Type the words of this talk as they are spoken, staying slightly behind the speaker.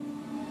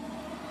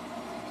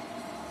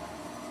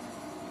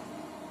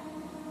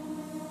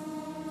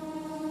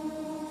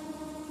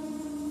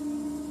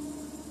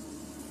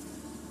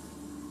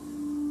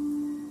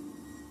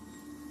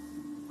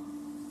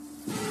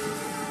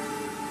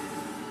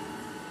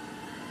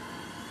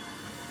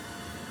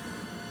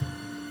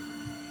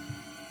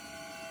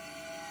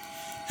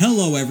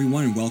Hello,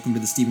 everyone, and welcome to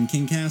the Stephen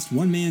King Cast,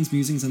 one man's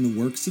musings on the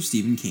works of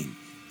Stephen King.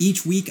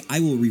 Each week, I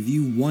will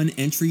review one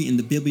entry in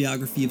the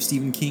bibliography of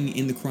Stephen King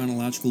in the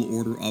chronological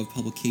order of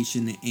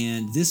publication,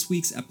 and this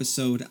week's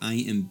episode, I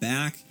am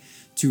back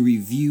to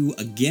review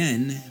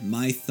again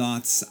my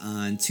thoughts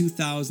on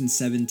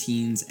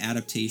 2017's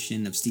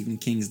adaptation of Stephen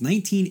King's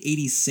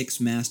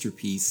 1986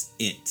 masterpiece,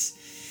 It.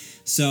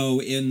 So,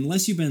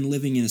 unless you've been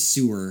living in a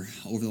sewer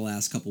over the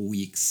last couple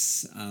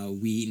weeks,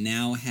 we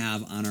now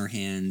have on our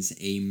hands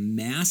a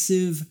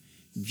massive,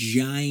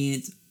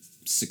 giant,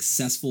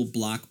 successful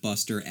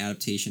blockbuster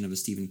adaptation of a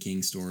Stephen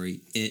King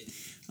story.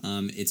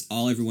 It's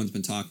all everyone's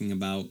been talking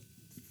about.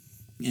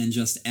 And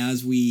just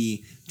as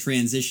we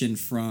transition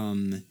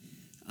from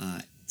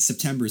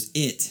September's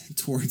It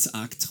towards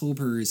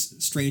October's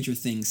Stranger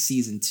Things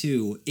Season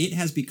 2, it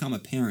has become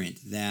apparent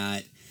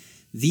that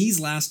these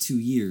last 2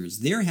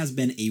 years, there has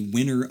been a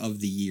winner of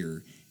the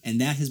year,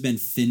 and that has been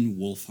Finn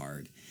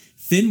Wolfhard.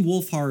 Finn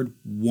Wolfhard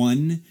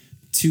won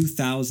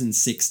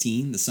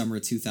 2016, the summer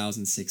of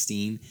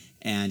 2016,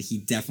 and he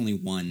definitely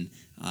won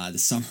the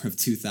summer of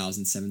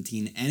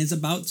 2017, and is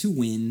about to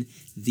win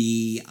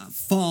the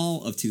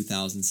fall of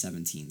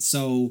 2017.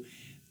 So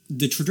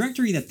the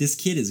trajectory that this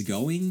kid is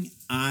going,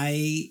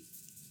 I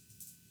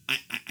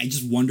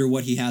just wonder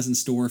what he has in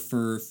store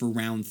for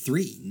round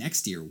 3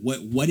 next year.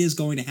 What is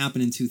going to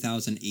happen in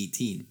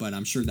 2018? But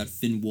I'm sure that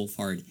Finn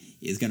Wolfhard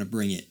is going to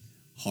bring it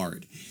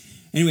hard.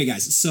 Anyway,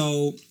 guys,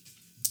 so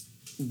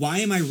why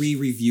am I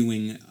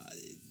re-reviewing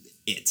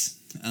it?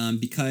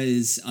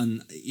 Because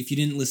if you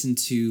didn't listen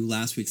to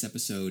last week's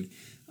episode,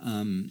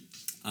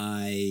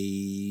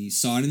 I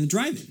saw it in the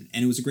drive-in,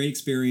 and it was a great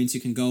experience.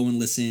 You can go and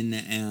listen,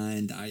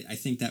 and I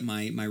think that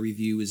my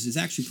review is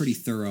actually pretty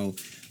thorough,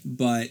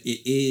 but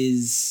it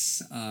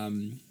is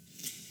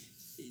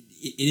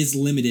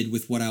limited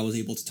with what I was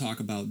able to talk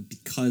about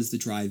because the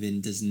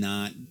drive-in does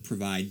not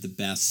provide the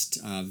best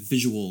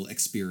visual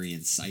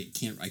experience. I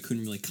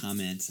couldn't really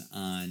comment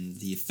on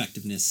the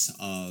effectiveness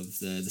of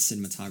the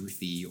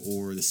cinematography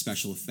or the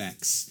special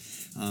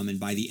effects. And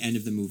by the end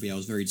of the movie, I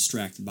was very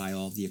distracted by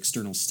all of the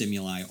external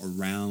stimuli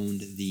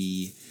around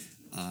the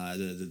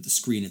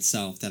screen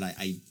itself that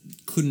I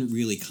couldn't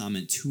really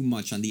comment too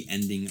much on the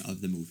ending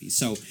of the movie.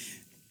 So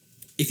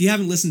if you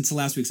haven't listened to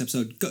last week's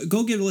episode,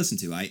 go give it a listen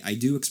to. I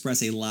do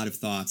express a lot of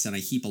thoughts, and I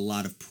heap a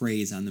lot of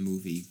praise on the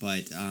movie.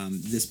 But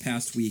this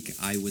past week,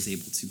 I was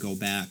able to go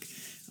back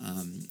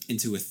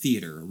into a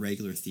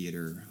regular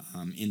theater,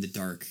 in the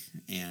dark,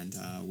 and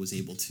was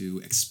able to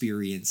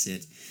experience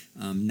it,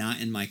 not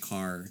in my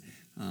car,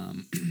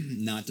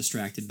 not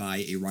distracted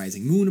by a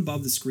rising moon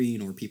above the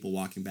screen or people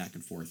walking back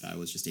and forth. I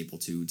was just able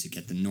to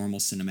get the normal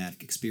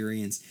cinematic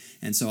experience,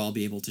 and so I'll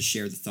be able to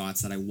share the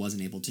thoughts that I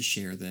wasn't able to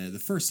share the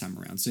first time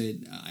around. So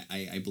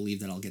I believe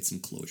that I'll get some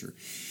closure.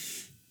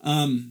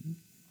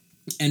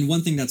 And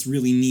one thing that's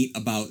really neat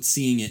about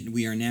seeing it,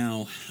 we are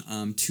now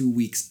 2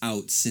 weeks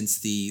out since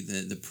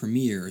the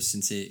premiere,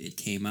 since it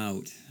came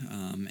out,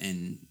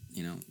 and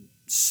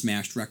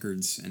smashed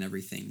records and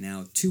everything.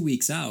 Now 2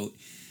 weeks out,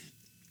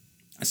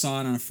 I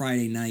saw it on a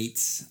Friday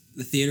night.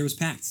 The theater was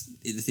packed.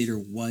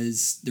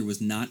 There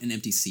was not an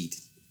empty seat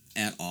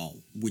at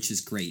all, which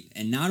is great.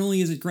 And not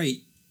only is it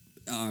great,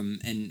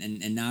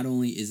 and not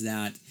only is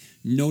that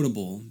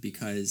notable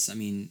because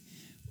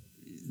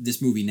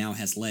this movie now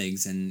has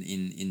legs, and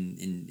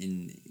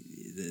in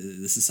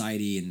the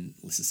society,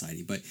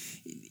 but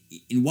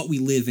in what we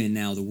live in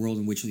now, the world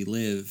in which we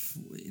live,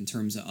 in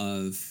terms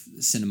of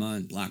cinema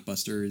and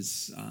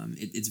blockbusters,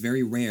 it's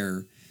very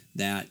rare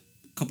that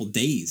couple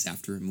days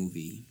after a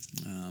movie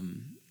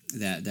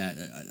that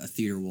a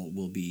theater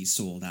will be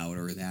sold out,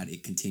 or that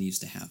it continues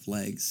to have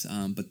legs,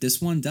 but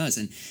this one does.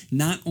 And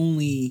not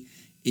only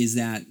is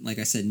that, like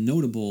I said,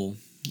 notable,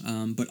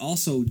 but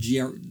also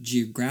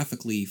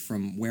geographically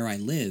from where I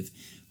live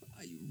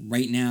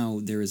right now,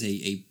 there is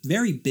a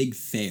very big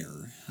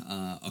fair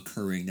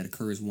that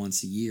occurs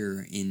once a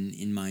year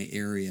in my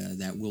area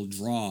that will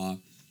draw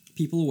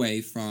people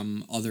away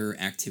from other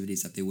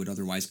activities that they would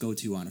otherwise go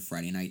to on a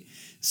Friday night,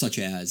 such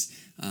as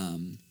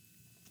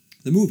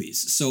the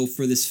movies. So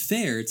for this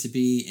fair to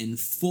be in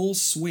full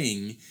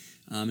swing,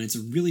 and it's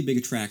a really big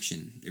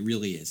attraction. It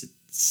really is. It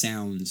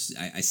sounds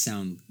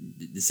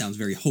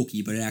very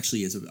hokey, but it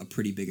actually is a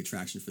pretty big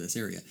attraction for this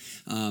area.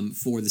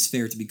 For this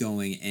fair to be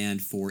going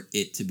and for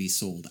it to be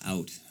sold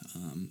out,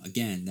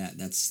 again,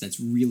 that's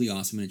really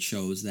awesome, and it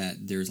shows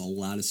that there's a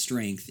lot of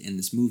strength in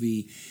this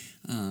movie.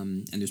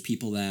 And there's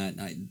people that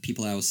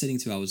I was sitting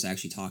to, I was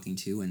actually talking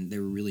to, and they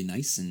were really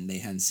nice, and they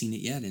hadn't seen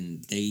it yet,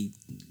 and they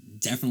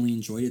definitely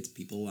enjoyed it. The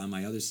people on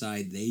my other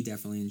side, they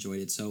definitely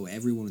enjoyed it. So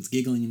everyone was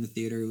giggling in the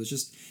theater. It was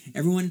just,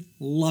 everyone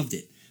loved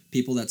it.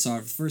 People that saw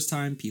it for the first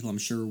time, people I'm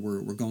sure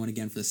were going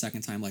again for the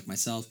second time, like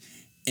myself.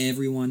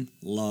 Everyone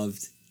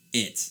loved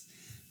it.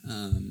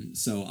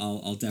 So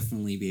I'll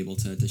definitely be able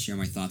to share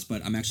my thoughts,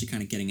 but I'm actually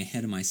kind of getting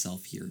ahead of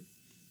myself here.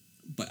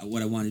 But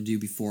what I want to do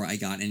before I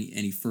got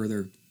any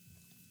further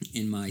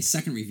in my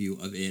second review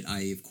of it,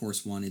 I of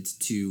course wanted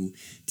to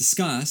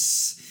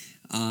discuss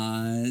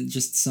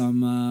just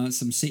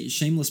some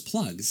shameless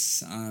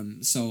plugs.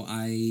 So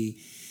I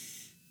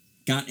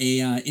got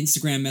a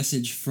Instagram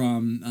message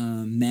from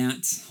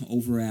Matt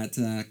over at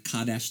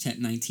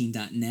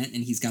ka-tet19.net,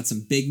 and he's got some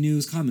big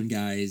news coming,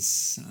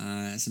 guys.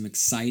 Some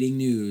exciting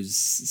news.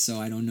 So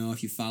I don't know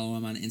if you follow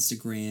him on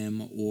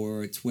Instagram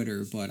or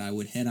Twitter, but I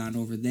would head on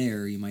over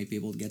there. You might be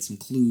able to get some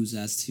clues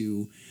as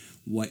to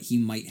what he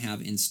might have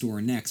in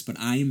store next. But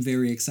I am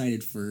very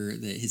excited for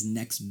his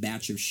next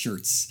batch of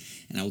shirts,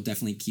 and I will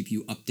definitely keep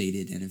you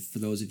updated. And for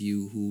those of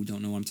you who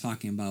don't know what I'm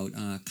talking about,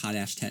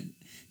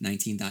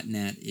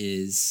 ka-tet19.net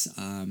is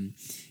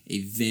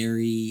a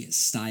very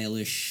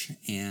stylish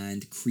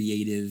and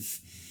creative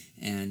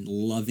and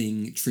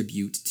loving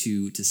tribute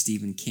to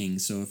Stephen King.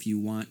 So if you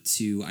want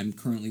to, I'm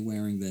currently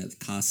wearing the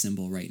Ka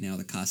symbol right now,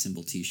 the Ka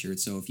symbol t-shirt.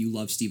 So if you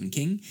love Stephen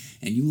King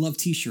and you love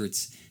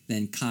t-shirts,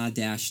 then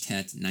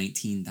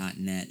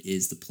ka-tet19.net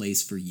is the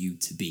place for you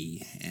to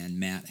be. And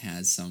Matt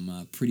has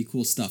some pretty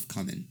cool stuff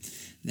coming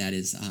that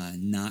is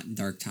not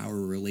Dark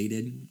Tower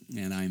related,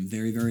 and I'm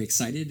very, very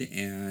excited,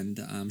 and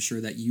I'm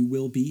sure that you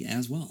will be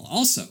as well.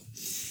 Also,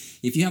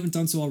 if you haven't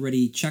done so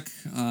already, check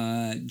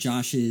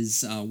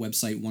Josh's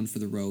website, One for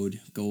the Road.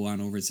 Go on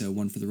over to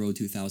One for the Road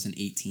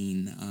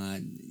 2018.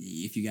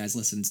 If you guys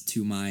listened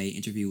to my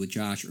interview with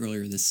Josh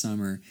earlier this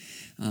summer,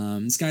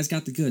 this guy's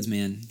got the goods,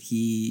 man.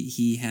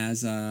 He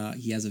has a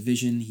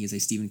vision. He is a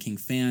Stephen King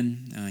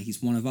fan.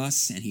 He's one of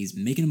us, and he's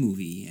making a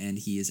movie, and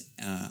he is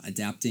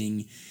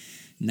adapting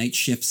Night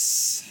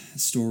Shift's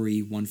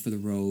story, One for the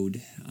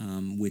Road,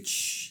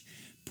 which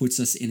puts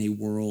us in a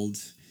world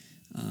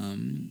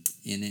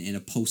in a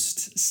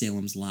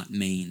post-Salem's Lot,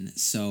 Maine.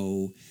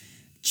 So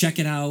check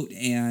it out,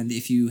 and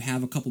if you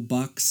have a couple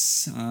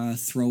bucks,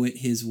 throw it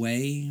his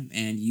way,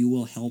 and you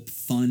will help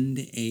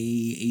fund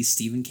a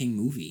Stephen King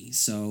movie.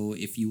 So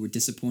if you were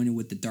disappointed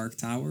with The Dark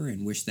Tower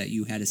and wish that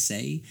you had a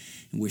say,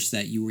 and wish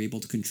that you were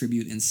able to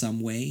contribute in some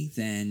way,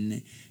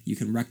 then you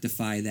can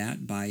rectify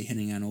that by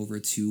heading on over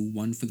to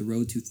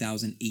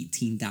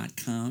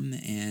onefortheroad2018.com,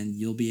 and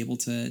you'll be able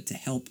to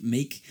help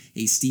make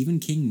a Stephen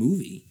King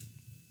movie.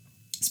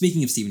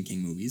 Speaking of Stephen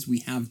King movies, we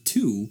have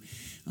two,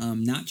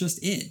 not just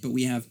it, but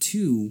we have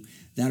two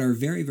that are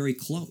very, very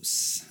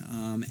close.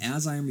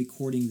 As I am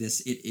recording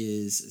this, it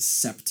is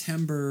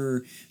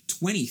September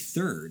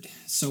 23rd,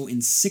 so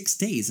in 6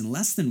 days, in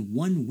less than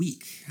 1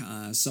 week.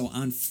 So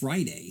on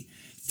Friday,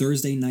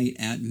 Thursday night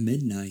at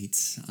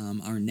midnight,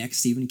 our next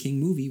Stephen King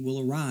movie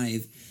will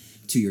arrive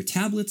to your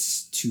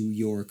tablets, to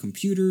your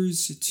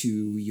computers,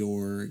 to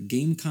your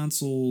game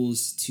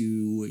consoles,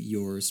 to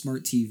your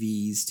smart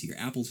TVs, to your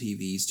Apple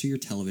TVs, to your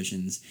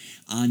televisions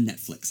on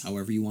Netflix.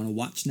 However you want to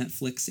watch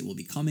Netflix, it will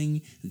be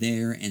coming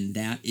there, and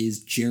that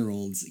is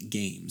Gerald's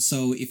Game.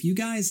 So if you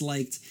guys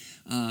liked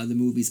the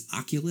movies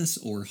Oculus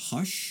or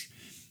Hush,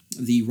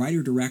 the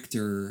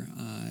writer-director,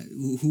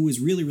 who is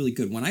really, really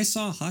good. When I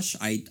saw Hush,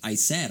 I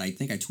said, I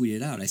think I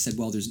tweeted out, I said,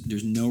 well,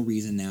 there's no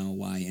reason now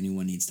why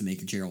anyone needs to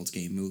make a Gerald's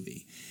Game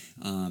movie.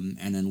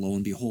 And then lo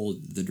and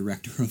behold, the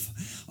director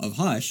of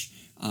Hush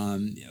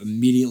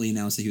immediately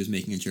announced that he was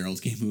making a Gerald's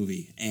Game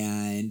movie.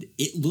 And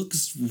it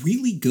looks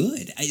really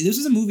good. This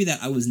is a movie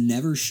that I was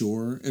never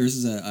sure, or this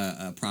is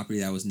a property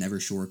that I was never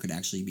sure could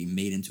actually be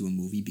made into a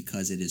movie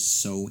because it is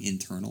so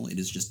internal. It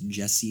is just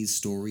Jessie's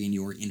story, and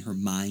you're in her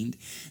mind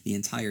the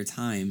entire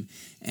time.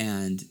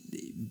 And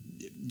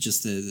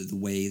just the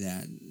way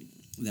that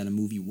a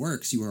movie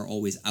works, you are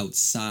always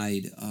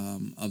outside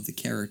of the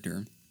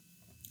character.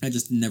 I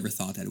just never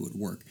thought that it would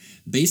work.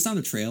 Based on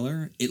the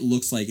trailer, it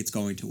looks like it's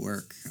going to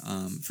work.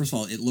 First of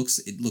all, it looks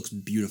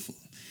beautiful.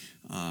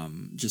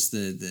 Just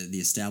the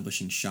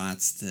establishing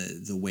shots,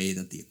 the way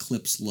that the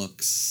eclipse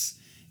looks,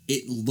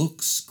 it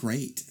looks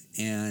great.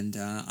 And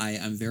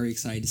I'm very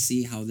excited to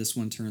see how this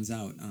one turns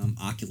out.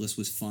 Oculus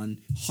was fun.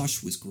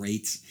 Hush was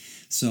great.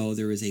 So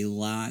there is a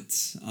lot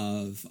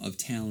of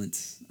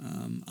talent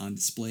on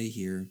display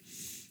here.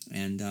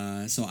 And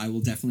so I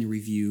will definitely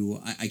review.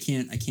 I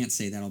can't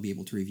say that I'll be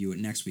able to review it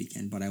next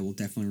weekend, but I will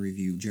definitely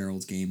review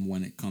Gerald's Game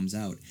when it comes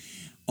out.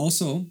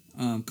 Also,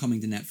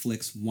 coming to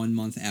Netflix 1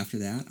 month after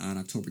that, on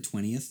October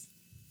 20th,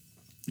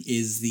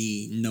 is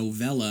the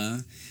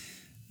novella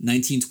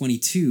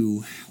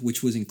 1922,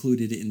 which was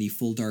included in the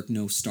Full Dark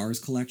No Stars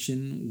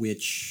collection,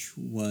 which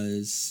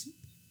was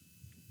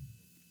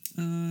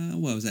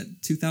what was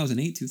that?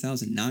 2008,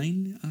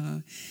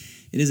 2009.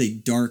 It is a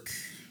dark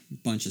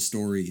bunch of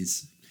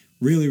stories.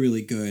 Really,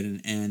 really good,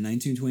 and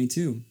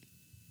 1922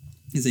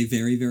 is a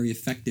very, very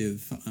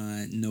effective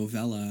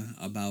novella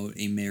about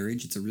a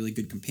marriage. It's a really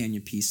good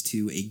companion piece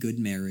to A Good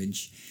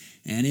Marriage,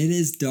 and it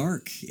is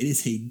dark. It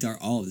is a dark.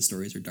 All of the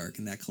stories are dark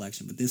in that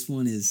collection, but this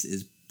one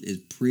is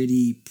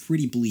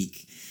pretty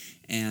bleak,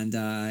 and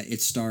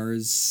it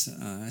stars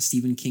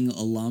Stephen King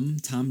alum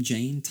Tom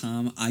Jane.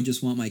 Tom, I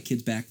Just Want My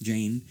Kids Back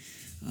Jane,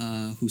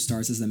 who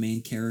stars as the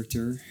main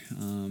character.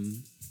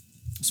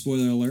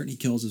 Spoiler alert, he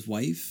kills his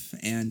wife,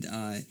 and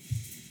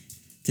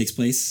Takes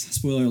place,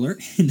 spoiler alert,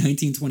 in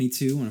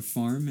 1922 on a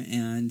farm.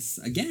 And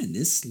again,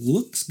 this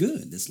looks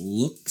good. This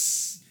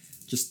looks,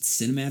 just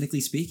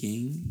cinematically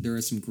speaking, there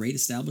are some great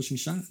establishing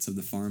shots of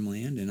the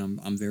farmland, and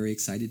I'm very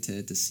excited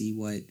to see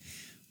what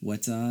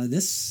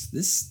this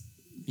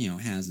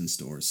has in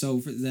store.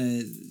 So for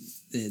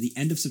the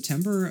end of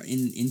September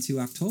into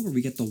October,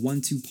 we get the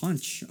 1-2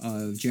 punch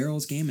of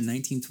Gerald's Game in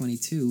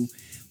 1922.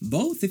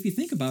 Both, if you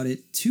think about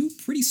it, two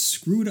pretty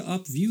screwed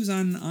up views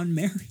on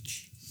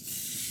marriage.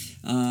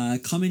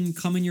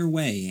 Coming your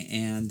way,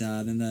 and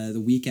then the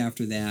week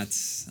after that,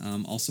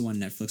 also on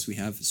Netflix, we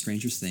have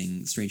Stranger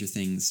Things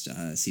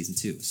season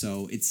 2.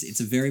 So it's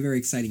a very, very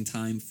exciting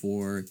time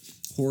for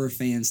horror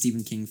fans,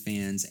 Stephen King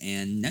fans,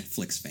 and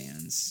Netflix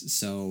fans.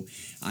 So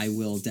I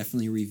will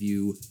definitely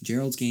review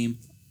Gerald's Game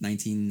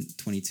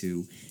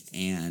 1922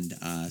 and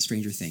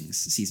Stranger Things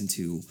season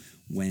 2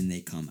 when they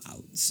come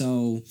out.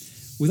 So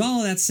with all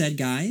of that said,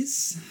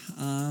 guys,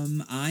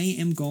 I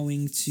am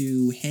going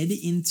to head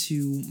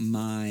into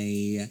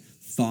my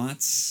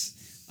thoughts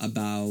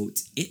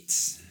about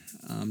it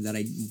that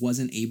I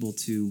wasn't able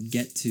to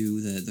get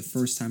to the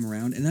first time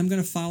around. And I'm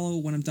going to follow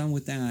when I'm done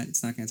with that.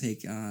 It's not going to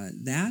take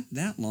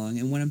that long.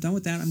 And when I'm done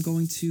with that, I'm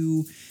going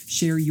to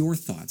share your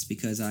thoughts,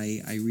 because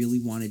I really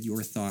wanted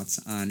your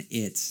thoughts on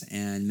it.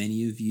 And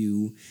many of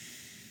you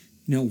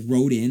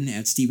wrote in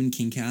at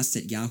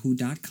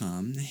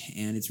stephenkingcast@yahoo.com,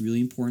 and it's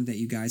really important that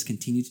you guys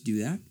continue to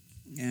do that.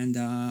 And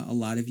a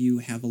lot of you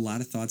have a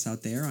lot of thoughts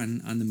out there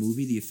on the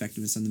movie, the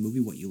effectiveness on the movie,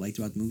 what you liked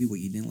about the movie, what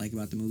you didn't like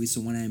about the movie.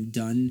 So when I'm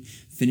done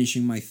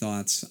finishing my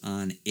thoughts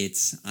on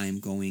it,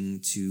 I'm going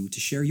to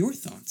share your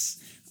thoughts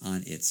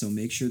on it. So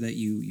make sure that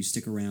you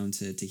stick around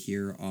to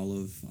hear all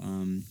of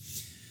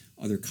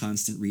other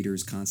constant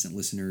readers, constant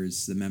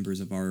listeners, the members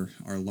of our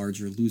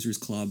larger Losers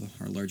Club,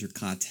 our larger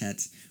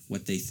quartet,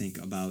 what they think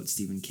about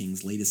Stephen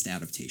King's latest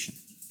adaptation.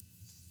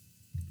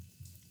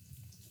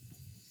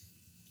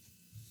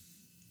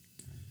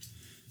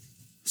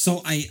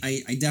 So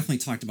I definitely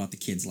talked about the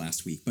kids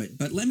last week,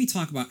 but let me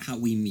talk about how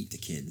we meet the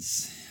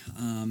kids.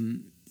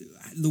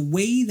 The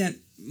way that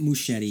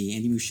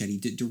Andy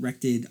Muschietti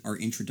directed our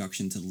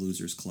introduction to the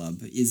Losers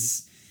Club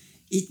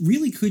it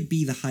really could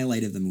be the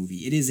highlight of the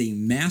movie. It is a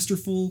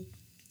masterful,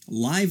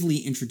 lively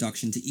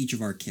introduction to each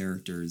of our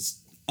characters,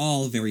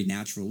 all very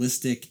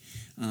naturalistic.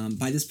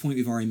 By this point,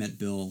 we've already met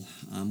Bill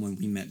when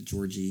we met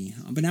Georgie.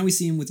 But now we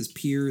see him with his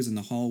peers in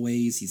the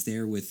hallways. He's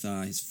there with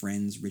his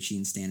friends, Richie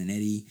and Stan and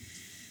Eddie.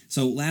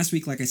 So last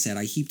week, like I said,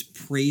 I heaped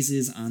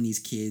praises on these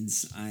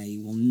kids. I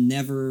will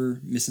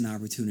never miss an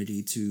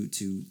opportunity to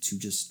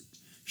just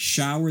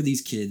shower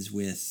these kids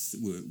with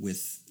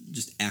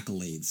just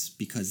accolades,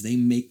 because they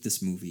make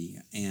this movie.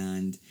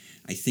 And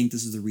I think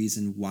this is the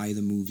reason why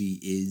the movie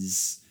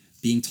is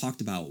being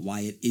talked about,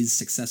 why it is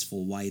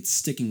successful, why it's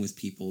sticking with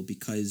people,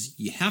 because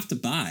you have to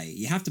buy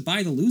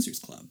the Losers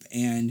Club,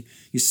 and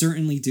you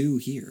certainly do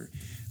here.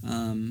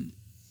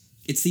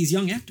 It's these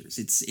young actors.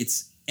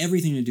 It's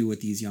everything to do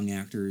with these young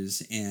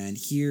actors, and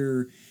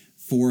here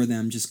four of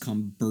them just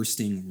come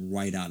bursting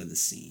right out of the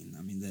scene.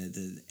 I mean,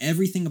 the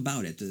everything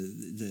about it,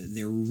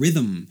 their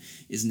rhythm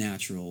is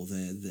natural.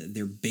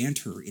 Their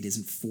banter, it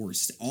isn't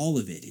forced. All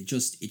of it, it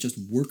just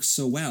works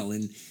so well.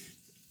 And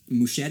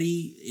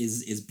Muschietti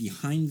is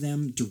behind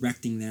them,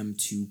 directing them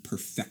to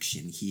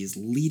perfection. He is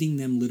leading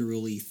them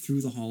literally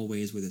through the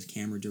hallways with his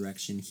camera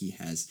direction. He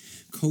has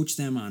coached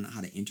them on how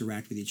to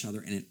interact with each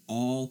other, and it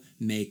all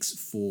makes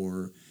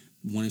for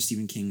one of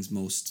Stephen King's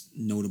most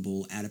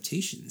notable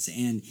adaptations.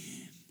 And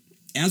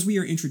as we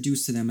are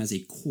introduced to them as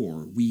a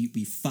core, we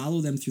follow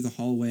them through the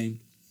hallway.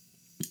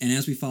 And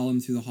as we follow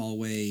them through the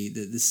hallway,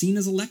 the scene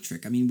is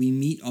electric. I mean, we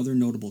meet other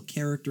notable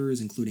characters,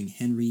 including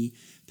Henry,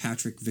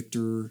 Patrick,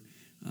 Victor,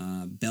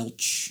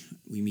 Belch.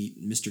 We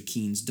meet Mr.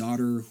 Keen's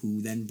daughter,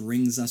 who then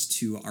brings us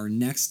to our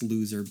next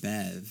loser,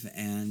 Bev.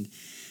 And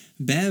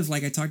Bev,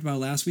 like I talked about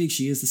last week,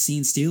 she is the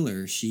scene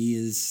stealer. She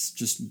is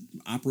just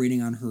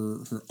operating on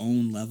her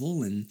own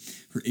level, and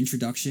her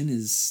introduction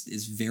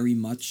is very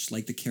much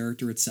like the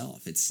character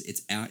itself. It's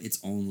at its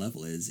own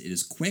level. It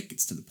is quick.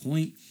 It's to the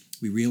point.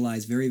 We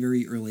realize very,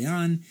 very early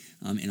on,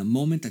 in a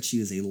moment, that she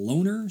is a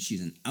loner.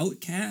 She's an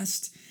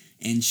outcast,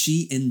 and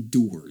she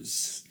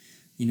endures.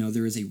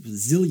 There is a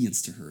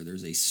resilience to her.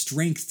 There's a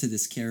strength to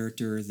this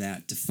character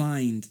that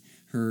defined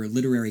her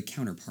literary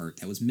counterpart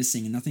that was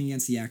missing. And nothing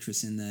against the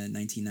actress in the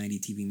 1990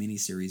 TV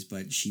miniseries,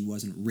 but she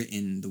wasn't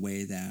written the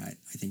way that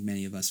I think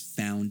many of us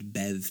found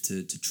Bev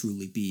to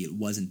truly be. It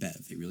wasn't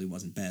Bev. It really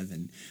wasn't Bev.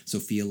 And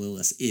Sophia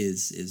Lillis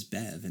is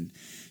Bev. And,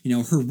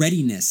 her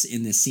readiness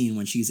in this scene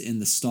when she's in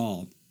the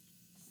stall,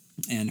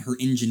 and her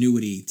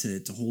ingenuity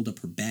to hold up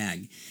her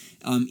bag.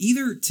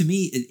 Either, to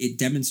me, it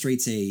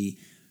demonstrates a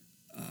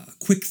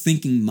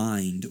quick-thinking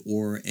mind,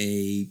 or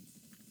a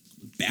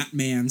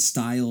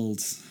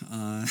Batman-styled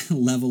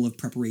level of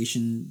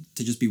preparation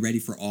to just be ready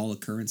for all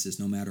occurrences,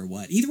 no matter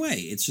what. Either way,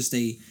 it's just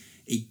a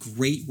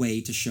great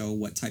way to show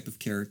what type of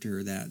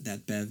character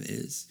that Bev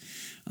is.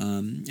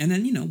 And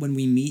then, when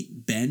we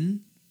meet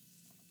Ben,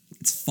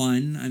 it's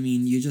fun. I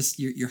mean,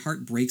 your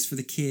heart breaks for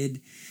the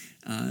kid.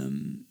 I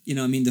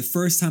mean, the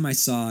first time I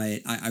saw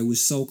it, I was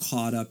so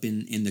caught up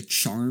in the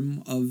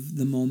charm of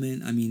the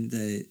moment. I mean,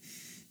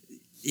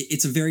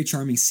 it's a very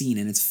charming scene,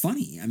 and it's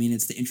funny. I mean,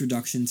 it's the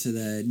introduction to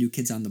the New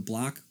Kids on the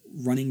Block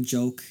running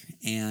joke,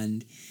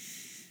 and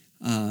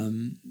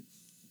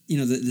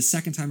the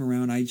second time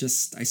around, I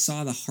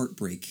saw the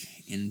heartbreak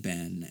in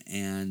Ben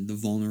and the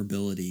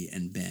vulnerability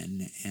in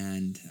Ben,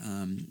 and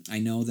I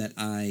know that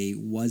I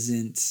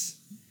wasn't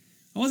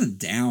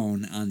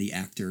down on the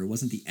actor. It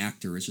wasn't the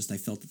actor. It's just I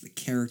felt that the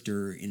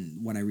character in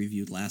what I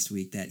reviewed last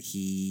week, that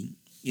he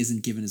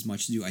isn't given as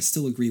much to do. I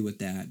still agree with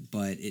that,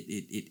 but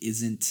it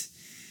isn't.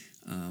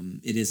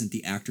 It isn't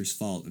the actor's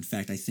fault. In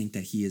fact, I think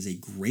that he is a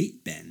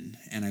great Ben,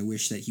 and I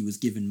wish that he was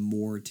given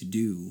more to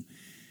do.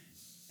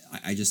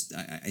 I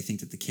think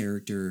that the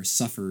character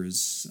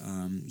suffers.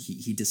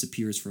 He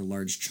disappears for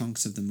large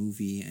chunks of the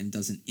movie and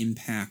doesn't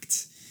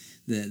impact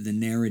the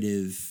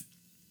narrative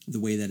the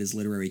way that his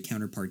literary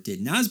counterpart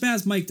did. Not as bad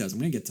as Mike does. I'm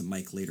going to get to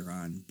Mike later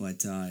on,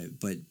 but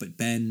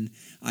Ben,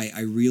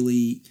 I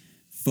really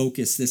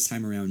focused this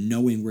time around,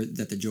 knowing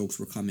that the jokes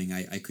were coming.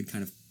 I could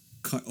kind of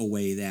cut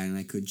away that, and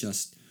I could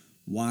just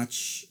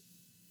watch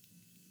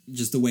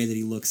just the way that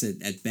he looks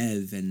at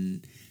Bev,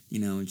 and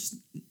just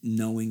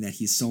knowing that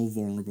he's so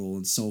vulnerable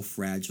and so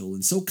fragile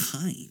and so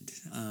kind.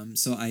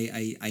 So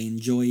I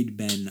enjoyed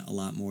Ben a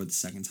lot more the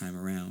second time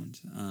around.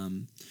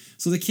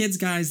 So the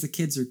kids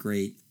are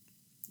great.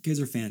 Kids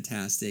are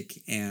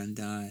fantastic, and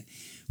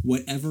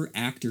whatever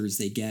actors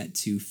they get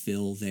to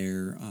fill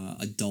their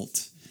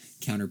adult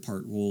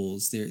counterpart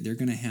roles, they're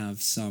going to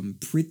have some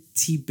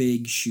pretty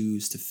big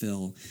shoes to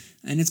fill,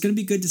 and it's going to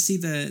be good to see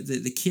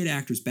the kid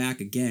actors back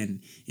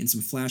again in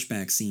some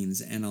flashback scenes,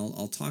 and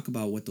I'll talk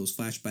about what those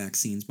flashback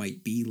scenes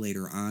might be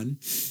later on,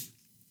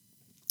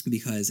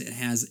 because it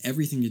has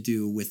everything to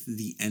do with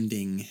the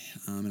ending,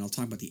 and I'll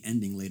talk about the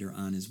ending later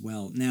on as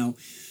well. Now,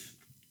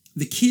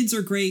 the kids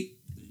are great.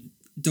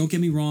 Don't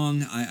get me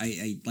wrong.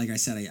 I like I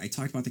said, I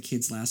talked about the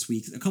kids last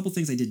week. A couple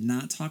things I did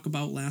not talk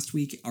about last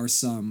week are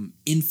some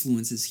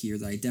influences here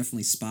that I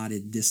definitely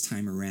spotted this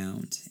time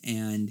around.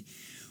 And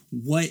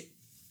what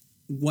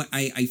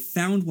I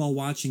found while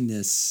watching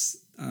this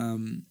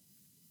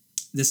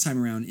this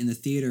time around in the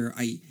theater,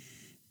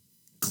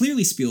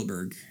 clearly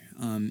Spielberg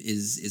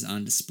is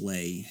on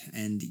display,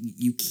 and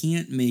you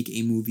can't make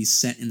a movie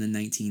set in the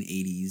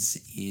 1980s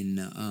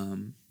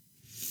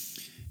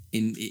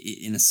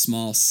in a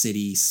small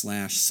city /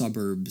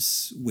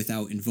 suburbs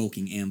without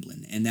invoking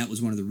Amblin. And that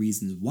was one of the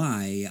reasons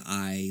why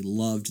I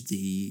loved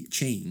the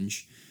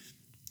change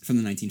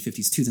from the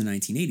 1950s to the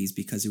 1980s,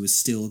 because it was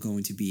still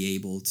going to be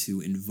able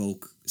to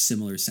invoke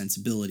similar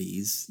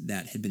sensibilities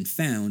that had been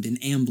found in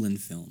Amblin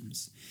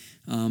films.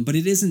 But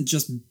it isn't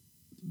just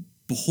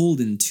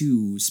beholden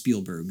to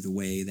Spielberg the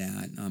way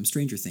that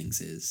Stranger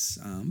Things is.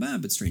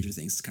 But Stranger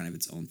Things is kind of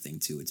its own thing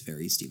too. It's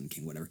very Stephen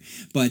King, whatever.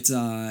 But...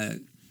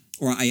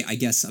 or I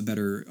guess a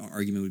better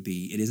argument would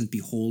be, it isn't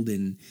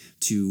beholden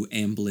to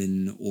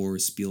Amblin or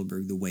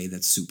Spielberg the way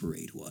that Super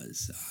 8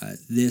 was.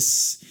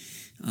 This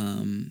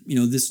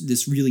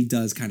really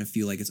does kind of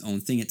feel like its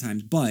own thing at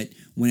times. But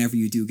whenever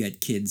you do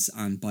get kids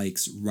on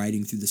bikes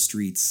riding through the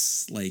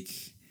streets like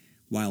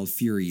wild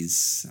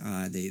furies,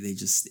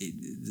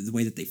 the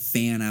way that they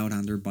fan out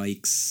on their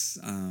bikes,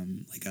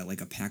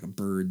 like a pack of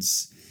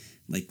birds,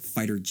 like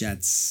fighter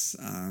jets,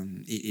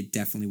 it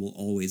definitely will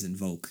always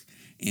invoke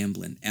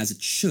Amblin, as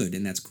it should,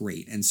 and that's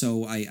great. And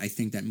so I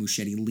think that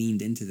Muschietti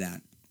leaned into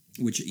that,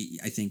 which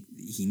I think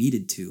he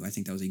needed to. I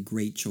think that was a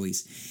great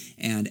choice.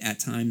 And at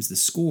times the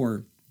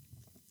score,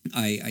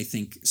 I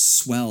think,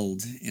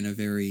 swelled in a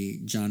very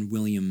John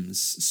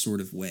Williams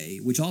sort of way,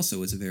 which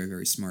also is a very,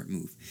 very smart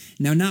move.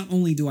 Now, not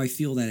only do I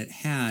feel that it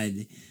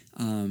had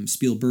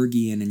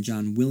Spielbergian and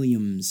John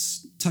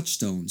Williams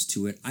touchstones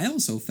to it, I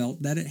also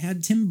felt that it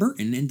had Tim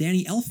Burton and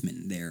Danny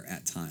Elfman there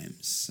at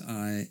times.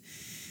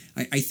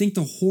 I think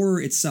the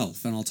horror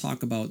itself, and I'll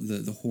talk about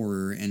the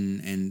horror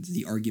and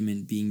the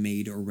argument being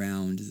made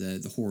around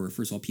the horror.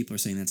 First of all, people are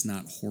saying that's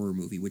not a horror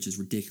movie, which is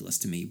ridiculous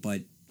to me,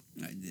 but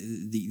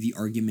the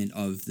argument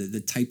of the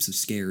types of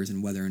scares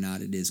and whether or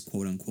not it is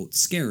quote-unquote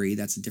scary,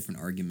 that's a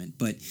different argument.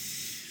 But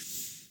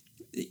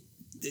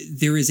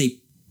there is a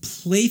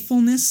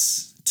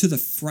playfulness to the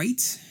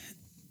fright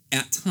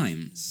at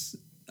times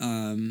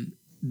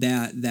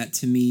that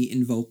to me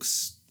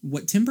invokes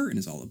what Tim Burton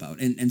is all about.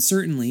 And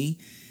certainly...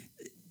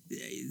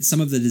 some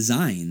of the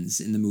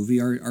designs in the movie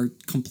are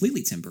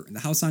completely Tim Burton. The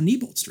house on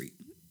Neibolt Street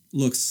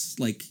looks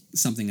like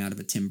something out of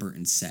a Tim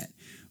Burton set.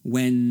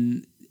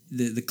 When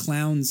the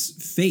clown's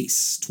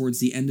face towards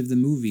the end of the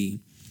movie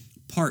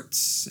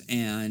parts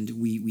and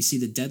we see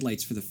the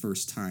deadlights for the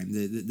first time,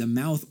 the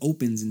mouth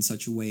opens in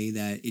such a way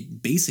that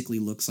it basically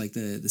looks like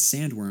the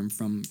sandworm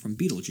from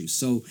Beetlejuice.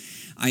 So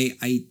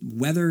I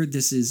whether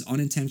this is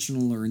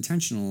unintentional or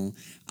intentional,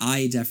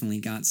 I definitely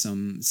got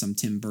some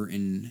Tim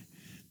Burton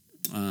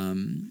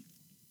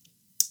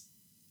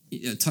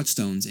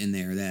touchstones in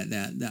there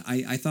that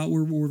I thought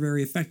were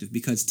very effective,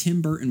 because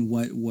Tim Burton,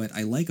 what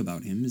I like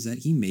about him is that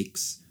he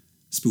makes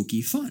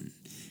spooky fun,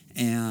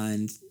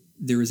 and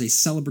there is a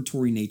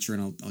celebratory nature,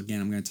 and I'm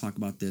going to talk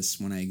about this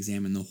when I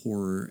examine the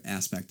horror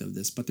aspect of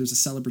this. But there's a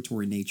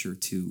celebratory nature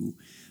to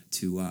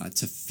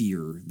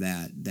fear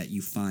that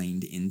you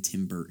find in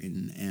Tim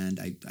Burton, and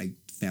I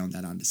found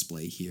that on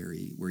display here,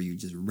 where you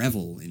just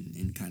revel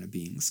in kind of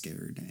being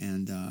scared.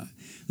 And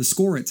the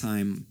score at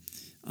time,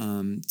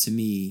 to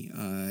me,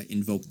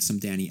 invoked some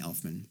Danny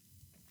Elfman.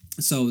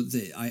 So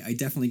I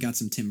definitely got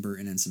some Tim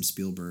Burton and some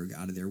Spielberg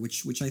out of there,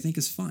 which I think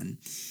is fun.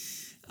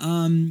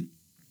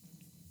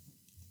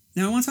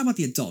 Now I want to talk about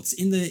the adults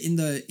in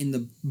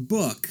the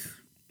book.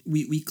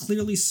 We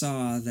clearly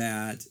saw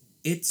that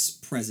its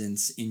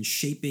presence in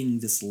shaping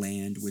this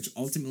land, which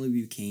ultimately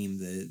became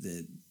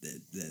the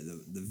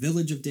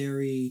village of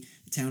Derry,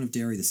 the town of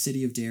Derry, the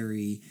city of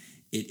Derry,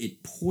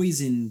 it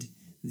poisoned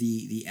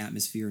the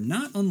atmosphere,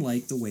 not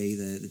unlike the way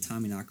the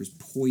Tommyknockers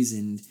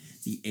poisoned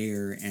the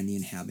air and the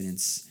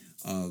inhabitants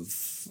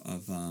of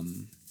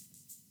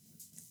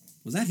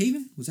was that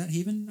Haven? Was that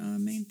Haven,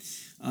 Maine?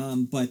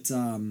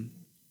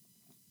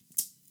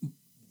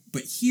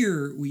 But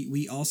here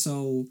we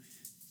also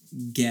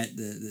get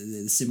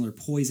the similar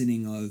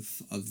poisoning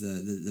of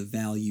the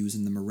values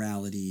and the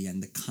morality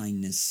and the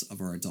kindness of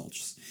our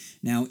adults.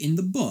 Now, in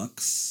the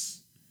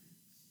books,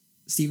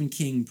 Stephen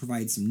King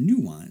provides some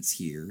nuance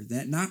here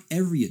that not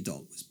every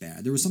adult was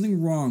bad. There was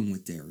something wrong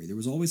with Derry. There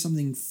was always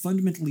something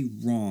fundamentally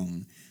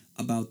wrong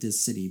about this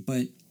city,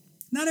 but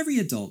not every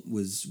adult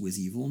was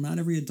evil. Not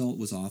every adult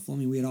was awful. I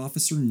mean, we had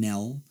Officer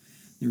Nell.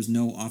 There's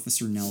no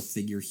Officer Nell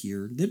figure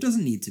here. There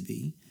doesn't need to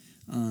be.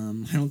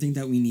 I don't think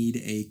that we need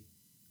a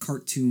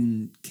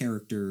cartoon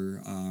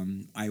character,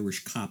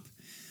 Irish cop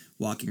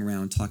walking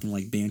around talking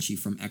like Banshee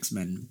from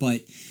X-Men.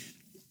 But,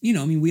 you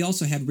know, I mean, we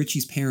also had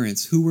Richie's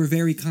parents who were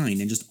very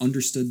kind and just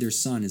understood their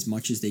son as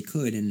much as they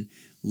could and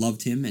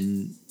loved him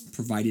and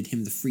provided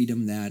him the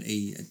freedom that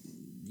a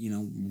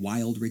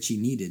wild Richie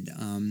needed.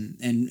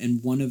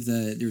 And one of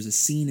there's a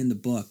scene in the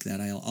book that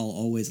I'll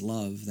always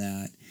love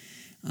that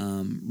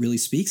really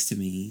speaks to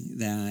me,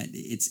 that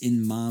it's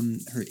in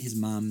his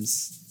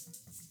mom's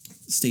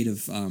state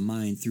of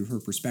mind through her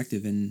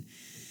perspective, and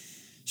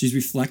she's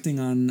reflecting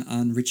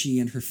on Richie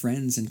and her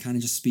friends and kind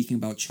of just speaking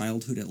about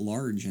childhood at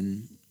large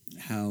and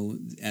how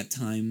at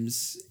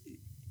times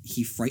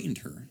he frightened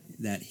her,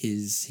 that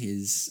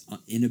his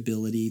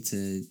inability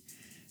to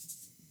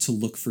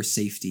look for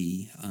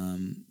safety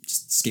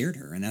just scared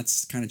her, and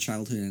that's kind of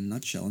childhood in a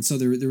nutshell. And so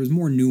there was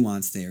more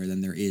nuance there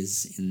than there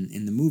is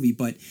in the movie,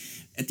 but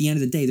at the end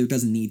of the day, there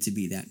doesn't need to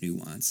be that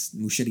nuance.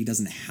 Muschietti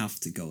doesn't have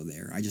to go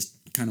there. I just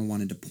kind of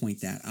wanted to point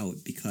that out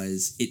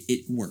because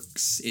it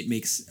works. It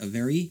makes a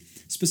very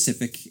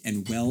specific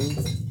and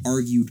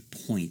well-argued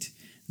point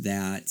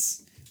that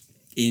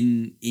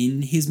in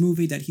his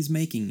movie that he's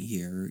making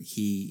here,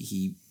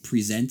 he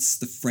presents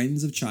the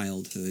friends of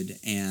childhood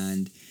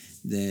and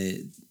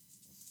the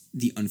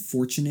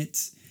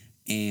unfortunate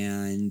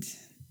and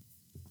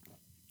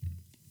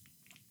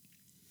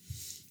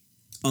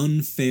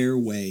unfair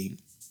way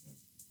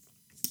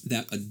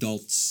that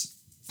adults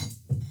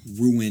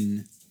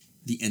ruin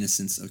the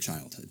innocence of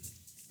childhood.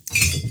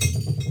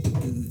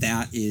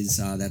 That is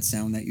that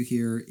sound that you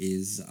hear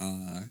is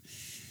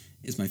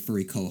my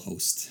furry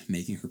co-host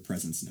making her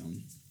presence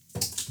known,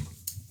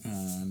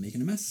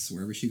 making a mess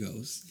wherever she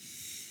goes.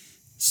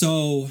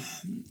 So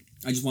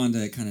I just wanted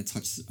to kind of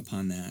touch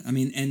upon that. I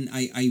mean, and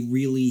I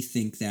really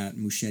think that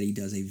Muschietti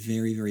does a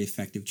very, very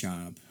effective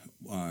job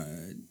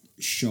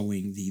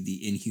showing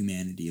the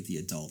inhumanity of the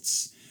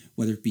adults,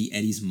 whether it be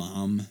Eddie's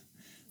mom.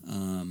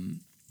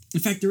 In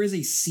fact, there is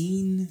a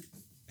scene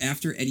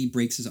after Eddie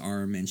breaks his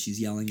arm and she's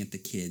yelling at the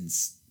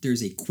kids.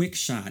 There's a quick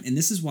shot, and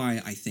this is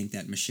why I think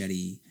that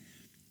Muschietti...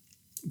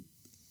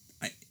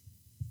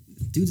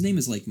 dude's name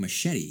is like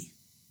Machete.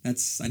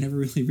 I never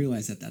really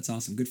realized that. That's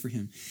awesome. Good for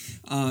him.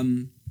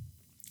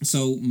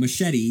 So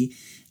Muschietti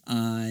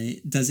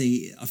does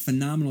a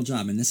phenomenal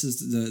job, and this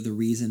is the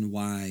reason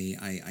why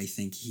I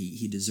think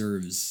he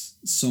deserves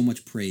so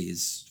much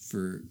praise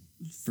for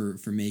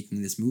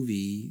making this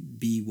movie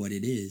be what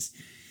it is.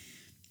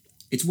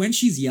 It's when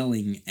she's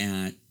yelling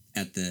at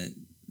the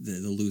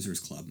Losers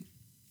Club.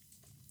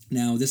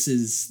 Now this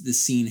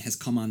scene has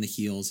come on the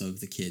heels of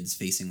the kids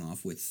facing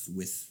off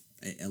with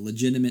a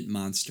legitimate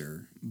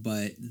monster,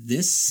 but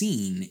this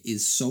scene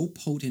is so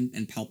potent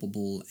and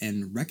palpable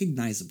and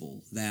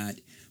recognizable that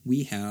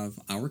we have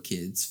our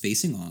kids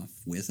facing off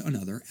with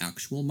another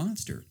actual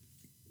monster,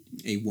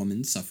 a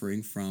woman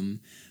suffering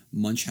from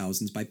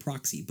Munchausen's by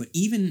proxy. But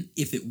even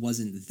if it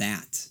wasn't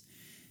that,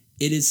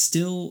 it is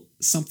still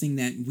something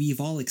that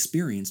we've all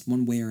experienced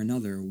one way or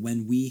another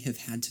when we have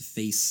had to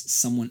face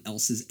someone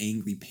else's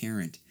angry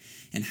parent,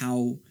 and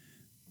how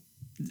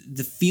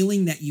the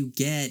feeling that you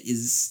get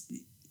is...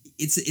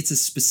 It's a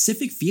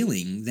specific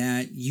feeling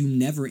that you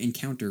never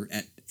encounter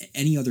at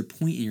any other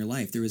point in your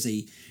life. There is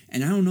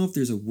and I don't know if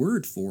there's a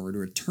word for it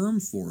or a term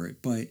for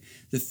it, but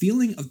the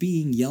feeling of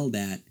being yelled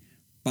at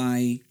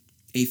by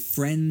a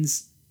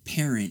friend's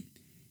parent,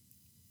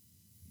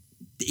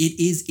 it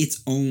is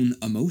its own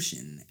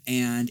emotion,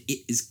 and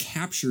it is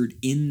captured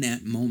in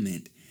that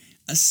moment,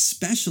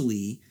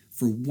 especially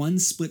for one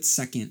split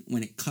second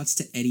when it cuts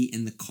to Eddie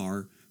in the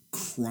car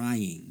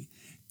crying.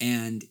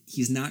 And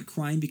he's not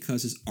crying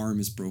because his arm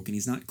is broken.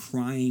 He's not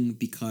crying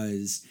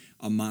because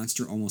a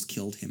monster almost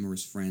killed him or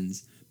his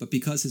friends, but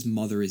because his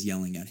mother is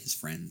yelling at his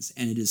friends.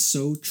 And it is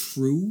so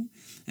true.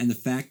 And the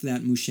fact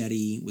that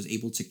Muschietti was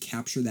able to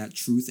capture that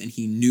truth, and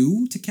he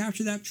knew to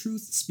capture that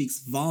truth, speaks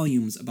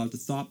volumes about the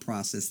thought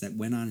process that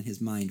went on in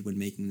his mind when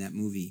making that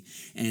movie.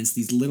 And it's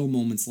these little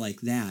moments like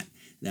that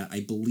that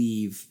I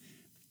believe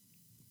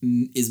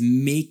is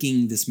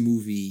making this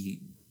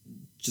movie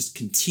just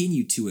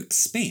continue to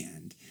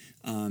expand.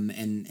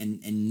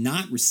 And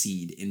not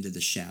recede into the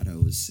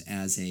shadows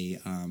as a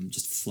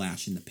just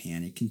flash in the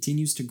pan. It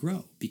continues to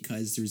grow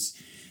because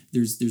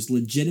there's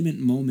legitimate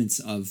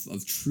moments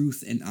of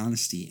truth and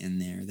honesty in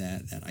there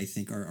that I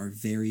think are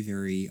very,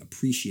 very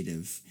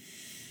appreciative.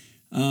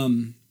 I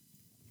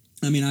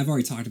mean, I've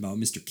already talked about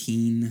Mr.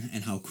 Keen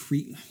and how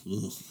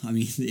I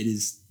mean, it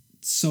is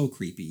so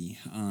creepy.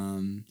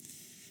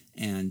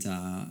 And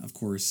of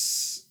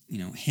course, you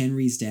know,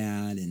 Henry's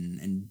dad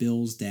and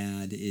Bill's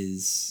dad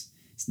is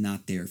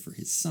not there for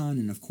his son,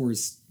 and of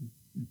course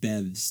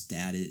Bev's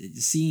dad.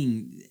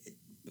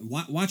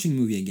 Watching the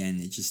movie again,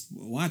 it's just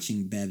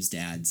watching Bev's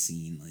dad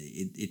scene.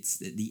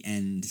 It's at the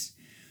end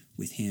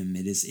with him.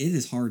 It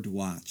is hard to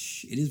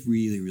watch. It is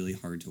really, really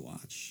hard to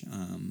watch.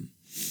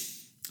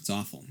 It's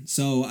awful.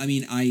 So I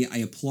mean,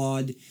 I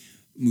applaud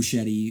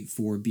Muschietti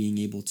for being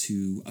able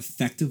to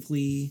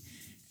effectively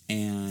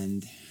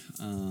and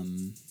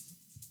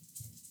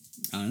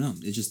I don't know.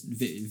 It's just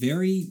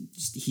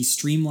he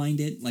streamlined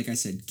it. Like I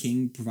said,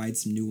 King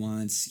provides some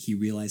nuance. He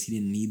realized he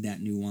didn't need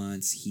that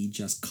nuance. He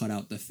just cut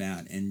out the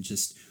fat and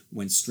just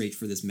went straight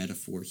for this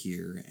metaphor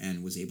here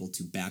and was able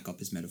to back up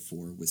his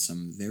metaphor with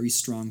some very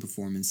strong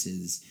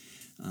performances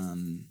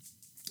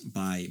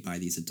by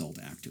these adult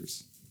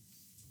actors.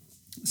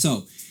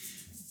 So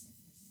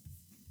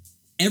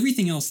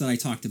everything else that I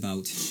talked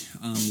about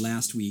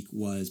last week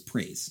was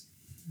praise.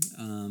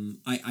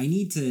 I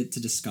need to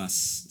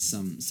discuss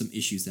some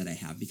issues that I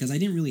have, because I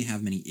didn't really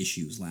have many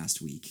issues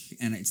last week,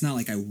 and it's not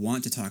like I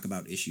want to talk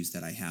about issues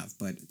that I have,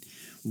 but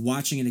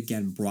watching it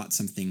again brought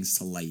some things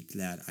to light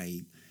that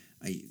I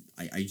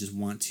just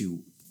want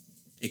to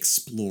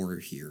explore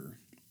here.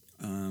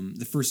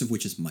 The first of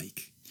which is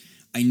Mike.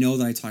 I know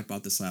that I talked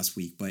about this last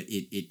week, but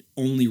it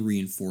only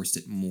reinforced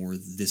it more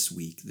this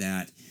week,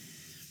 that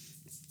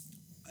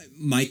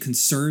my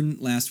concern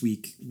last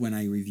week when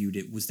I reviewed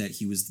it was that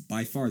he was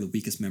by far the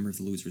weakest member of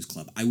the Losers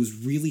Club. I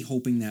was really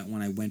hoping that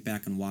when I went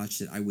back and watched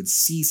it, I would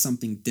see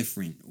something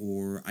different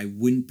or I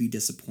wouldn't be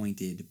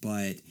disappointed,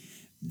 but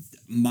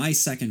my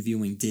second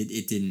viewing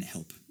didn't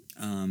help.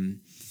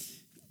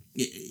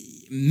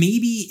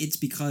 Maybe it's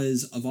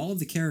because of all of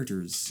the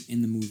characters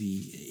in the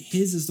movie,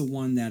 his is the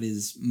one that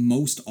is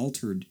most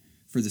altered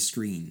for the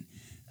screen.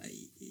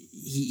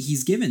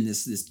 He's given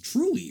this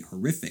truly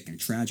horrific and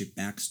tragic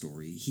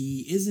backstory.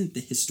 He isn't the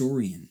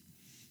historian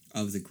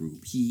of the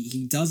group.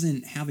 He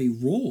doesn't have a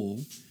role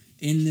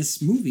in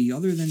this movie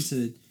other than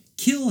to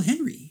kill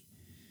Henry.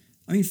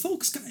 I mean,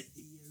 folks,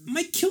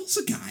 Mike kills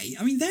a guy.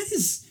 I mean, that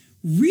is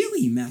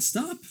really messed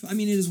up. I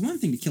mean, it is one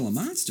thing to kill a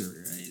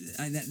monster.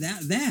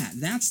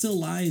 That still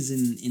lies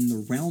in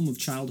the realm of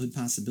childhood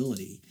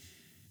possibility.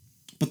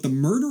 But the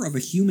murder of a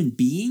human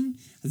being,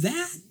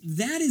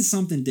 that is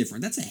something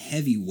different. That's a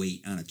heavy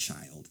weight on a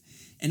child.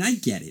 And I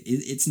get it.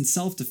 It's in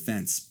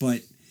self-defense.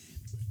 But,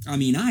 I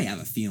mean, I have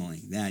a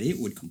feeling that it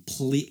would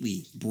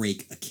completely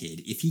break a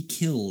kid if he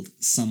killed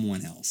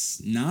someone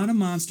else. Not a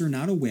monster,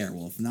 not a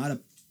werewolf, not a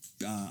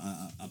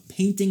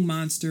painting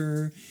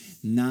monster,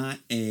 not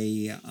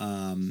a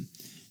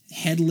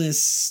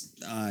headless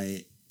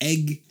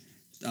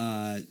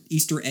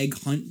Easter egg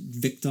hunt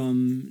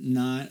victim,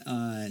 not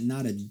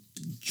a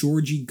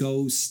Georgie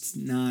ghost,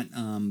 not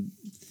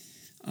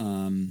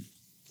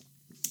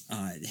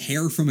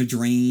hair from a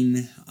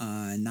drain,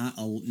 not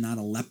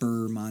a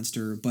leper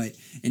monster, but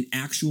an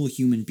actual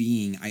human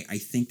being. I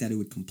think that it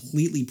would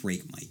completely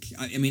break Mike.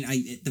 I mean,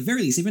 at the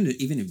very least, even if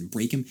it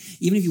break him,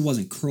 even if he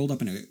wasn't curled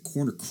up in a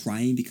corner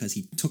crying because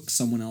he took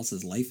someone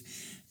else's life,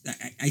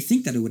 I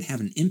think that it would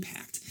have an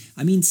impact.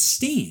 I mean,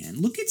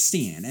 Stan, look at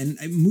Stan. And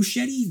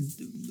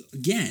Muschietti,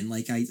 again,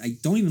 like, I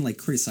don't even like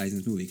criticizing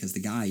this movie because the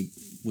guy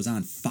was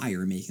on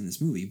fire making this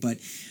movie, but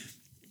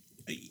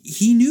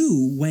he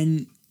knew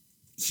when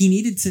he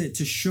needed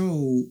to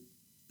show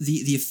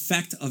the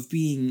effect of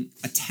being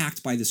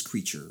attacked by this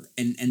creature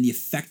and the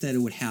effect that it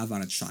would have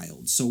on a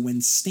child. So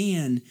when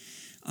Stan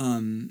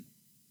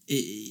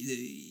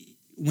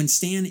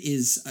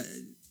is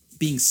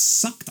being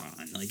sucked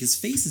on, like his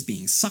face is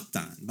being sucked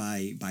on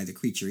by the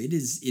creature, it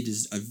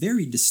is a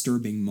very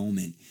disturbing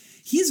moment.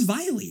 He is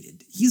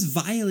violated. He is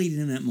violated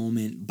in that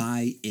moment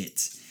by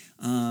it.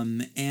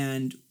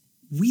 And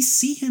we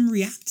see him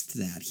react to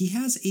that. He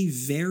has a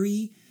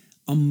very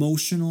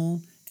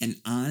emotional and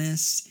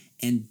honest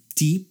and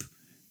deep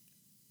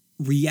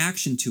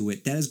reaction to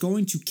it that is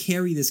going to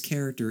carry this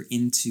character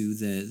into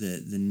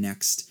the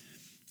next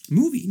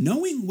movie.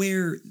 Knowing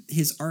where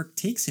his arc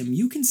takes him,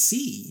 you can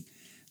see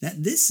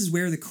that this is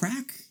where the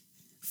crack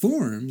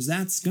transforms,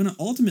 that's going to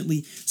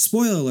ultimately,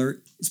 spoiler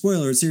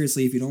alert,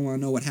 seriously, if you don't want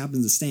to know what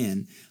happens to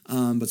Stan,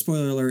 but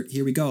spoiler alert,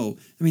 here we go.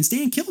 I mean,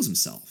 Stan kills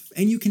himself.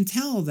 And you can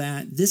tell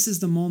that this is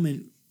the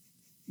moment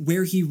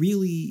where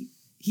he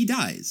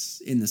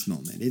dies in this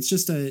moment. It's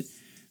just 30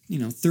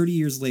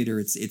 years later,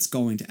 it's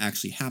going to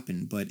actually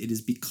happen, but it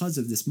is because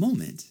of this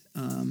moment.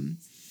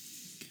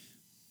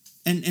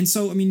 And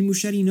so, I mean,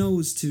 Muschietti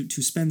knows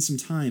to spend some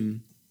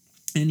time,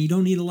 and you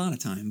don't need a lot of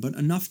time, but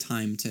enough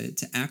time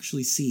to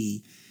actually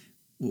see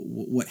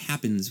what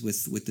happens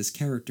with this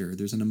character.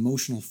 There's an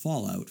emotional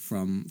fallout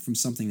from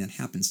something that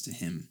happens to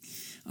him.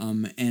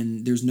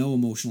 And there's no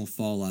emotional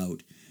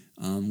fallout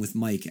with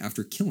Mike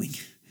after killing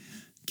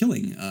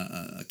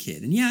a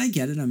kid. And yeah, I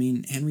get it. I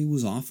mean, Henry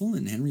was awful,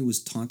 and Henry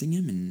was taunting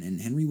him,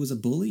 and Henry was a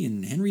bully,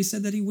 and Henry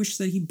said that he wished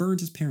that he burned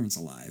his parents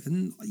alive.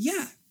 And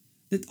yeah,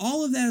 that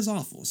all of that is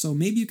awful. So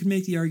maybe you could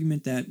make the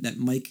argument that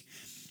Mike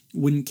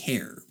wouldn't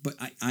care. But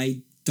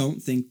I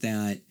don't think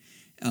that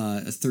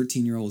a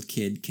 13-year-old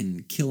kid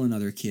can kill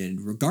another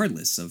kid,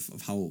 regardless of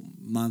how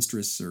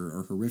monstrous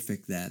or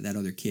horrific that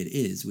other kid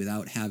is,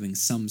 without having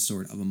some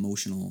sort of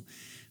emotional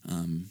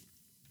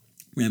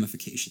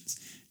ramifications.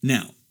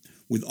 Now,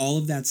 with all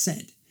of that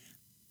said,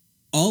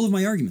 all of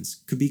my arguments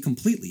could be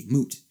completely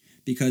moot,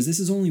 because this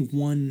is only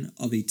one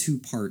of a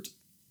two-part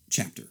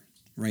chapter,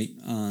 right?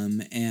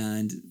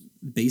 And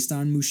based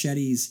on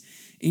Muschietti's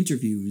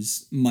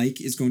interviews, Mike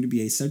is going to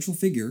be a central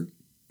figure.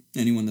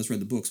 Anyone that's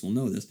read the books will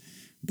know this.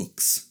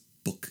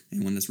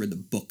 Anyone that's read the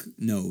book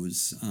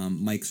knows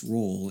Mike's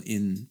role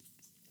in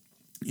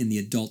the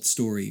adult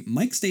story.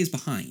 Mike stays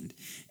behind,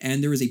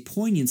 and there is a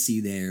poignancy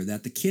there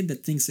that the kid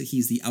that thinks that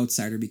he's the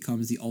outsider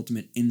becomes the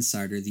ultimate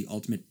insider, the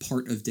ultimate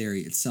part of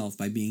Derry itself,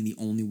 by being the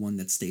only one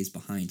that stays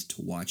behind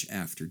to watch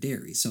after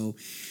Derry. So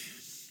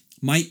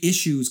my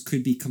issues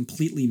could be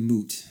completely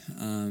moot,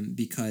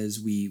 because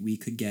we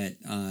could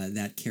get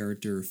that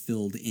character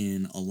filled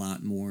in a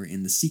lot more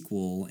in the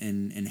sequel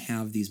and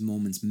have these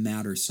moments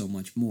matter so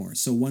much more.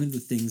 So one of the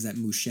things that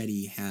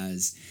Muschietti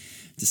has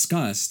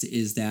discussed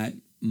is that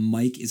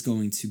Mike is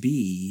going to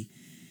be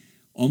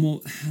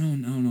almost, I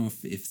don't know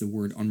if the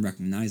word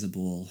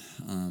unrecognizable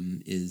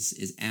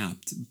is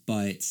apt,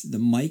 but the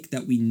Mike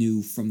that we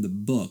knew from the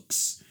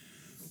books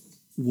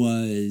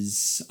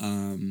was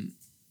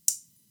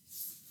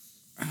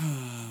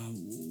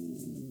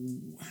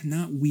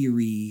not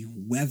weary,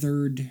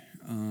 weathered.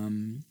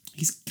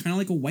 He's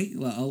kind of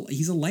like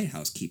he's a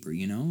lighthouse keeper,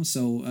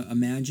 So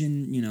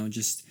imagine,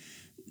 just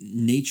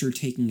nature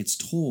taking its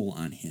toll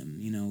on him.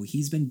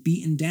 He's been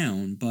beaten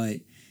down,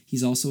 but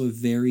he's also a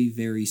very,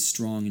 very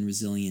strong and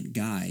resilient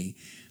guy,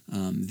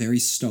 very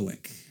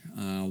stoic,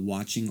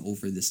 watching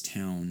over this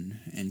town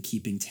and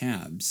keeping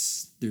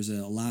tabs. There's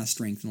a lot of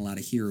strength and a lot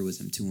of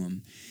heroism to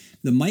him.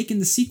 The Mike in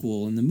the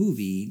sequel, in the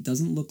movie,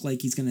 doesn't look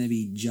like he's going to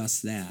be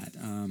just that.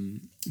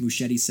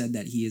 Muschietti said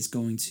that he is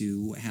going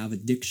to have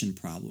addiction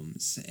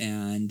problems,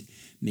 and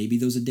maybe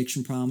those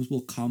addiction problems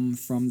will come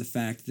from the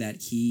fact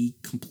that he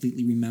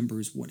completely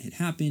remembers what had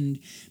happened,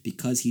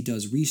 because he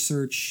does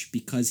research,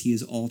 because he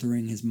is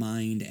altering his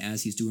mind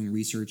as he's doing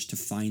research to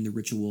find the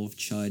ritual of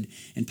Chud,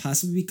 and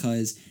possibly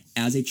because,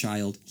 as a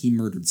child, he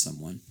murdered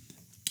someone.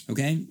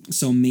 Okay?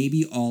 So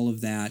maybe all of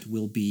that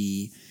will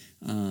be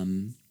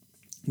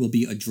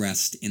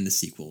addressed in the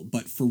sequel.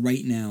 But for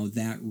right now,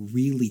 that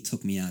really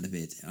took me out of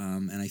it,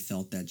 and I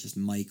felt that just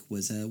Mike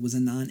was a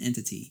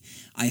non-entity.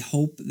 I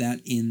hope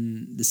that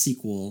in the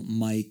sequel,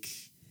 Mike,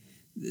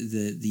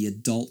 the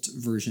adult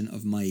version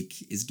of Mike,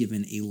 is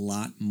given a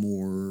lot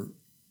more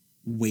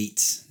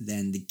weight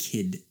than the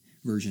kid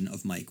version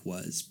of Mike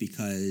was,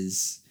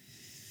 because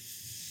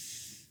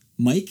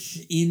Mike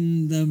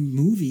in the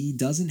movie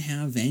doesn't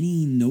have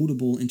any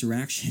notable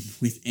interaction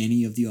with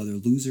any of the other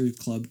Loser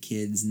Club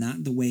kids,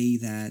 not the way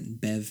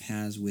that Bev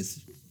has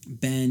with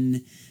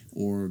Ben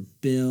or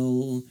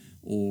Bill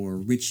or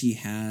Richie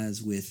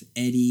has with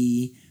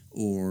Eddie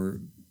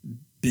or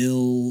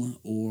Bill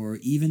or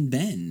even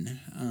Ben.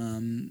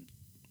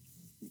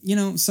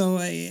 So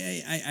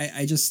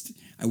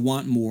I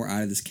want more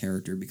out of this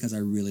character, because I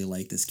really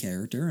like this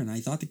character, and I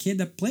thought the kid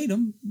that played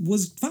him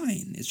was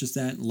fine. It's just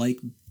that, like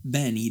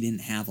Ben, he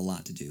didn't have a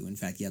lot to do. In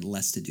fact, he had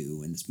less to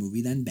do in this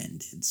movie than Ben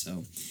did.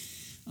 So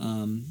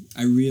I'm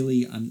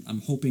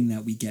hoping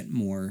that we get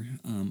more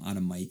out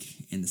of Mike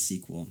in the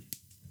sequel.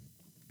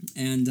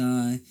 And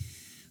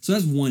so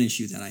that's one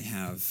issue that I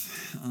have.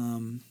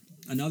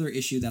 Another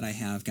issue that I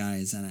have,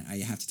 guys, and I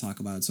have to talk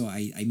about. So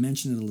I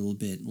mentioned it a little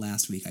bit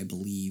last week, I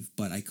believe,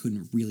 but I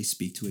couldn't really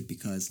speak to it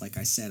because, like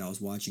I said, I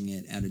was watching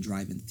it at a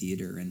drive-in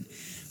theater, and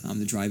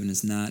the drive-in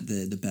is not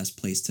the best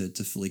place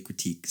to fully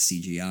critique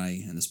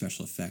CGI and the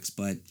special effects.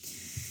 But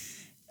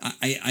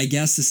I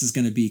guess this is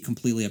going to be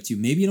completely up to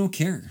you. Maybe you don't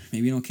care.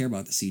 Maybe you don't care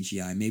about the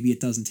CGI. Maybe it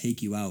doesn't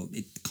take you out.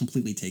 It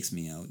completely takes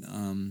me out.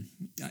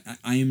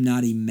 I am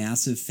not a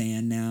massive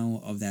fan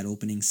now of that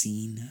opening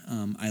scene.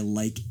 I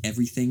like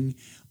everything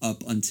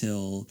up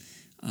until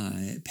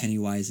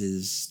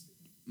Pennywise's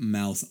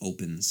mouth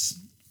opens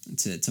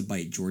to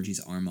bite Georgie's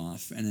arm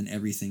off. And then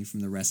everything from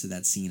the rest of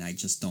that scene I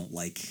just don't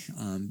like,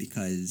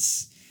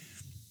 because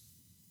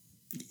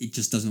it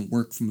just doesn't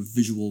work from a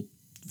visual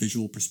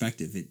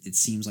perspective. It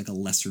seems like a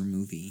lesser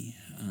movie.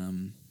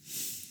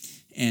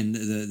 And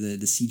the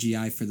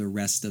CGI for the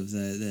rest of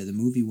the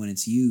movie, when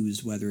it's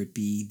used, whether it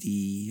be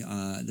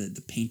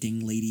the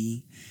painting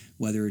lady,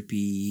 whether it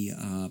be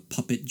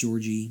Puppet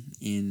Georgie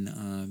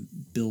in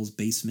Bill's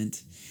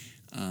basement,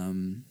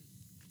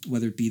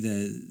 whether it be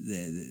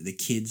the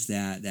kids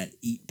that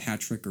eat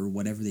Patrick or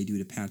whatever they do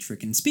to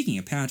Patrick. And speaking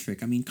of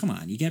Patrick, I mean, come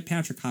on, you get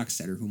Patrick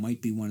Hockstetter, who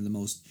might be one of the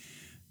most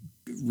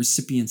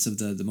recipients of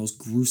the most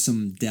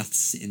gruesome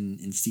deaths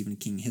in Stephen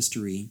King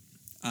history.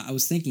 I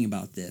was thinking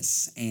about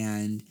this,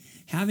 and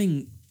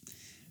having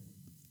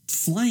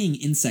flying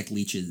insect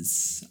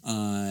leeches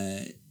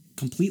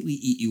completely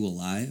eat you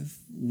alive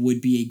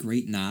would be a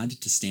great nod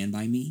to Stand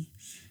By Me.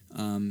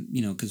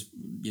 Because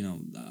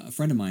a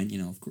friend of mine,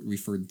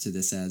 referred to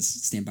this as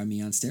Stand By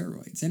Me on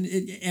steroids, and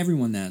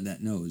everyone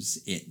that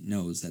knows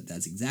that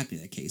that's exactly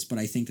the case. But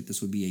I think that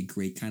this would be a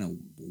great kind of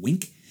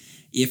wink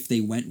if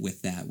they went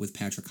with that with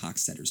Patrick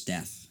Hockstetter's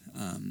death.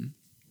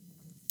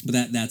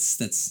 But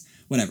that's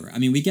whatever. I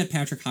mean, we get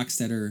Patrick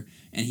Hockstetter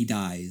and he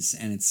dies,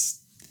 and it's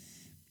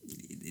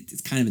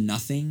kind of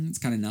nothing. It's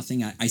kind of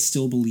nothing. I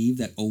still believe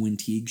that Owen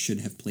Teague should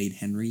have played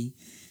Henry.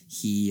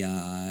 He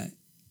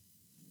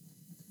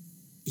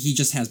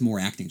just has more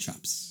acting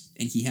chops,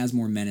 and he has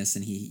more menace,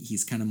 and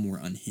he's kind of more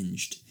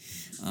unhinged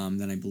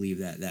than I believe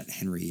that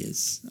Henry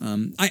is.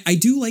 I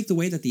do like the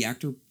way that the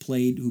actor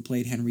who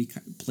played Henry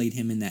played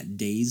him in that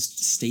dazed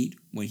state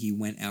when he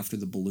went after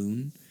the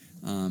balloon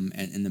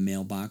in the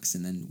mailbox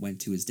and then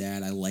went to his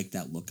dad. I like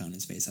that look on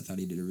his face. I thought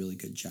he did a really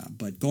good job.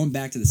 But going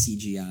back to the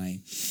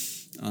CGI,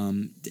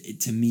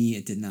 to me,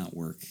 it did not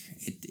work.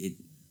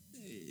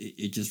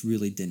 It just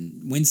really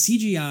didn't. When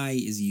CGI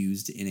is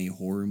used in a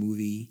horror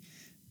movie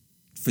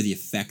for the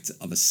effect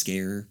of a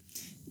scare,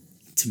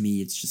 to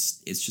me, it's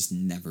just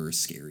never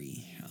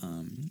scary.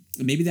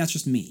 Maybe that's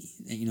just me.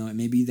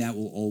 Maybe that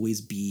will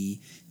always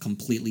be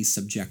completely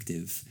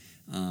subjective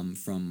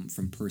from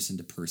person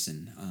to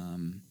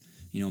person.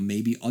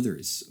 Maybe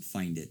others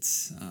find it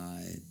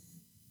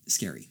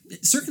scary.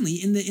 Certainly,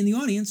 in the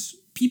audience,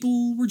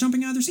 people were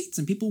jumping out of their seats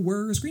and people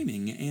were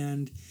screaming,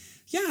 and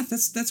yeah,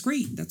 that's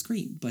great. That's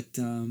great. But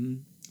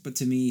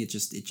to me, it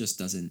just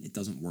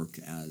doesn't work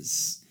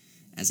as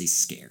a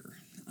scare.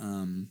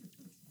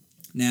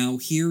 Now,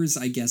 here's,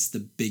 I guess, the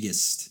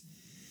biggest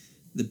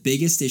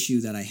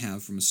issue that I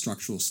have from a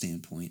structural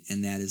standpoint,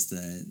 and that is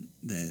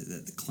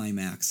the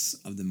climax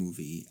of the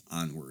movie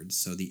onwards.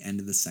 So the end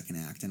of the second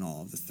act and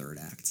all of the third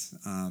act.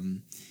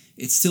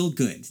 It's still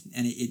good,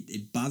 and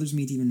it bothers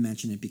me to even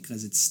mention it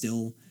because it's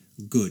still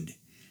good.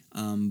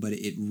 But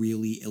it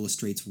really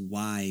illustrates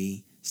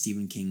why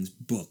Stephen King's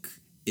book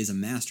is a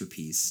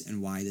masterpiece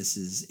and why this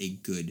is a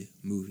good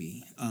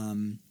movie.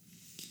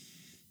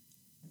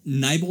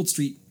 Neibolt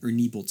Street.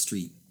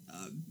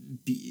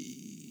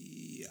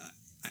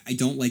 I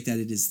don't like that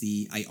it is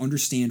I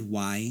understand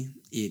why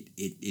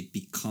it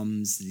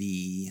becomes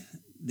the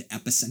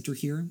epicenter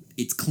here.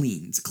 It's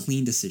clean. It's a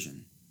clean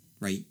decision,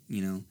 right?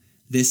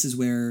 This is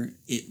where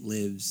it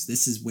lives.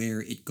 This is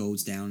where it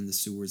goes down in the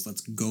sewers.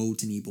 Let's go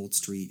to Neibolt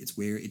Street. It's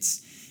where it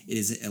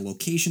is a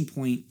location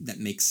point that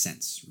makes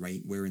sense,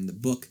 right? Where in the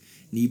book,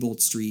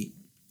 Neibolt Street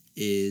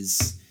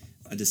is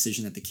a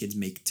decision that the kids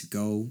make to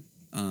go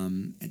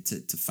and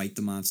to fight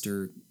the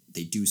monster.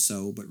 They do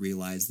so, but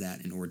realize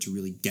that in order to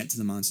really get to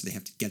the monster, they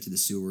have to get to the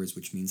sewers,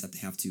 which means that they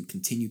have to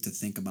continue to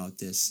think about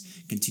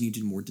this, continue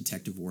to do more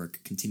detective work,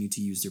 continue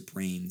to use their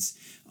brains,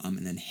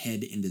 and then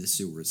head into the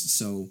sewers.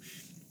 So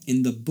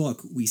in the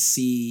book, we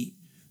see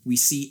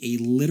a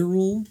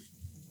literal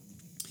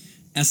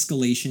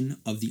escalation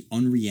of the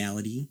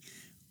unreality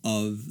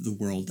of the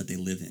world that they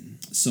live in.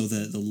 So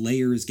the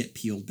layers get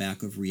peeled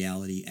back of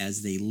reality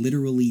as they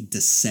literally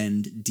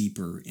descend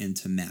deeper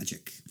into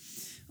magic.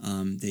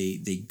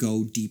 They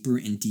go deeper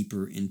and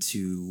deeper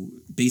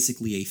into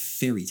basically a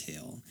fairy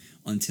tale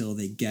until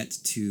they get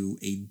to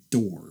a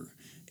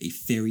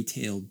fairy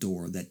tale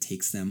door that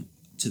takes them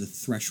to the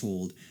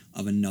threshold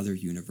of another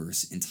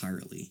universe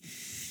entirely.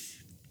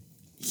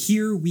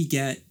 Here we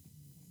get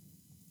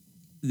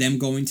them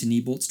going to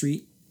Neibolt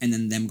Street and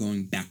then them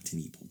going back to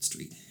Neibolt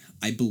Street.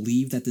 I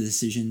believe that the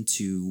decision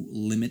to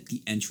limit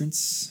the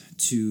entrance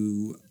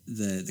to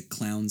the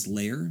clown's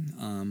lair,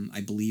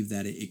 I believe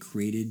that it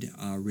created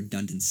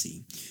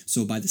redundancy.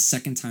 So by the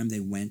second time they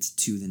went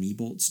to the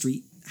Neibolt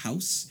Street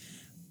house,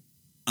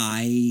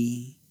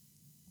 I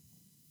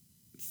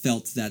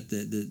felt that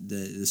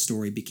the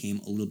story became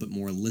a little bit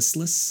more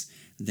listless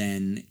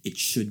than it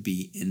should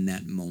be in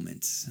that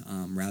moment.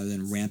 Rather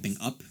than ramping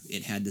up,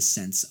 it had the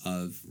sense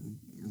of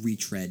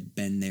retread,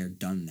 been there,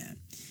 done that.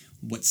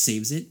 What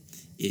saves it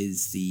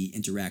is the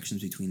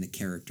interactions between the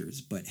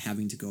characters, but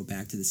having to go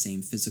back to the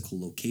same physical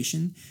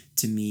location,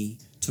 to me,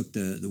 took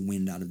the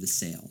wind out of the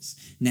sails.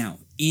 Now,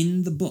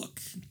 in the book,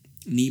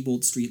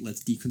 Neibolt Street,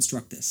 let's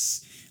deconstruct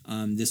this.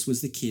 This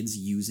was the kids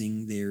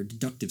using their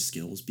deductive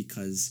skills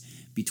because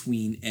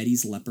between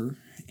Eddie's leper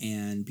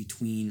and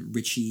between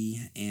Richie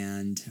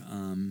and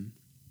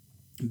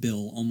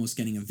Bill almost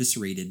getting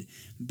eviscerated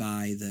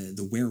by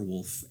the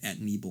werewolf at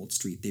Neibolt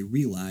Street, they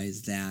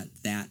realized that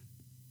that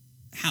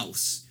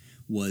house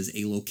was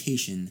a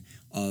location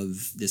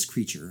of this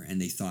creature, and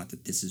they thought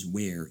that this is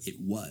where it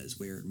was,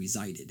 where it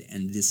resided,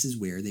 and this is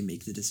where they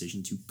make the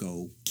decision to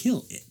go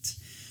kill it.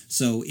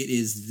 So it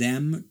is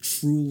them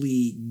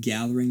truly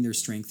gathering their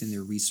strength and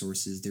their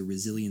resources, their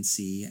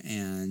resiliency,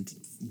 and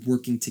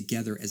working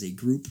together as a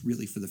group,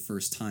 really for the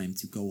first time,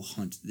 to go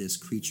hunt this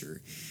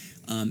creature.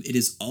 It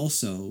is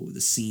also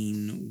the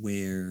scene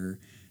where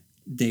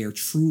they are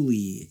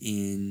truly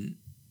in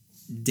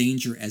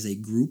danger as a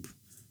group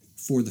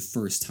for the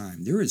first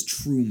time. There is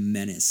true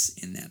menace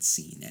in that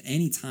scene. At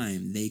any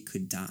time, they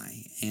could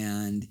die,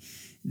 and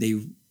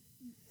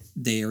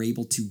they are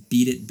able to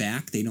beat it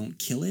back. They don't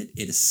kill it.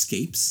 It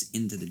escapes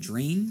into the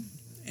drain,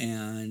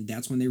 and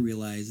that's when they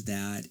realize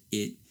that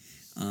it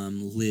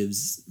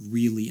lives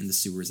really in the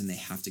sewers, and they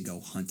have to go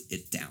hunt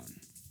it down.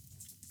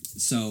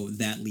 So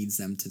that leads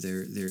them to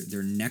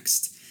their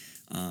next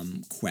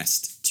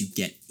quest to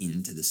get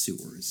into the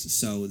sewers.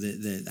 So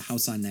the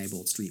house on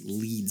Neibolt Street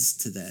leads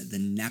to the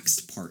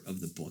next part of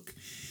the book.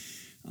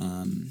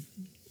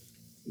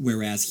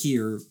 Whereas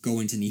here,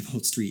 going to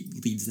Neibolt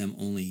Street leads them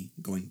only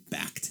going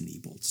back to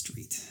Neibolt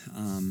Street,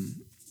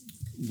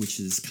 which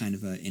is kind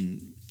of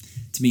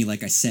to me,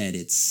 like I said,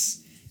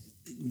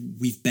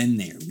 we've been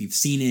there, we've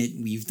seen it,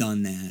 we've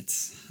done that,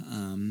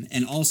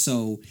 and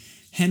also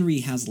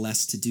Henry has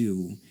less to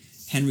do.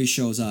 Henry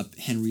shows up,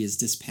 Henry is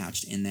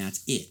dispatched, and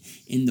that's it.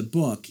 In the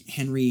book,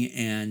 Henry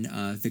and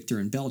Victor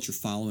and Belch are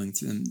following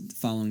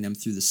them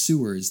through the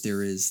sewers.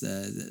 There is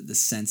the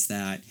sense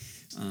that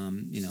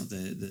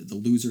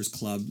the Losers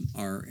Club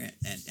are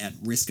at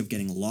risk of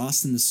getting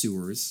lost in the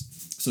sewers.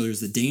 So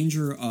there's the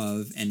danger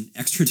of an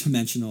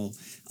extra-dimensional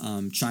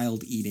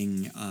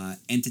child-eating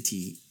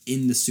entity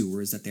in the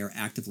sewers that they're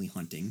actively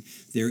hunting.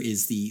 There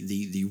is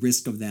the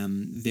risk of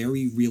them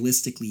very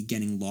realistically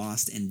getting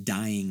lost and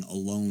dying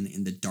alone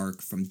in the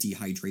dark from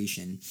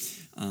dehydration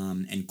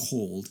and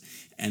cold.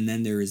 And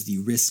then there is the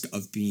risk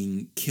of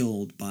being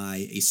killed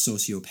by a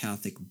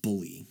sociopathic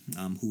bully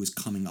who is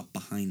coming up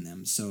behind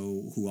them,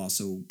 so who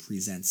also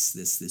presents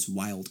this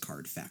wild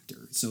card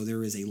factor. So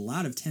there is a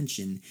lot of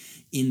tension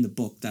in the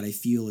book that I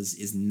feel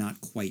is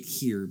not quite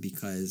here,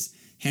 because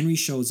Henry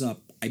shows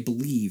up, I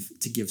believe,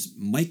 to give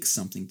Mike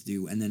something to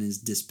do, and then is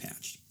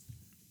dispatched.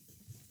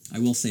 I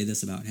will say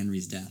this about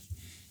Henry's death,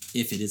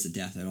 if it is a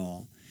death at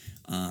all.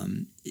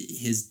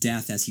 His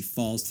death as he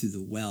falls through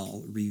the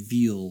well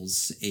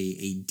reveals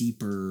a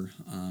deeper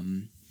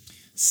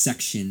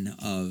section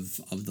of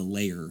the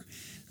lair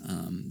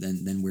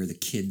than where the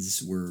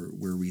kids were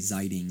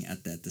residing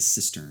at the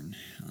cistern.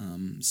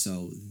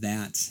 So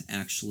that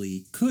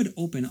actually could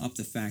open up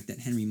the fact that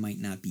Henry might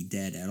not be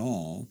dead at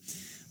all.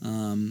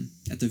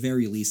 At the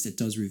very least, it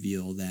does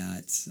reveal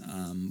that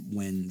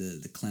when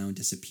the clown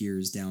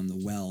disappears down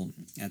the well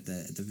at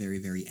the very,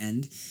 very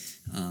end,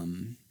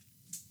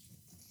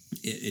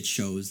 it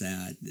shows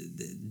that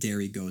the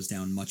Derry goes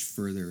down much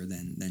further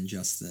than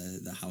just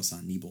the house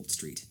on Neibolt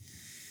Street.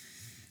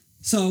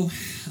 So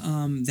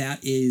that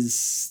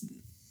is,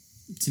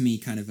 to me,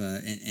 kind of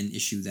an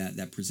issue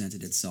that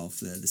presented itself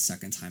the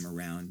second time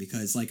around,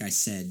 because, like I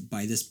said,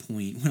 by this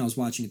point, when I was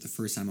watching it the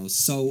first time, I was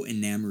so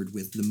enamored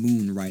with the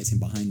moon rising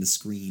behind the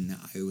screen.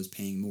 I was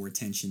paying more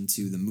attention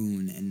to the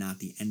moon and not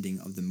the ending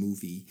of the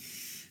movie.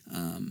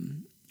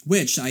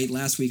 Which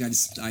last week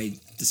I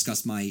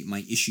discussed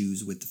my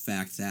issues with the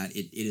fact that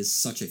it is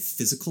such a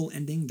physical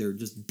ending. They're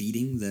just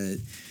beating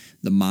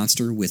the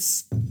monster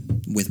with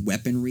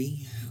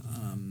weaponry,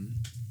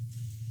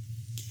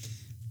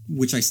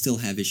 which I still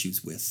have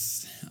issues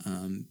with,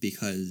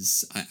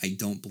 because I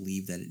don't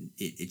believe that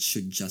it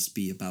should just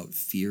be about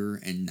fear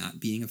and not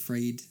being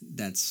afraid.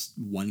 That's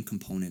one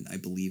component, I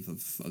believe,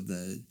 of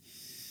the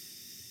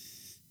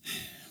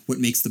what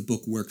makes the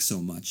book work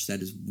so much.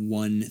 That is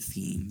one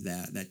theme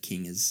that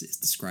King is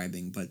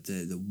describing, but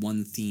the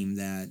one theme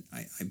that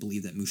I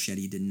believe that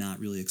Muschietti did not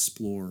really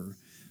explore,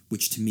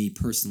 which to me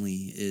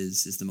personally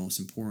is the most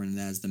important,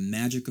 that is the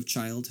magic of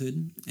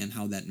childhood and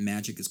how that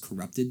magic is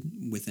corrupted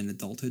within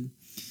adulthood,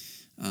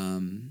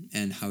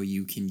 and how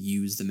you can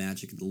use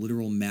the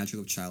literal magic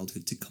of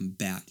childhood to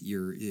combat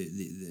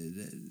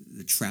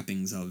the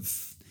trappings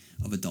of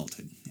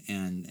adulthood,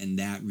 and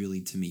that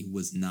really to me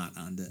was not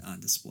on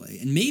display.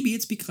 And maybe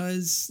it's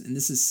because, and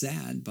this is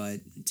sad, but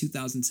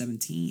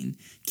 2017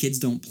 kids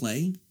don't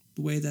play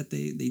the way that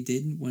they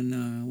did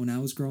when I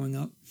was growing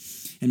up,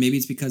 and maybe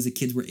it's because the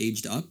kids were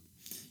aged up.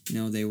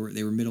 They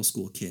were middle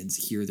school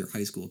kids. Here they're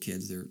high school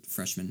kids. They're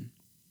freshmen,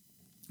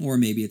 or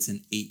maybe it's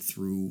an 8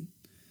 through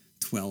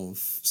 12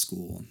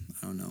 school.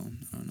 I don't know.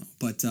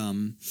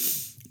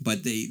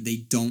 But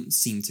they don't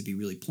seem to be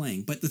really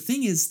playing. But the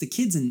thing is, the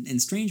kids in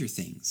Stranger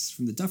Things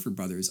from the Duffer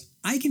Brothers,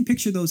 I can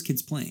picture those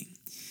kids playing.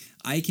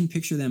 I can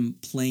picture them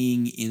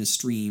playing in a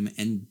stream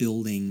and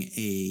building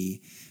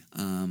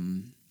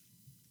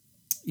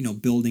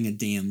building a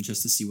dam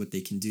just to see what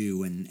they can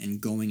do,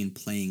 and going and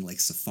playing like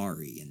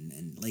Safari,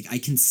 and like I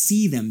can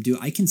see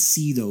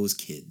those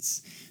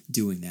kids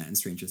doing that in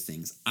Stranger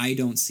Things. I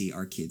don't see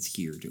our kids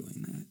here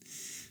doing that.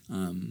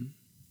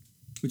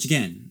 Which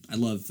again, I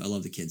love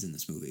the kids in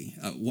this movie.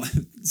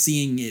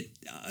 Seeing it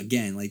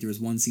again, like there was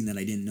one scene that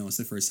I didn't notice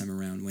the first time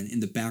around when in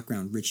the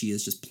background Richie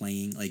is just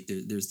playing, like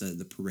there's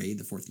the parade,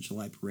 the 4th of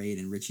July parade,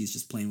 and Richie's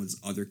just playing with his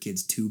other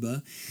kid's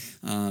tuba.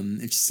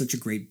 It's just such a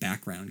great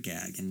background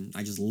gag, and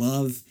I just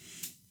love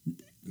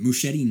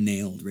Muschietti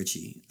nailed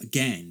Richie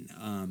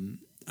again.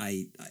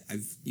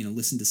 I've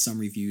listened to some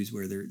reviews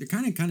where they're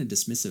kind of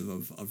dismissive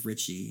of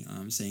Richie,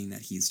 saying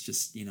that he's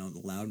just the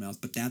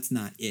loudmouth, but that's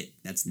not it.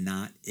 That's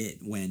not it.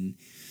 When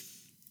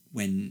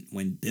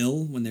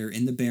they're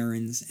in the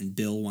Barrens and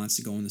Bill wants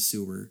to go in the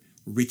sewer,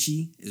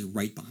 Richie is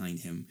right behind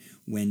him.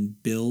 When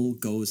Bill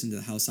goes into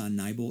the house on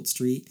Neibolt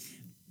Street,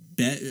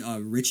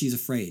 Richie's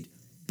afraid,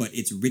 but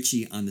it's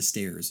Richie on the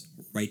stairs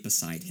right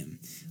beside him.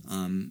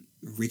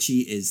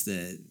 Richie is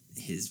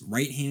his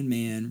right-hand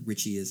man.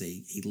 Richie is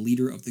a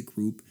leader of the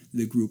group.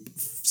 The group,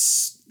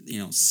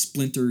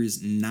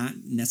 splinters not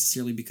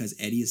necessarily because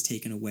Eddie is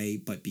taken away,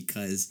 but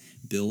because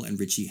Bill and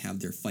Richie have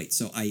their fight.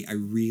 So I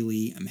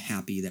really am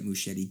happy that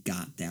Muschietti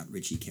got that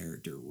Richie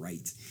character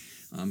right.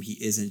 He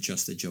isn't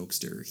just a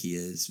jokester. He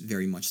is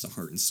very much the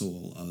heart and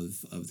soul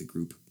of the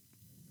group.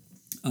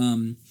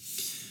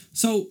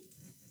 So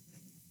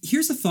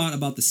here's a thought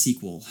about the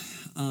sequel.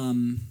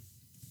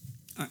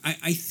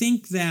 I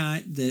think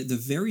that the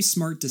very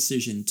smart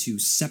decision to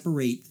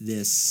separate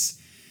the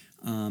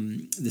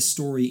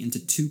story into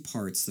two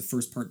parts, the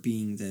first part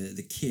being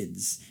the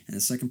kids and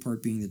the second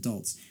part being the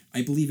adults,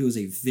 I believe it was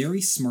a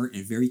very smart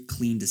and very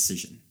clean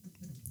decision.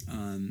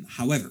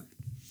 However,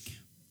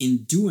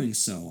 in doing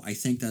so, I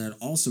think that it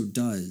also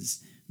does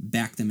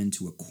back them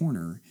into a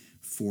corner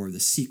for the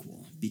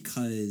sequel,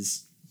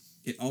 because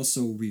it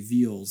also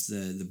reveals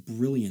the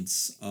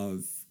brilliance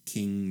of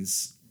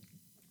King's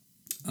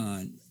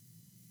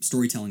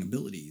storytelling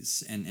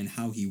abilities and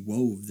how he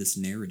wove this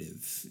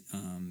narrative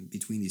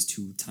between these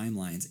two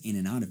timelines in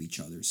and out of each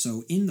other.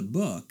 So in the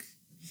book,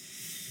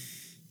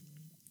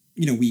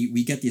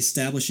 we get the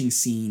establishing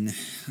scene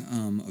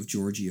of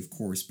Georgie, of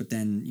course, but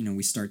then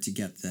we start to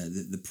get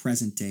the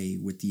present day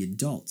with the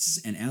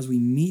adults, and as we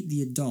meet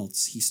the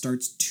adults, he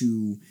starts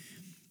to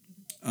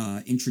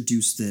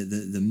introduce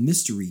the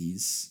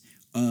mysteries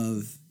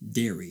of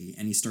Derry,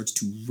 and he starts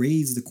to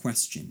raise the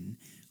question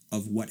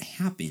of what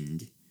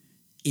happened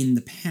in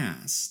the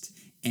past,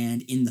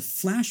 and in the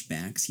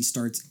flashbacks he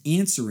starts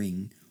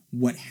answering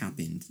what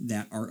happened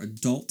that our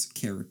adult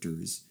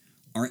characters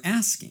are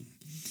asking.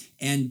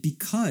 And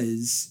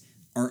because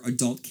our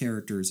adult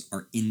characters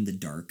are in the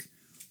dark,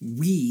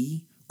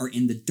 we are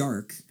in the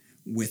dark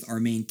with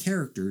our main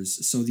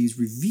characters, so these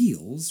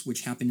reveals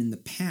which happened in the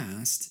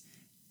past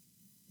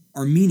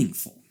are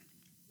meaningful.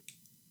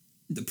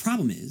 The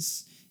problem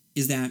is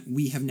that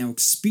we have now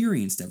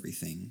experienced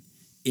everything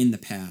in the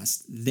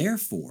past.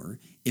 Therefore,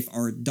 if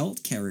our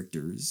adult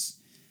characters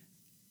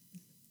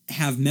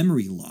have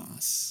memory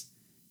loss,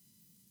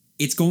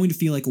 it's going to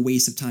feel like a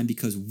waste of time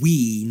because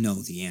we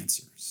know the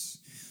answers.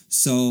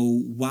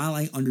 So while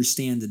I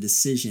understand the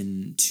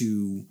decision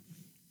to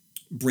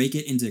break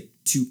it into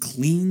two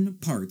clean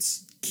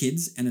parts,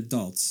 kids and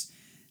adults,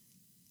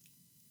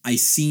 I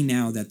see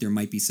now that there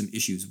might be some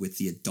issues with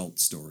the adult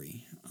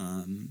story.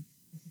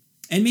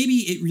 And maybe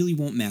it really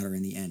won't matter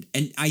in the end.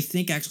 And I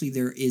think actually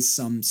there is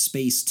some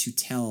space to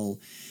tell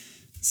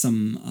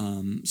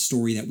some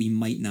story that we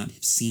might not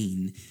have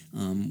seen.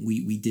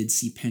 We did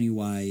see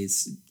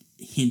Pennywise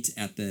hint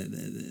at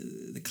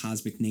the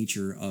cosmic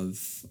nature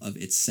of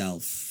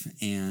itself,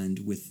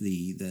 and with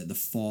the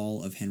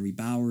fall of Henry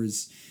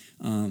Bowers,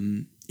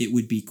 it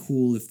would be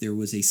cool if there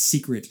was a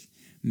secret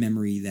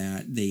memory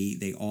that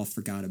they all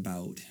forgot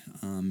about,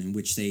 in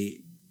which they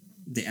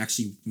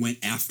actually went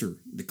after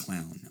the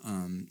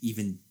clown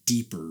even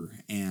deeper,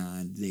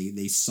 and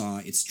they saw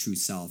its true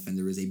self, and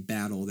there was a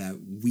battle that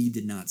we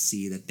did not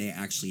see that they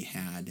actually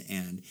had,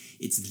 and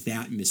it's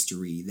that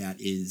mystery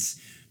that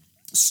is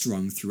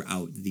strung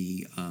throughout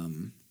the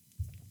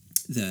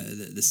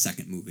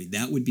second movie.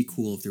 That would be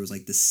cool if there was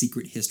like the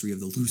secret history of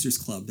the Losers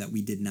Club that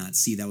we did not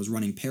see that was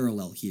running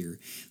parallel here.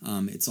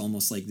 It's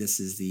almost like this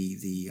is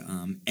the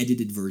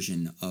edited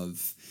version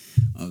of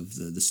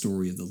the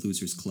story of the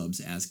Losers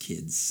Clubs as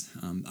kids.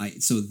 I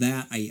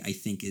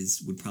think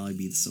would probably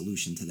be the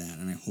solution to that,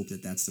 and I hope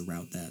that that's the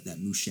route that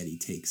Muschietti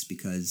takes,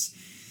 because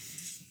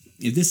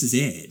if this is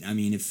it, I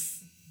mean, if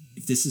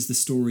this is the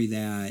story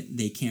that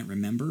they can't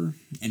remember,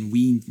 and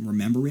we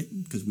remember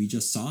it because we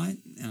just saw it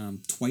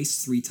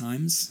twice, 3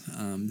 times,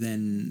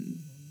 then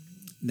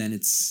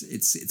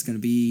it's going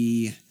to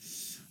be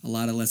a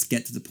lot of let's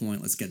get to the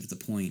point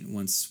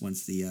once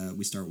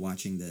we start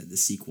watching the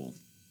sequel.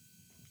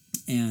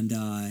 And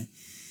I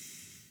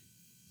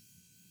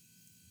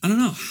don't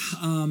know.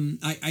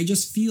 I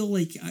just feel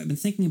like I've been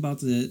thinking about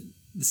the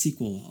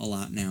sequel a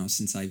lot now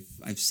since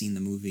I've seen the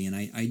movie, and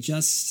I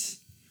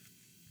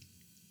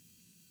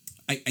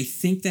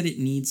think that it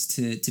needs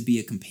to be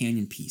a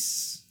companion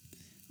piece,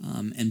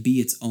 and be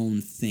its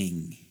own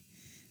thing,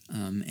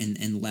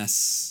 and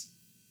less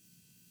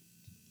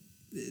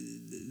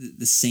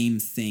the same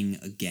thing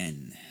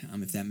again,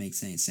 if that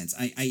makes any sense.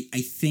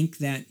 I think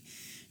that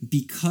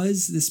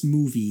because this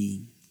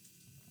movie,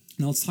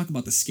 now let's talk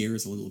about the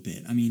scares a little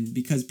bit. I mean,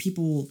 because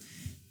people,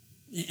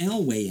 and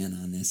I'll weigh in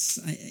on this,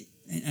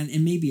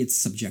 and maybe it's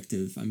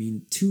subjective. I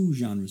mean, two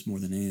genres more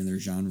than any other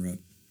genre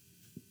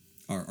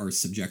are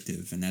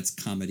subjective, and that's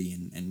comedy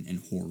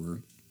and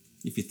horror.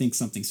 If you think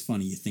something's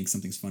funny, you think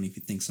something's funny. If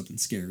you think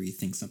something's scary, you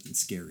think something's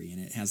scary.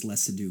 And it has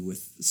less to do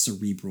with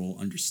cerebral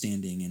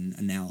understanding and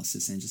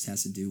analysis, and it just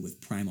has to do with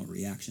primal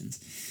reactions.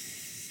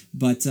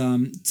 But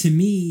to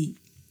me,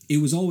 it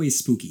was always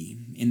spooky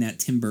in that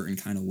Tim Burton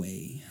kind of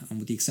way,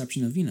 with the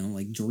exception of,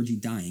 like Georgie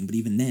dying. But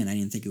even then, I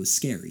didn't think it was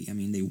scary. I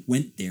mean, they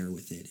went there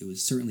with it. It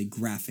was certainly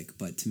graphic,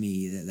 but to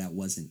me, that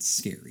wasn't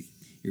scary.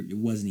 It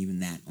wasn't even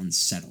that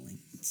unsettling.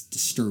 It's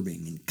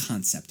disturbing in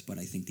concept, but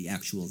I think the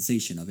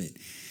actualization of it,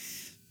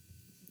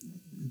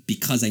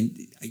 because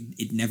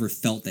it never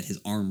felt that his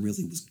arm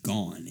really was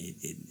gone,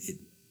 it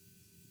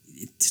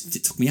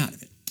took me out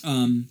of it.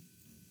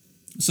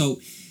 So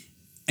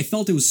I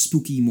felt it was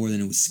spooky more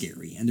than it was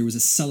scary, and there was a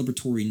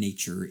celebratory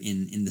nature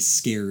in the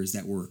scares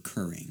that were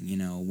occurring.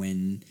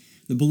 When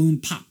the balloon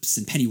pops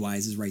and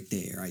Pennywise is right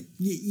there,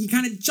 you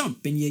kind of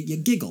jump and you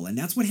giggle, and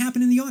that's what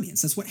happened in the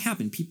audience. That's what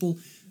happened. People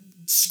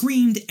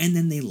screamed and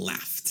then they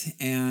laughed,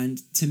 and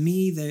to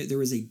me there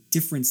was a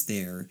difference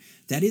there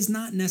that is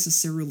not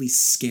necessarily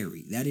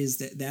scary. That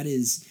is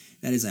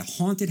a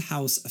haunted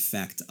house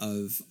effect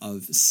of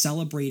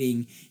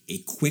celebrating a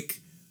quick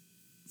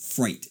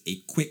fright, a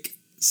quick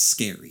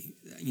scary,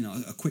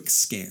 a quick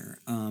scare.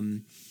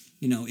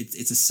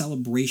 It's a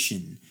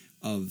celebration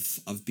of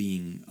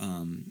being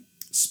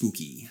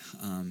spooky.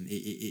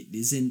 It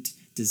isn't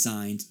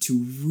designed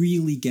to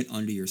really get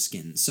under your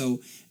skin. So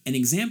an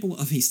example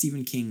of a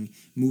Stephen King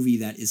movie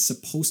that is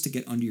supposed to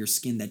get under your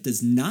skin, that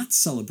does not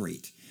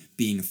celebrate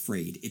being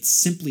afraid, it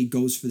simply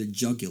goes for the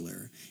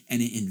jugular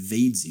and it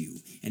invades you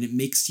and it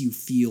makes you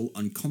feel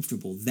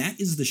uncomfortable, that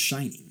is The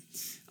Shining.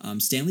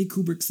 Stanley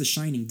Kubrick's The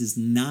Shining does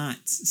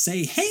not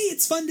say, hey,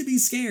 it's fun to be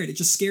scared. It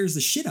just scares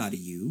the shit out of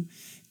you,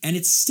 and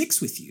it sticks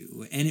with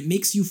you, and it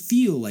makes you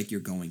feel like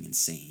you're going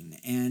insane,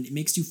 and it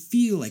makes you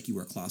feel like you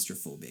are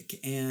claustrophobic,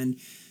 and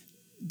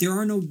there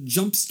are no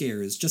jump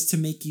scares just to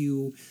make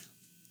you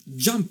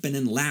jump and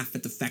then laugh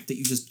at the fact that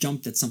you just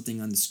jumped at something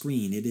on the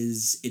screen. It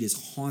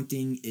is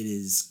haunting. It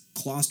is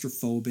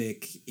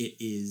claustrophobic. It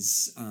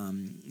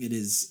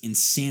is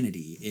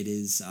insanity.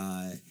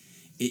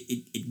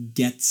 It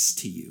gets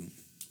to you.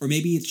 Or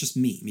maybe it's just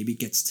me. Maybe it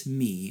gets to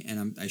me,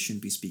 and I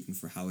shouldn't be speaking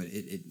for how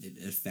it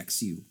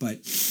affects you.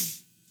 But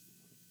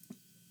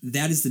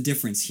that is the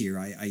difference here,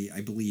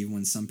 I believe,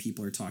 when some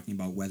people are talking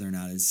about whether or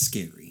not it's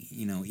scary.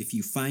 If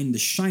you find The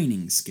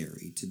Shining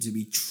scary, to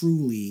be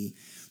truly,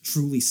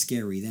 truly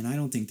scary, then I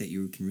don't think that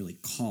you can really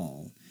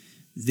call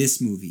this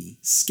movie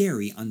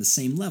scary on the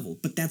same level.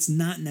 But that's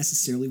not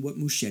necessarily what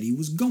Muschietti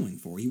was going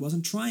for. He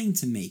wasn't trying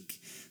to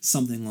make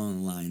something along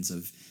the lines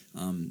of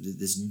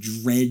this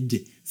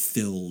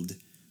dread-filled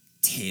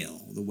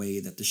tale, the way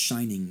that The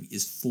Shining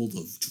is full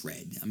of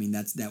dread. I mean,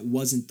 that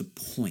wasn't the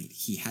point.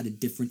 He had a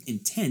different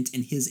intent,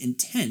 and his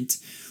intent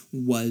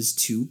was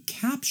to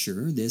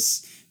capture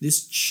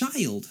this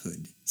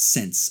childhood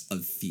sense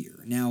of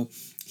fear. Now,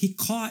 he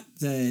caught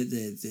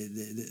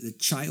the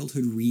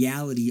childhood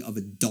reality of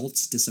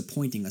adults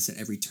disappointing us at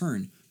every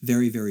turn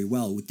very, very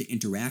well with the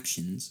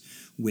interactions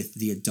with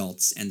the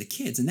adults and the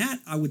kids. And that,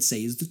 I would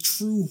say, is the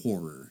true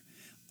horror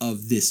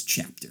of this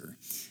chapter.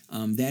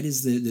 That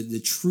is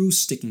the true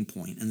sticking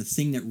point and the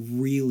thing that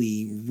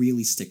really,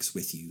 really sticks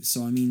with you.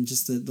 So, I mean,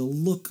 just the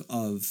look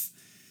of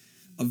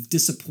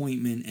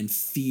disappointment and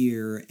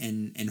fear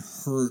and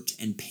hurt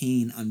and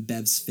pain on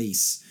Bev's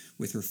face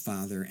with her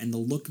father, and the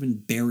look of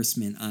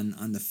embarrassment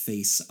on the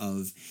face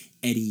of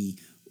Eddie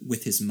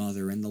with his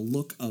mother, and the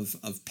look of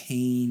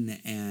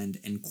pain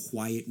and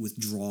quiet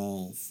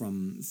withdrawal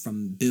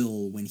from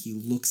Bill when he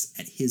looks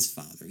at his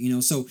father.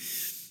 So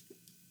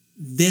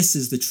this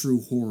is the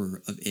true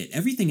horror of it.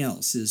 Everything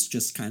else is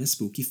just kind of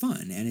spooky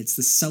fun, and it's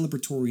the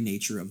celebratory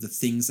nature of the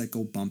things that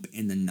go bump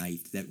in the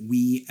night that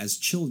we as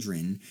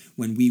children,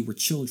 when we were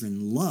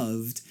children,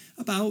 loved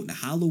about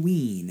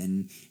Halloween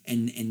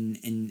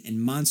and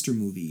monster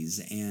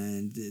movies,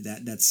 and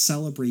that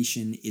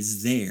celebration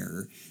is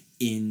there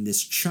in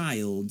this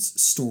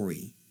child's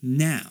story.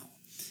 Now,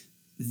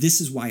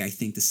 this is why I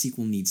think the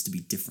sequel needs to be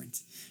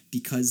different,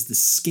 because the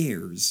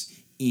scares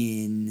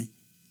in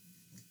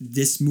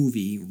this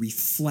movie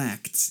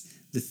reflect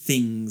the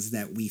things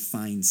that we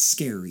find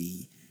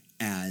scary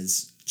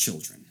as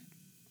children.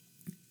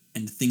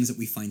 And the things that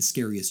we find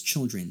scary as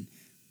children,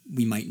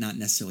 we might not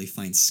necessarily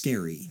find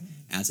scary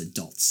as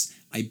adults.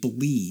 I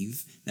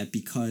believe that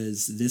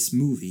because this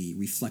movie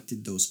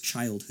reflected those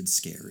childhood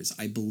scares,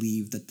 I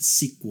believe that the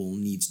sequel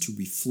needs to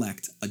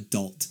reflect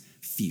adult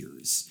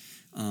fears.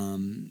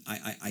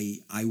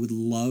 I would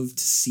love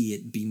to see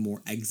it be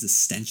more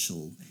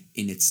existential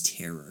in its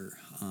terror.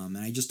 And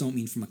I just don't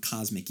mean from a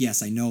cosmic.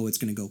 Yes, I know it's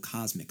going to go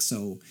cosmic.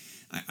 So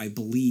I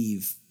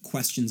believe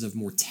questions of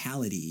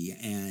mortality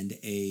and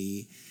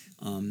a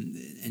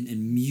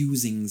and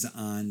musings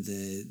on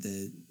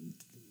the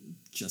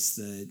just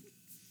the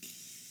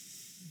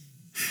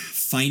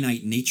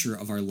finite nature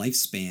of our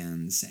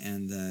lifespans,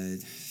 and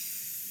the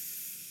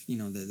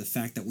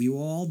fact that we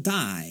will all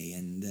die,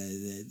 and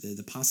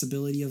the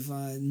possibility of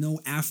no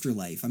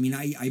afterlife. I mean,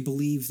 I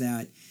believe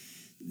that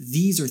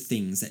these are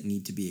things that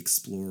need to be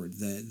explored.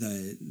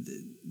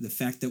 The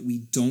fact that we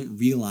don't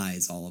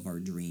realize all of our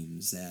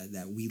dreams,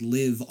 that we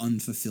live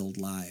unfulfilled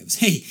lives.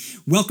 Hey,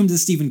 welcome to the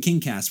Stephen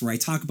King cast, where I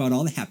talk about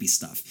all the happy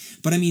stuff.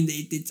 But I mean,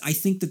 I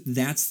think that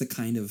that's the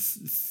kind of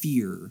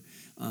fear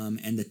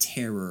and the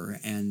terror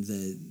and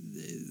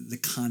the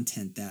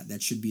content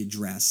that should be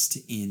addressed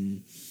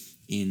in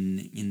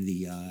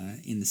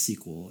the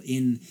sequel.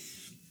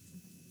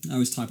 I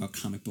always talk about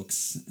comic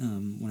books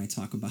when I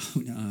talk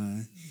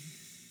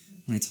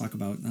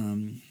about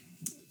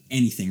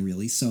anything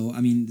really. So I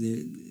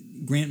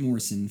mean, Grant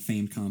Morrison,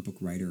 famed comic book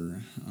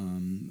writer,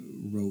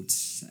 wrote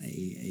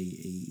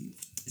a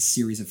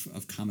series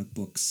of comic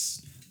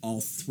books, all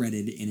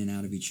threaded in and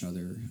out of each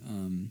other,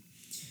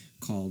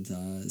 called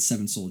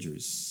Seven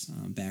Soldiers,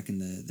 back in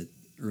the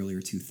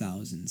earlier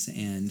 2000s,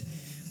 and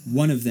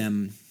one of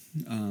them.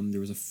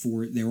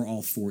 They were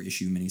all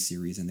 4-issue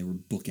miniseries, and they were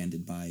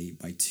bookended by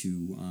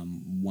two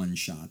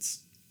one-shots.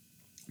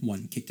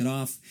 One kicked it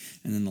off,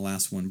 and then the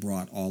last one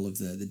brought all of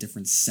the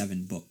different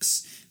 7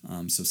 books.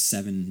 So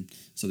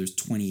there's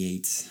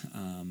 28.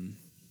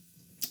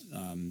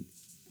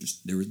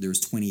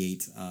 There's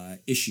 28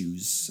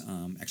 issues,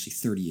 actually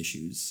 30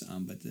 issues,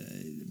 but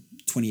the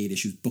 28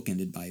 issues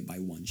bookended by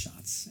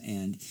one-shots.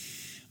 And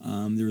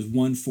there was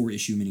one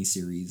 4-issue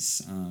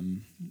miniseries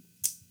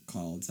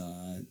called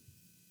The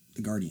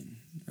Guardian,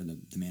 or the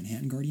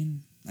Manhattan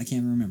Guardian. I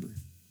can't remember.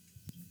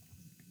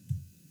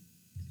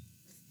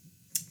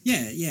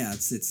 Yeah,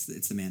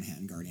 it's the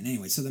Manhattan Guardian.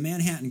 Anyway, so the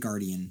Manhattan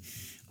Guardian.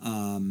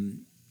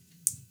 To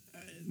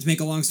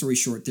make a long story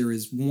short, there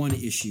is one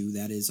issue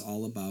that is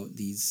all about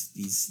these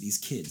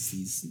kids,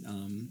 these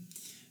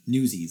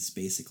newsies,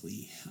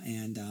 basically,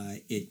 and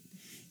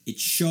it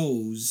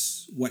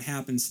shows what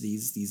happens to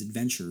these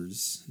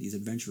adventurers, these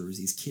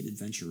kid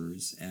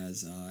adventurers,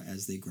 as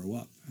they grow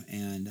up,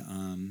 and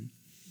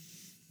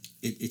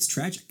it's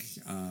tragic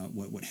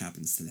what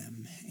happens to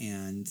them,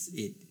 and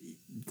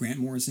Grant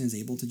Morrison is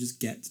able to just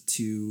get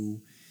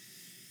to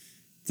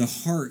the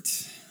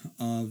heart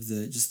of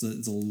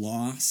the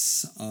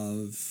loss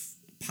of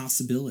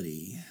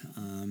possibility,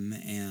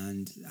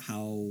 and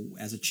how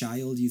as a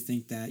child you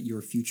think that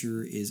your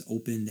future is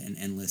open and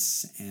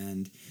endless,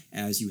 and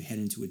as you head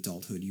into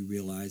adulthood you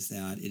realize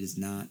that it is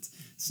not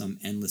some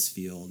endless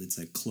field, it's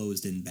a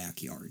closed-in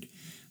backyard.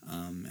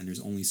 And there's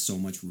only so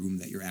much room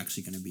that you're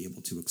actually going to be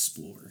able to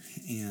explore.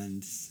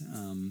 And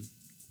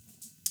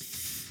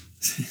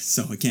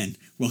so again,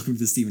 welcome to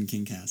the Stephen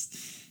King cast.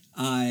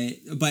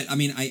 But I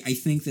mean, I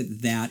think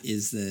that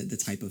is the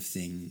type of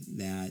thing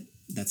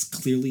that's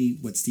clearly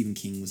what Stephen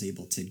King was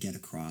able to get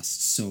across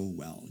so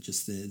well.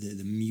 Just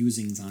the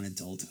musings on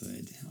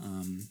adulthood,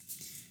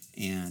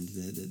 and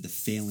the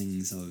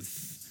failings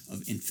of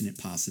infinite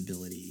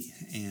possibility,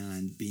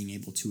 and being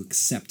able to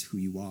accept who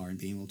you are, and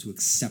being able to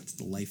accept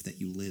the life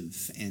that you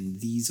live. And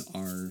these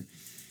are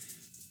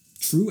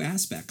true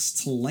aspects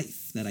to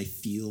life that I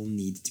feel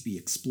need to be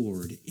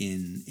explored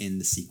in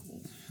the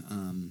sequel.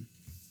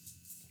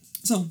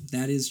 So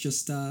that is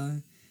just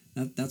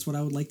that's what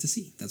I would like to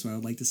see. That's what I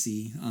would like to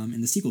see in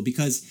the sequel.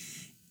 Because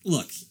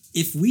look,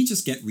 if we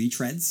just get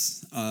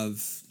retreads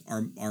of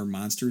our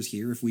monsters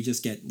here, if we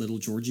just get Little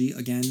Georgie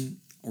again,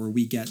 or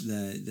we get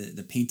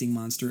the painting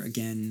monster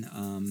again,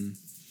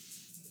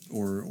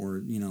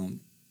 or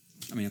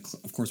I mean,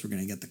 of course we're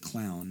going to get the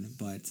clown,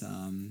 but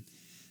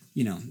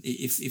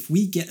if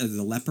we get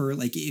the leper,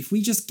 like if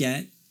we just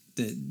get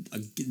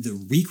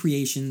the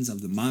recreations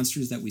of the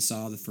monsters that we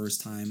saw the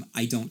first time,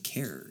 I don't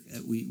care.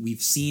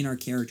 We've seen our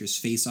characters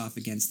face off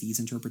against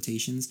these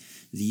interpretations,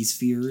 these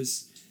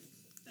fears.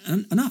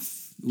 Enough.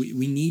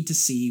 We need to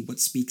see what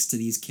speaks to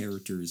these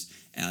characters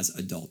as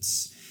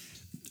adults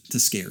to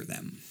scare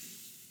them.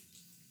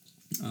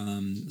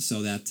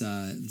 So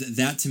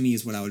that to me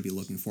is what I would be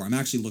looking for. I'm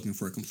actually looking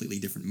for a completely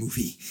different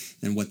movie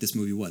than what this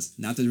movie was.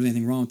 Not that there's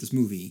anything wrong with this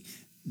movie.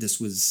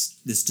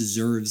 This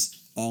deserves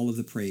all of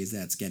the praise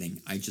that it's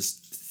getting. I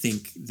just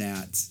think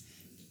that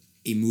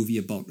a movie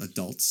about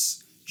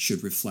adults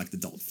should reflect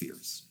adult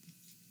fears.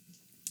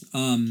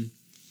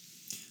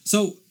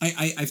 So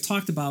I've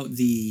talked about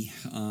the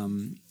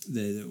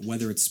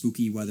whether it's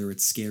spooky, whether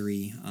it's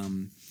scary.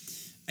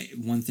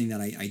 One thing that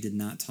I did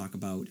not talk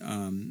about,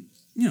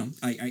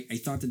 I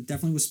thought that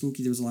definitely was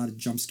spooky. There was a lot of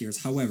jump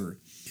scares. However,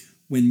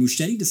 when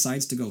Muschietti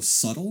decides to go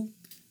subtle,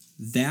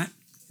 that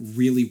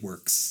really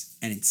works,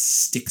 and it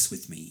sticks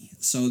with me.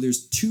 So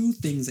there's 2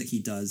 things that he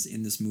does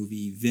in this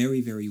movie very,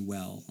 very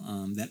well,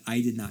 that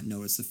I did not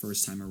notice the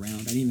first time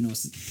around. I didn't even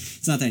notice.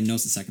 It's not that I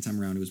noticed the second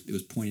time around. It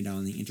was pointed out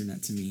on the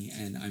internet to me,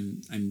 and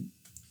I'm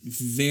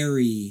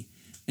very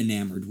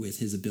enamored with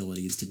his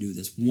abilities to do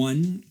this.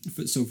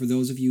 So for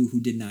those of you who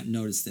did not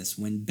notice this,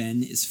 when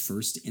Ben is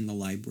first in the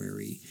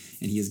library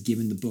and he is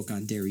given the book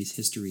on Derry's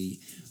history,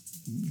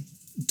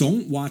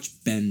 don't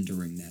watch Ben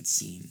during that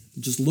scene.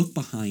 Just look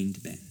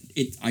behind Ben.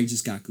 I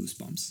just got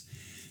goosebumps.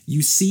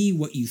 You see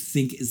what you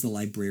think is the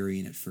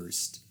librarian at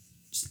first,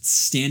 just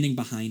standing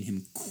behind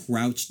him,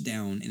 crouched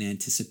down in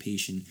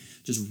anticipation,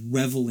 just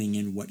reveling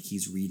in what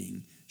he's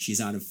reading.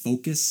 She's out of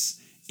focus.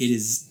 It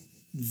is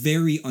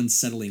very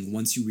unsettling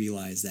once you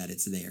realize that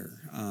it's there.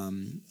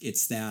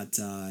 It's that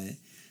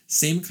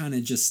same kind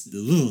of just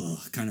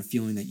kind of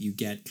feeling that you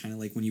get kind of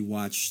like when you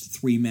watch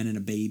Three Men and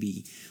a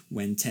Baby,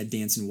 when Ted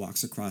Danson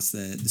walks across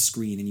the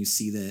screen and you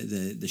see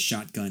the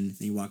shotgun, and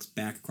he walks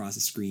back across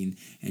the screen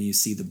and you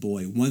see the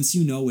boy. Once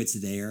you know it's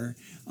there,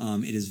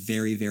 it is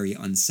very, very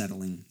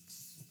unsettling.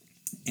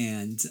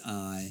 And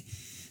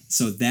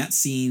so that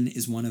scene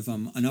is one of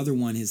them. Another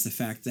one is the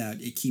fact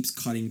that it keeps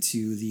cutting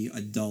to the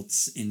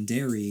adults in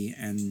Derry,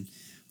 and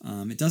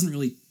it doesn't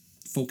really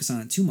focus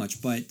on it too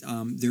much, but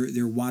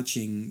they're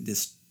watching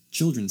this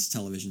children's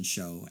television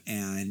show,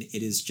 and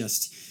it is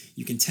just,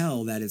 you can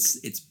tell that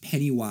it's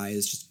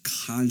Pennywise just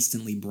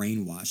constantly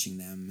brainwashing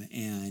them,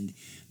 and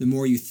the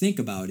more you think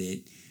about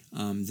it,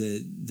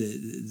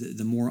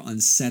 the more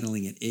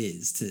unsettling it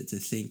is to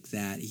think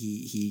that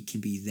he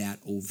can be that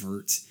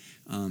overt,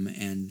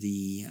 and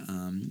the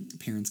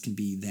parents can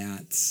be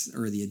that,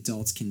 or the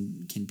adults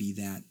can be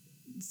that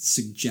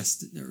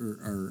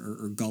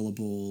or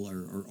gullible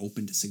or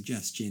open to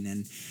suggestion.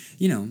 And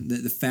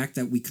the fact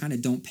that we kind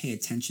of don't pay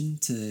attention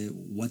to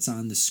what's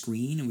on the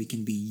screen, and we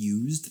can be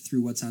used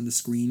through what's on the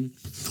screen.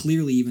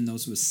 Clearly, even though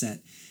it was set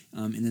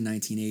in the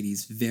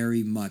 1980s,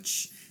 very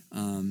much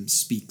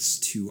speaks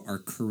to our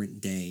current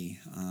day,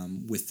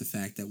 with the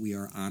fact that we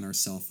are on our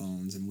cell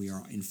phones and we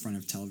are in front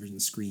of television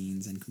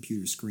screens and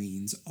computer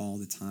screens all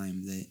the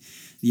time.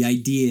 The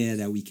idea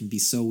that we can be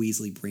so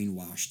easily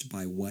brainwashed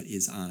by what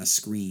is on a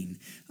screen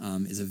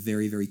is a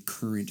very, very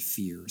current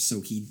fear.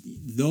 So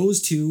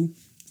those two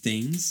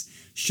things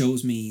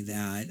shows me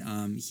that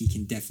he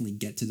can definitely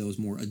get to those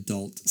more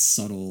adult,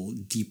 subtle,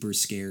 deeper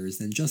scares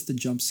than just the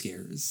jump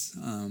scares.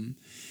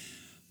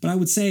 But I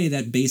would say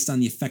that based on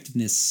the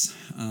effectiveness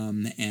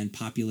and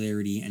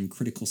popularity and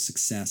critical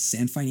success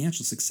and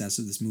financial success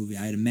of this movie,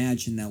 I'd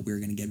imagine that we're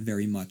going to get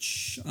very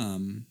much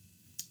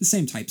the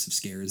same types of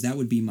scares. That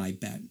would be my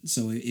bet.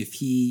 So if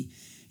he,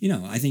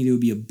 I think it would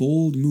be a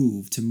bold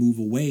move to move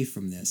away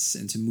from this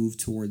and to move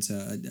towards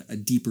a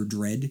deeper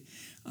dread.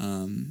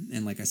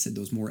 And like I said,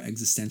 those more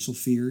existential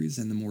fears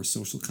and the more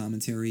social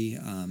commentary.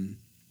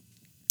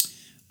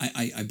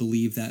 I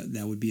believe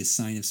that would be a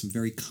sign of some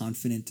very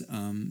confident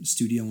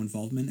studio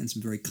involvement and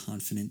some very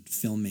confident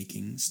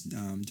filmmaking,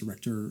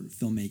 director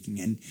filmmaking.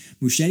 And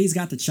Muschietti's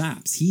got the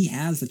chops. He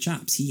has the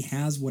chops. He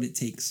has what it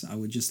takes. I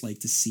would just like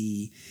to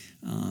see,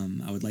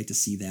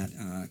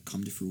 that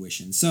come to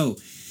fruition. So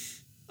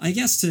I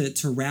guess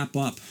to wrap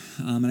up,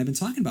 and I've been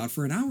talking about it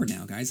for an hour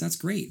now, guys. That's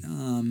great.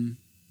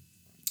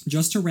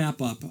 Just to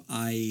wrap up,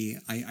 I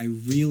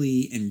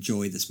really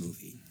enjoy this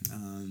movie.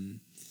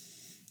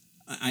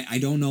 I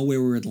don't know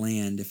where we would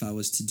land if I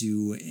was to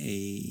do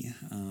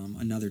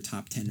another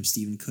top 10 of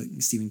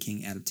Stephen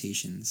King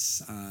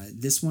adaptations.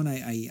 This one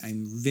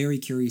I'm very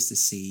curious to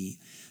see,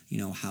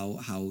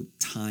 how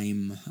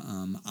time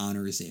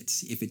honors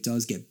it. If it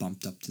does get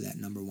bumped up to that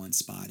number one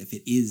spot, if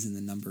it is in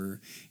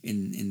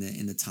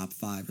the top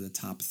 5 or the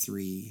top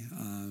 3.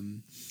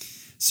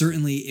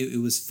 Certainly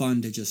it was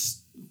fun to just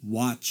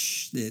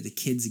watch the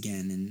kids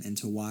again and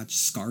to watch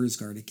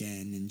Skarsgård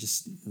again and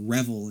just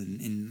revel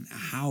in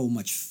how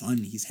much fun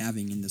he's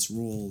having in this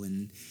role,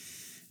 and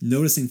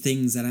noticing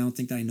things that I don't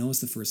think that I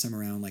noticed the first time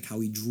around, like how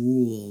he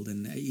drooled,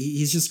 and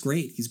he's just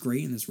great. He's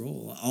great in this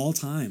role. All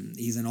time.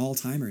 He's an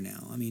all-timer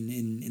now. I mean,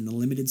 in the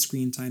limited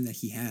screen time that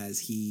he has,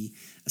 he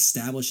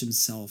established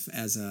himself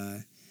as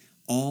a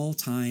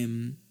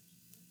all-time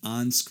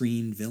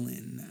on-screen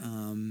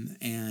villain.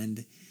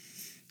 And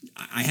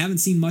I haven't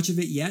seen much of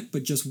it yet,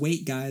 but just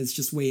wait, guys.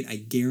 Just wait. I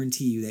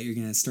guarantee you that you're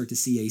going to start to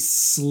see a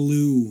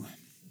slew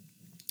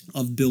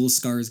of Bill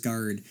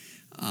Skarsgård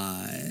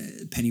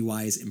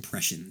Pennywise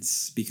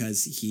impressions,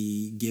 because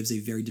he gives a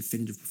very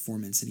definitive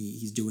performance, and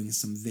he's doing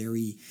some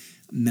very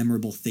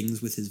memorable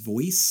things with his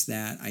voice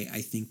that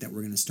I think that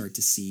we're going to start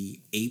to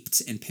see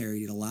aped and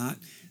parodied a lot.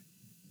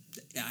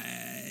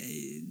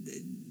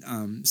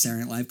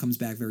 Saturday Night Live comes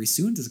back very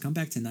soon. Does it come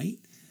back tonight?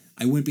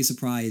 I wouldn't be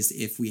surprised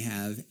if we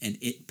have an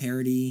It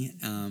parody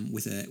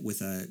with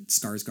a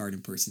Skarsgård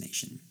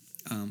impersonation.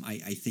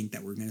 I think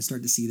that we're going to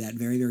start to see that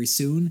very, very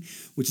soon,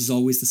 which is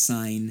always the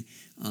sign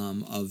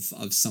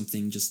of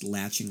something just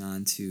latching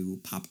on to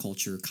pop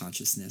culture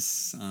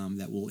consciousness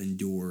that will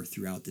endure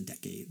throughout the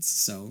decades.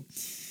 So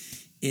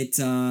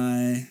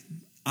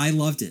I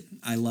loved it.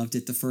 I loved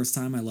it the first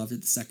time. I loved it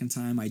the second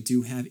time. I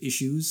do have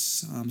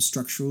issues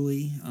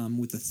structurally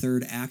with the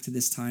third act of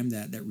this time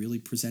that really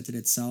presented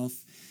itself.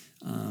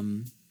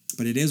 But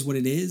but it is what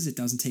it is. It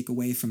doesn't take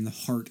away from the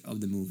heart of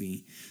the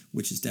movie,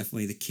 which is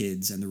definitely the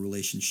kids and the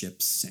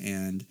relationships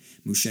and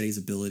Muschietti's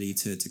ability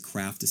to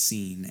craft a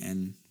scene.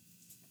 And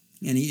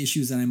any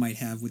issues that I might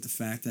have with the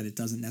fact that it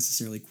doesn't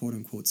necessarily quote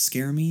unquote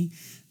scare me,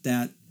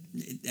 that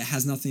it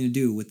has nothing to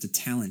do with the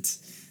talent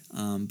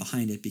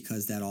behind it,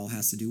 because that all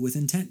has to do with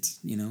intent.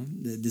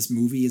 This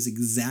movie is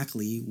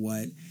exactly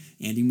what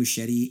Andy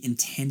Muschietti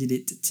intended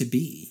it to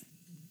be,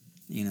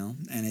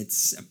 and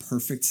it's a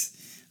perfect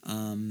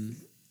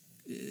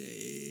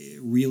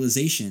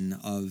realization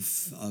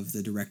of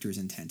the director's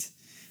intent.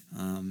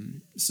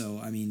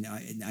 So, I mean,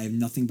 I have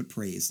nothing but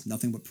praise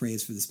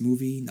for this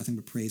movie, nothing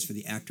but praise for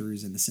the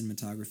actors and the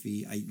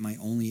cinematography. I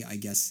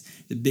guess,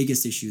 the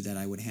biggest issue that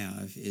I would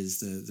have is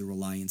the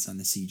reliance on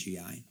the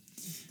CGI.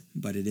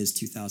 But it is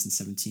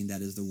 2017.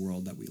 That is the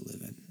world that we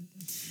live in.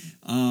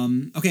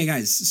 Okay,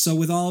 guys. So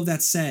with all of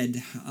that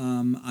said,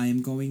 I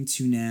am going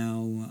to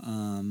now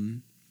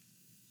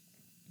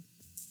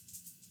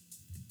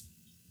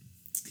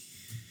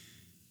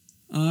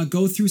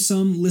go through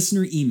some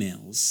listener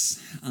emails.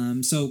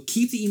 So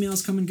keep the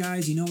emails coming,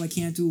 guys. I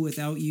can't do it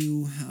without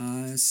you.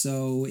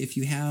 So if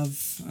you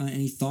have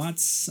any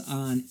thoughts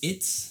on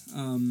it,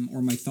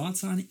 or my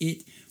thoughts on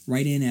it,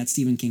 write in at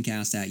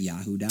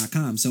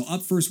stephenkingcast@yahoo.com. So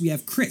up first, we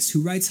have Chris,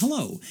 who writes,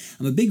 "Hello,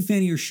 I'm a big fan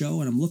of your show,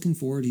 and I'm looking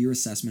forward to your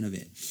assessment of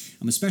it.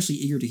 I'm especially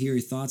eager to hear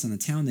your thoughts on the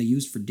town they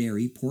used for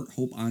Derry, Port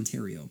Hope,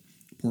 Ontario.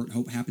 Port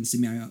Hope happens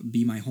to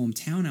be my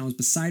hometown. I was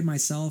beside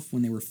myself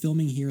when they were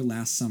filming here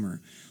last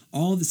summer.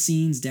 All the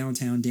scenes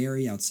downtown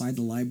Derry, outside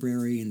the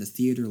library, in the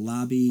theater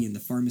lobby, in the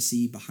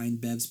pharmacy,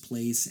 behind Bev's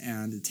place,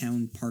 and the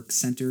town park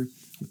center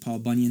with Paul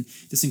Bunyan.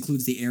 This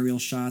includes the aerial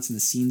shots and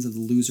the scenes of the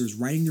losers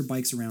riding their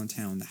bikes around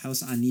town. The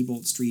house on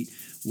Neibolt Street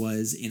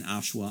was in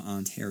Oshawa,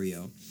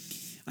 Ontario.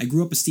 I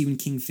grew up a Stephen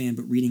King fan,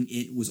 but reading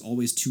it was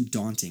always too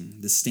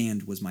daunting. The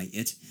Stand was my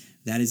it.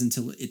 That is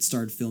until it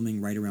started filming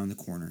right around the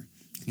corner.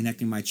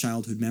 Connecting my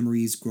childhood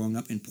memories growing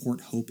up in Port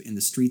Hope in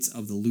the streets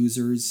of the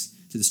losers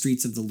to the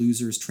streets of the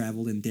losers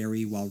traveled in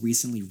Derry while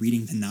recently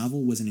reading the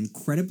novel was an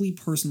incredibly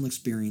personal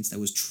experience that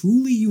was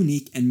truly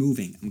unique and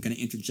moving." I'm going to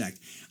interject.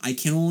 I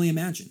can only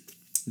imagine.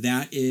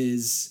 That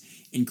is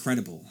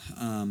incredible.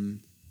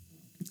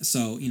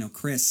 So,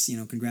 Chris,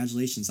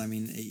 congratulations. I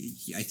mean,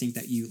 I think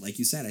that you, like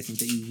you said, I think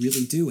that you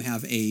really do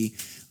have a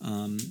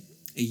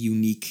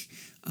unique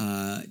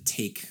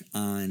take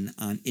on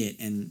it.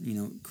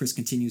 And Chris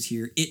continues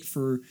here, if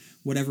for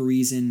whatever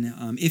reason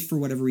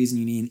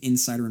you need an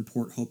insider in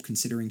Port Hope,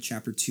 considering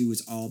chapter 2 is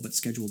all but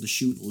scheduled to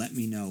shoot, let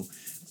me know.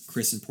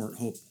 Chris in Port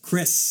Hope.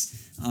 Chris,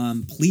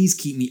 please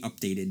keep me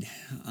updated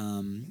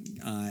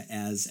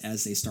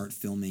as they start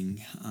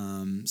filming.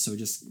 So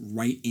just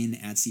write in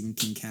at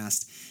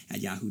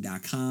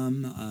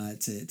stephenkingcast@yahoo.com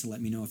to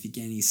let me know if you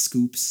get any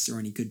scoops or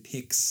any good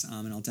pics,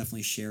 and I'll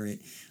definitely share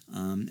it.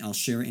 I'll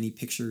share any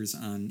pictures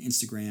on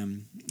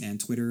Instagram and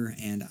Twitter,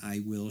 and I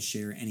will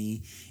share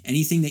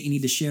anything that you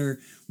need to share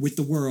with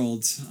the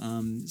world.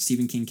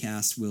 Stephen King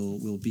Cast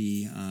will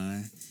be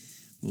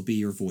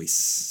your voice.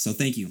 So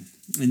thank you.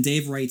 And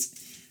Dave writes,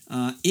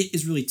 "It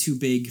is really too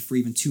big for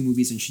even 2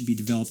 movies and should be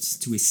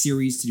developed to a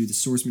series to do the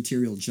source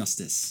material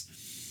justice.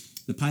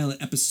 The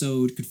pilot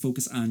episode could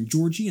focus on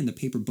Georgie and the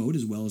paper boat,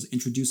 as well as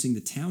introducing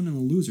the town and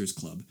the Losers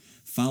Club.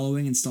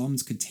 Following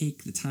installments could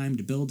take the time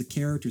to build the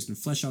characters and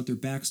flesh out their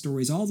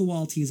backstories, all the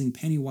while teasing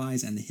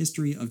Pennywise and the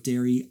history of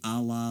Derry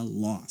a la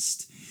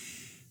Lost."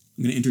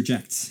 I'm going to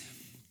interject.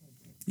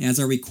 As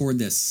I record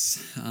this,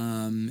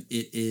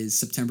 it is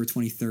September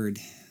 23rd,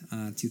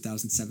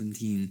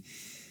 2017.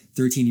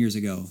 13 years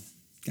ago,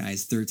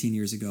 guys, 13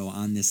 years ago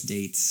on this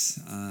date,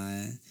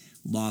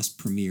 Lost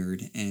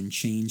premiered and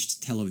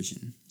changed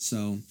television.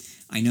 So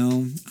I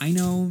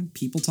know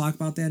people talk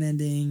about that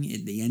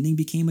ending. The ending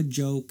became a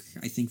joke,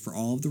 I think, for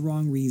all of the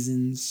wrong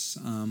reasons.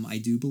 I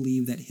do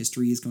believe that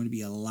history is going to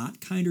be a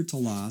lot kinder to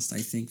Lost.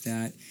 I think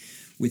that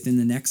within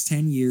the next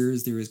 10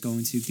 years, there is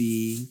going to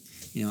be,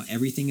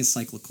 everything is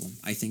cyclical.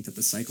 I think that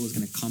the cycle is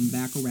going to come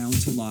back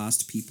around to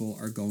Lost. People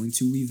are going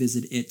to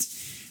revisit it.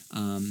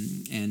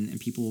 And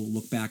people will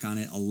look back on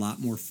it a lot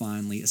more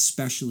fondly,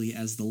 especially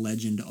as the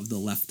legend of the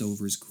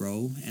leftovers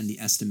grow and the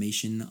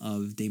estimation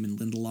of Damon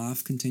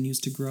Lindelof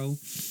continues to grow.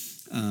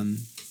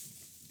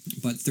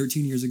 But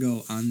 13 years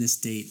ago on this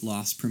date,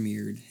 Lost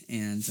premiered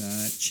and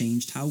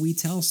changed how we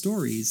tell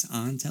stories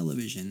on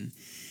television.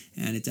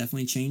 And it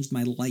definitely changed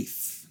my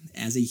life.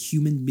 As a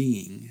human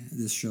being,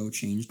 this show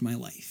changed my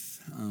life.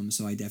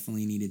 So I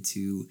definitely needed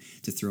to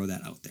throw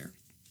that out there.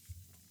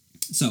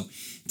 So,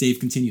 Dave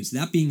continues,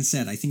 "That being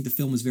said, I think the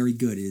film is very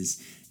good. It is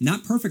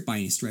not perfect by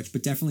any stretch,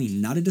 but definitely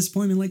not a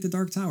disappointment like The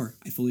Dark Tower.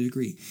 I fully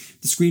agree.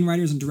 The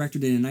screenwriters and director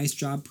did a nice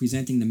job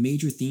presenting the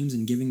major themes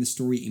and giving the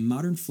story a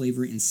modern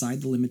flavor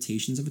inside the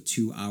limitations of a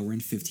 2-hour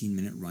and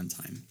 15-minute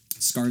runtime.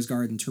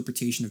 Skarsgård's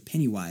interpretation of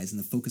Pennywise and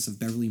the focus of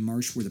Beverly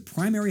Marsh were the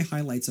primary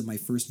highlights of my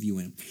first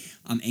viewing.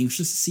 I'm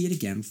anxious to see it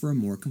again for a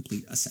more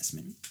complete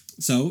assessment."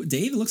 So,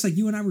 Dave, it looks like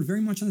you and I were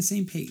very much on the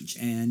same page.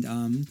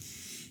 And,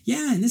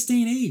 yeah, in this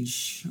day and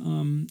age,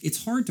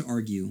 it's hard to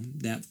argue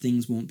that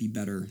things won't be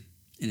better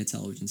in a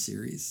television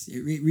series.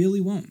 It really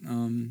won't.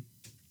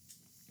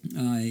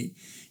 I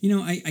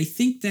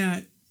think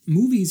that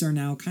movies are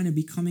now kind of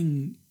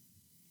becoming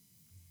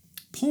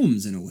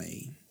poems in a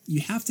way.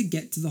 You have to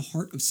get to the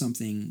heart of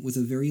something with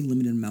a very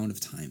limited amount of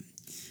time,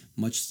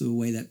 much the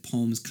way that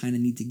poems kind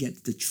of need to get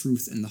to the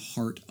truth and the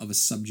heart of a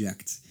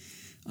subject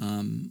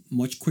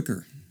much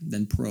quicker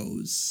than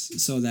prose.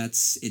 So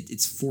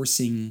it's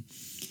forcing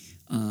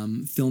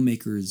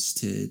filmmakers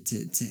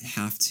to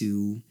have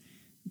to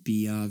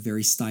be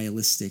very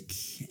stylistic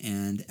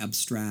and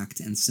abstract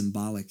and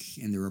symbolic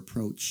in their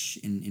approach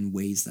in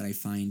ways that I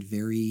find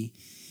very,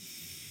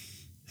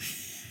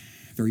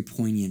 very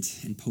poignant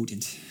and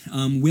potent.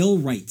 Will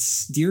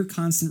writes, Dear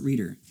Constant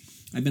Reader,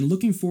 I've been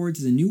looking forward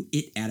to the new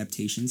It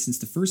adaptation since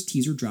the first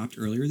teaser dropped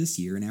earlier this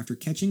year, and after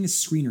catching a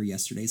screener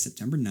yesterday,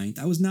 September 9th,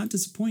 I was not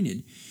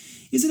disappointed.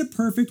 Is it a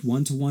perfect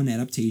one-to-one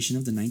adaptation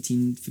of the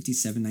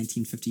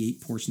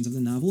 1957-1958 portions of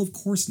the novel? Of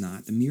course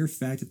not. The mere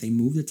fact that they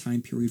moved the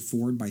time period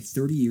forward by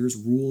 30 years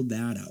ruled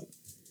that out.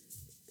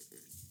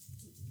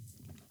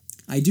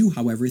 I do,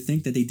 however,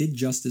 think that they did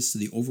justice to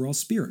the overall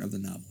spirit of the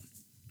novel.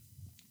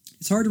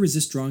 It's hard to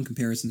resist drawing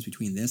comparisons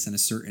between this and a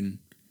certain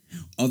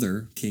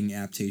other King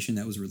adaptation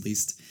that was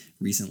released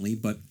recently,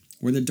 but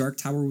where The Dark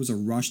Tower was a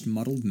rushed,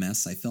 muddled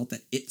mess, I felt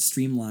that it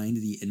streamlined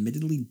the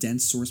admittedly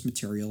dense source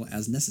material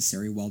as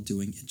necessary while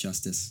doing it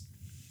justice.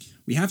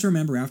 We have to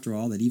remember, after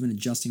all, that even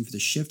adjusting for the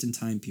shift in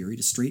time period,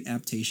 a straight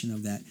adaptation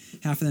of that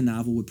half of the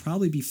novel would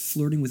probably be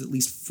flirting with at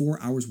least 4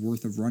 hours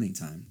worth of running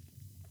time.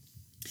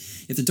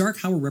 If The Dark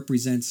Tower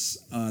represents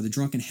the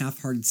drunken,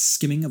 half-hearted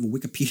skimming of a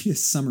Wikipedia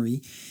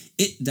summary,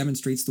 it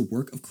demonstrates the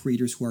work of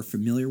creators who are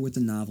familiar with the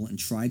novel and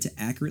tried to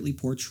accurately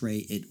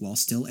portray it while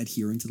still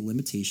adhering to the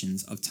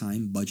limitations of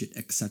time, budget,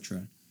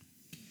 etc.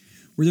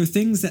 Were there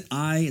things that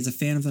I, as a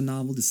fan of the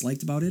novel,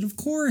 disliked about it? Of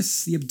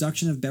course! The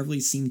abduction of Beverly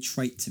seemed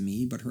trite to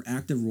me, but her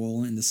active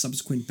role in the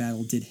subsequent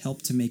battle did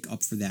help to make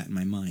up for that in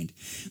my mind.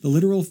 I'm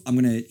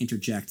going to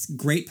interject,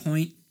 great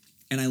point.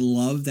 And I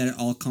love that it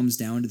all comes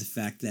down to the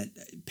fact that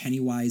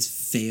Pennywise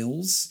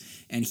fails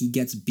and he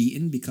gets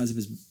beaten because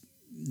of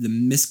the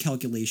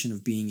miscalculation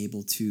of being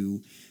able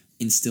to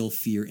instill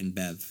fear in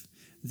Bev.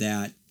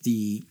 That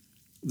the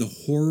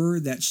horror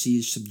that she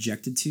is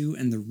subjected to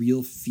and the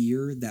real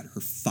fear that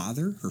her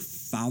father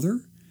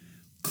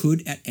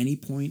could at any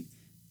point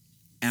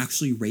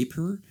actually rape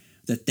her,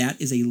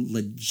 that is a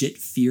legit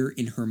fear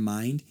in her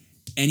mind.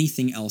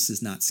 Anything else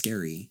is not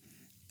scary.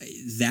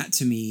 That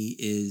to me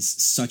is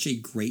such a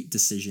great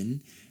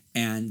decision,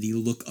 and the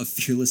look of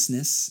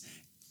fearlessness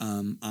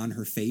on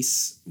her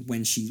face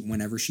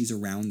whenever she's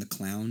around the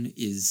clown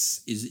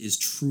is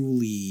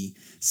truly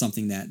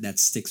something that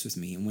sticks with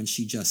me. And when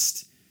she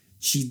defeats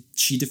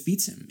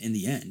him in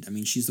the end. I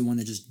mean, she's the one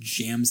that just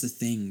jams the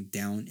thing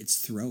down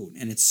its throat,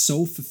 and it's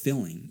so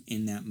fulfilling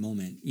in that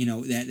moment. You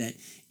know, that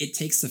it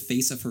takes the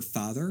face of her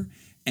father,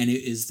 and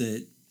it is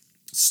the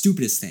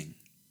stupidest thing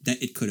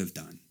that it could have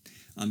done.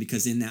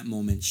 Because in that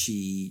moment,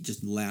 she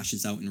just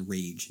lashes out in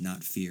rage,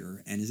 not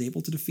fear, and is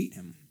able to defeat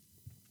him.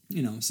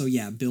 You know, so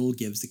yeah, Bill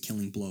gives the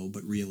killing blow,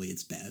 but really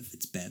it's Bev.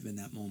 It's Bev in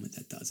that moment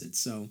that does it.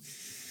 So,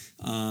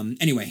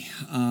 anyway,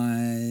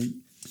 it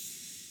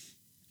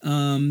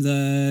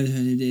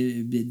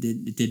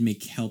did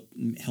help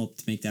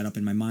to make that up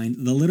in my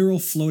mind. The literal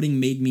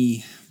floating made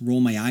me roll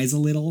my eyes a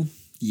little.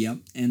 Yep,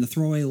 and the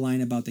throwaway line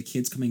about the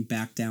kids coming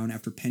back down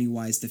after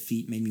Pennywise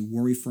defeat made me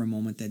worry for a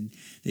moment that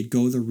they'd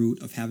go the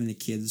route of having the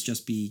kids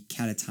just be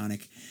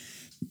catatonic,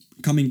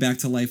 coming back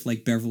to life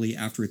like Beverly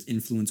after its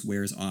influence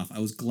wears off. I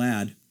was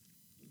glad,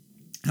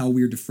 how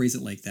weird to phrase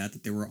it like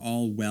that they were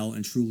all well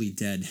and truly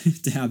dead.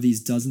 To have these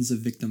dozens of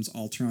victims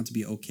all turn out to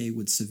be okay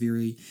would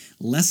severely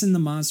lessen the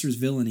monster's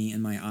villainy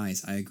in my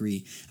eyes, I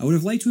agree. I would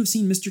have liked to have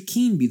seen Mr.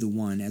 Keene be the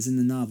one, as in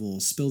the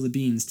novel, spill the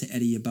beans to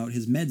Eddie about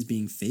his meds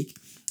being fake.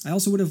 I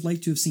also would have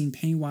liked to have seen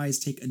Pennywise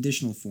take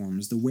additional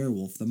forms, the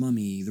werewolf, the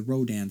mummy, the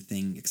Rodan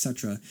thing,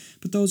 etc.,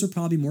 but those are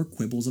probably more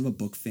quibbles of a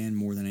book fan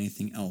more than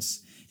anything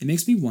else. It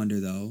makes me wonder,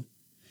 though,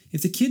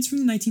 if the kids from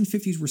the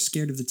 1950s were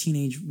scared of the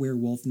teenage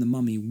werewolf and the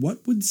mummy,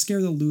 what would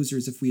scare the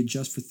losers if we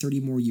adjust for 30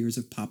 more years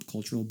of pop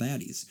cultural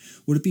baddies?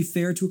 Would it be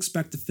fair to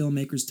expect the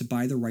filmmakers to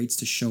buy the rights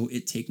to show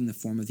it taking the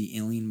form of the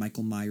alien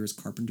Michael Myers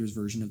Carpenter's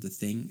version of The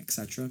Thing,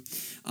 etc.?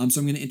 So I'm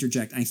going to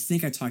interject. I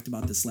think I talked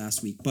about this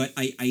last week, but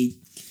I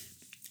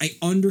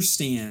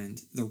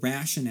understand the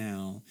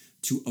rationale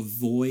to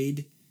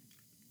avoid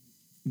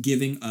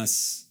giving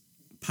us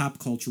pop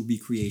culture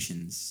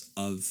recreations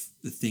of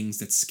the things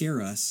that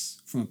scare us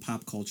from a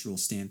pop cultural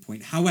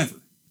standpoint. However,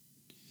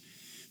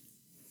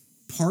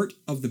 part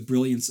of the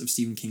brilliance of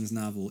Stephen King's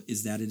novel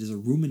is that it is a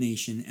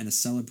rumination and a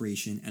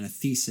celebration and a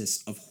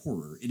thesis of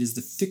horror. It is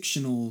the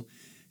fictional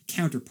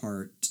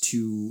counterpart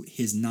to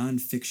his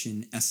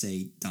nonfiction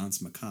essay,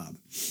 Danse Macabre.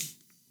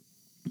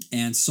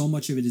 And so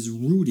much of it is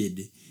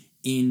rooted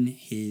in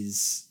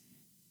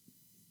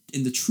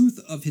the truth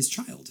of his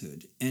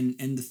childhood and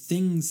the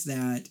things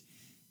that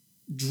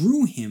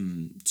drew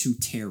him to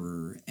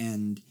terror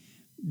and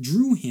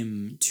drew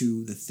him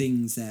to the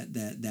things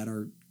that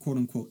are quote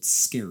unquote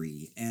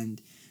scary,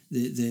 and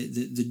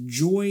the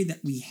joy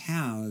that we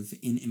have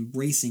in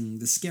embracing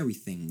the scary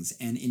things.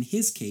 And in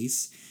his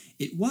case,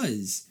 it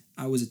was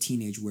I was a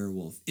teenage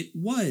werewolf. It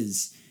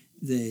was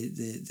the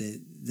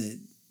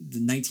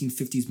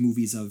 1950s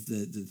movies of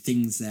the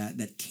things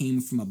that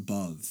came from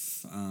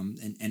above,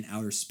 and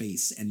outer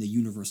space and the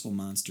universal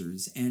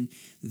monsters. And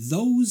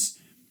those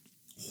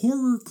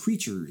horror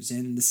creatures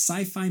and the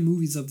sci-fi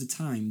movies of the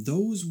time,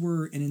 those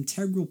were an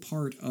integral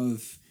part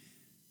of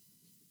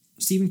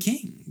Stephen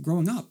King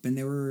growing up, and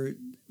they were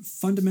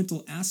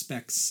fundamental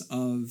aspects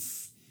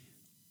of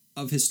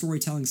his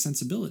storytelling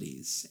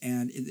sensibilities,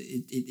 and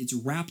it's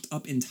wrapped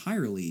up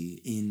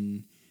entirely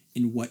in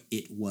what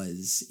it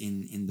was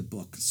in the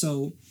book.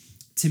 So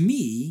to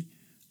me,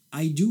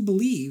 I do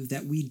believe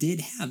that we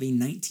did have a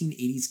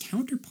 1980s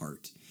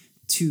counterpart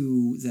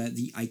to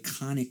the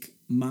iconic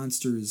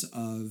monsters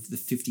of the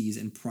 50s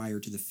and prior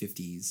to the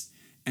 50s.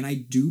 And I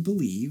do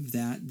believe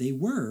that they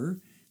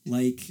were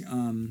like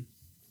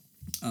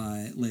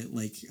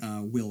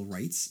Will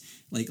writes,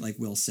 like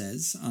Will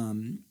says,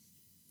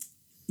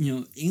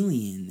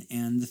 Alien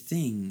and The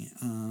Thing.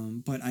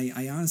 But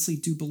I honestly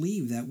do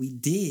believe that we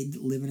did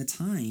live in a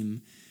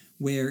time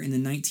where in the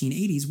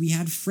 1980s we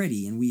had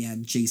Freddy and we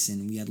had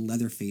Jason, we had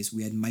Leatherface,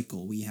 we had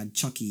Michael, we had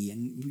Chucky,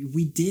 and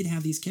we did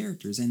have these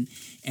characters, and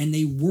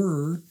they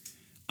were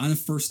on a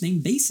first name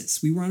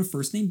basis. We were on a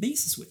first name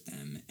basis with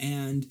them.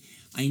 And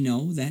I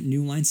know that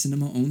New Line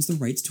Cinema owns the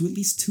rights to at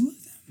least two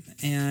of them.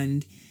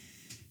 And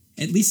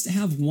at least to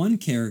have one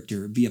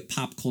character be a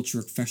pop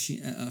culture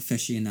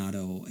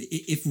aficionado.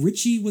 If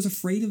Richie was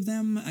afraid of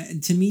them,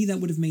 to me that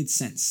would have made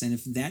sense. And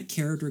if that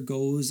character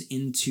goes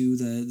into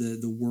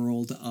the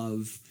world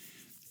of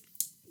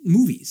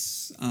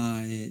movies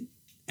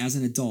as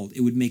an adult,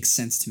 it would make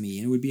sense to me.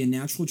 And it would be a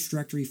natural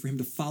trajectory for him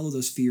to follow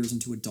those fears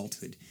into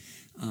adulthood.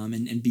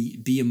 And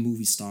be a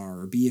movie star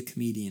or be a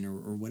comedian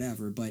or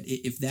whatever. But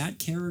if that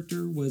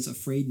character was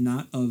afraid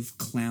not of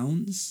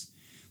clowns,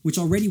 which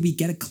already we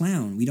get a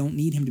clown, we don't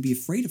need him to be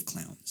afraid of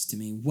clowns. To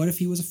me, what if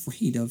he was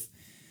afraid of?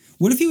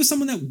 What if he was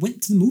someone that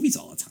went to the movies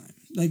all the time?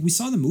 Like we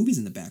saw the movies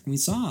in the back. We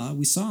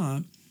saw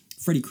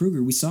Freddy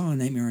Krueger. We saw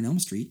Nightmare on Elm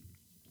Street.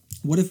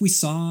 What if we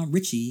saw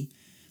Richie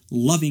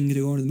loving to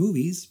go to the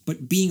movies,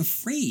 but being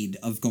afraid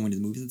of going to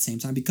the movies at the same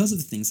time because of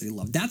the things that he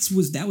loved? That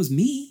was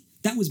me.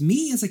 That was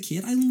me as a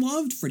kid. I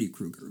loved Freddy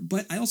Krueger,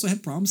 but I also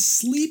had problems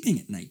sleeping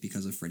at night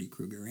because of Freddy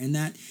Krueger, and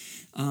that,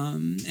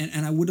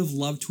 and I would have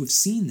loved to have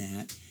seen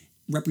that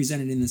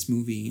represented in this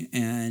movie.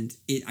 And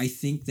I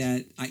think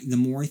that the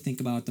more I think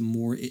about it, the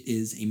more it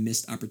is a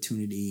missed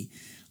opportunity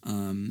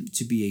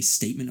to be a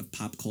statement of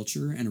pop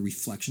culture and a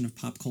reflection of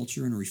pop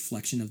culture and a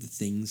reflection of the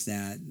things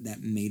that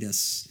made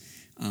us.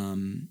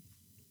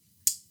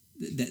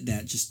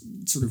 That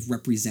just sort of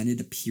represented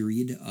a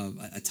period of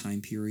a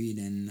time period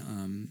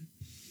and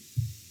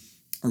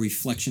a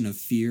reflection of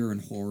fear and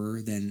horror,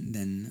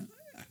 then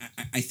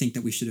I think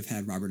that we should have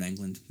had Robert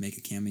Englund make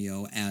a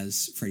cameo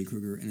as Freddy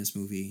Krueger in this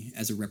movie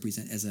as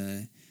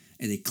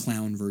a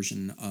clown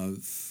version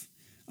of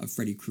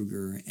Freddy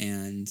Krueger,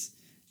 and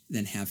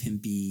then have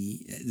him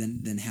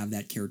then have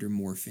that character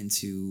morph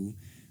into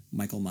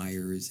Michael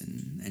Myers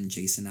and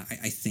Jason.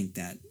 I think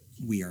that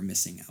we are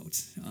missing out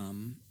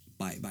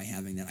by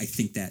having that. I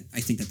think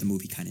that the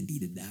movie kind of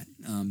needed that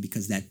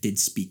because that did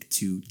speak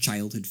to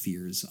childhood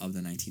fears of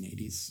the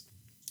 1980s.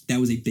 That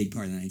was a big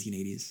part of the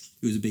 1980s.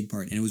 It was a big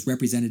part, and it was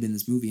represented in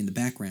this movie in the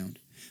background,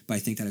 but I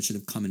think that it should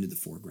have come into the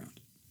foreground.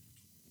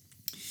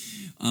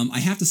 I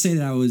have to say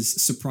that I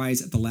was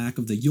surprised at the lack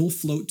of the "You'll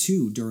Float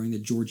Too" during the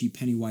Georgie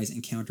Pennywise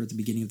encounter at the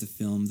beginning of the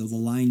film, though the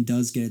line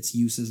does get its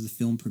use as the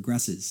film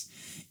progresses.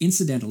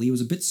 Incidentally, it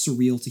was a bit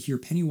surreal to hear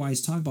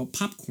Pennywise talk about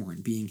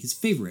popcorn being his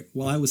favorite,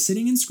 while I was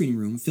sitting in a screening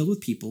room filled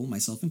with people,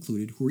 myself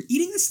included, who were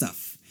eating this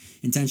stuff.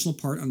 Intentional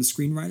part on the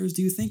screenwriters,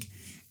 do you think?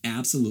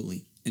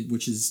 Absolutely.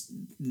 Which is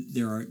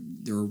there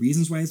are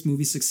reasons why this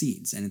movie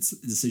succeeds, and it's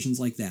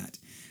decisions like that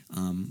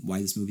why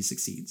this movie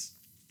succeeds.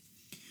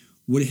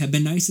 Would it have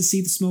been nice to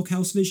see the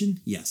smokehouse vision?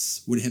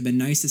 Yes. Would it have been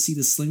nice to see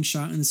the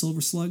slingshot and the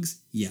silver slugs?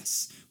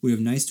 Yes. Would it have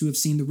been nice to have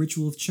seen the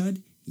ritual of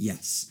Chud?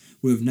 Yes.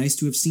 Would it have been nice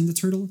to have seen the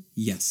turtle?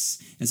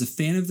 Yes. As a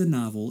fan of the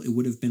novel, it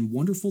would have been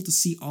wonderful to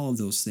see all of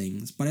those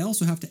things, but I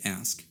also have to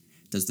ask,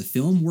 does the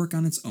film work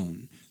on its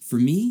own? For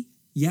me,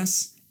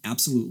 yes.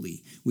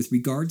 Absolutely. With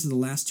regard to the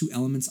last two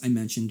elements I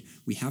mentioned,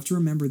 we have to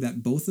remember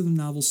that both of the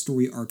novel's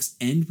story arcs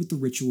end with the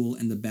ritual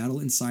and the battle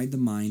inside the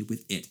mind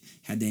with it.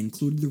 Had they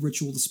included the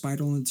ritual, the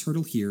spider, and the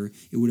turtle here,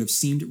 it would have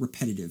seemed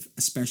repetitive,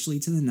 especially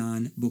to the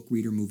non-book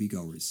reader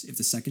moviegoers, if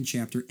the second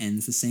chapter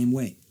ends the same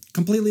way.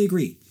 Completely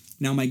agree.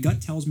 Now, my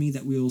gut tells me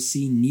that we will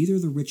see neither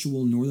the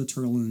ritual nor the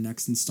turtle in the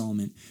next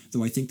installment,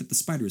 though I think that the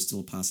spider is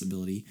still a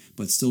possibility,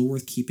 but still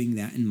worth keeping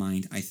that in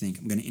mind, I think.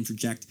 I'm going to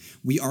interject.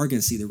 We are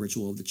going to see the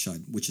ritual of the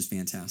Chud, which is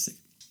fantastic.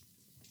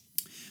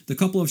 The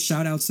couple of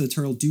shout-outs to the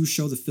turtle do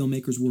show the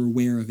filmmakers were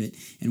aware of it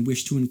and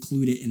wished to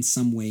include it in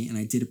some way, and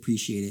I did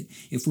appreciate it.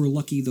 If we're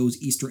lucky,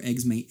 those Easter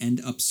eggs may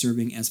end up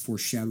serving as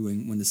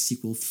foreshadowing when the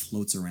sequel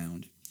floats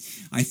around.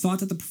 I thought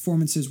that the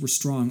performances were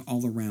strong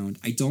all around.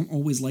 I don't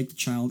always like the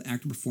child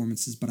actor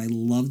performances, but I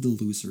love the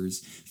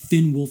losers.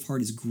 Finn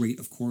Wolfhard is great,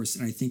 of course,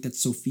 and I think that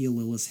Sophia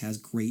Lillis has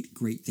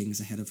great things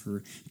ahead of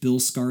her. Bill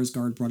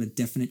Skarsgård brought a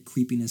definite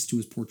creepiness to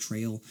his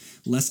portrayal,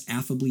 less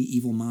affably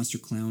evil monster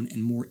clown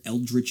and more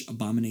eldritch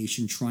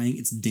abomination trying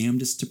its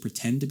damnedest to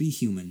pretend to be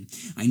human.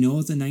 I know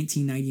of the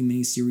 1990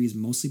 miniseries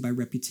mostly by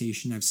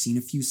reputation. I've seen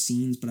a few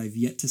scenes, but I've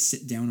yet to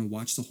sit down and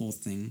watch the whole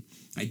thing.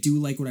 I do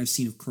like what I've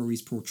seen of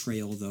Curry's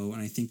portrayal, though,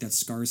 and I think that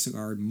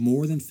Skarsgård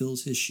more than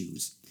fills his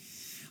shoes.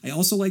 I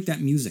also like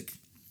that music.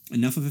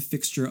 Enough of a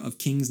fixture of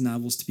King's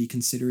novels to be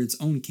considered its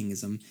own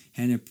Kingism,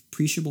 had an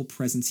appreciable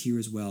presence here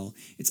as well.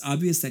 It's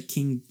obvious that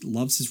King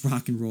loves his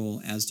rock and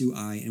roll, as do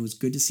I, and it was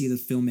good to see the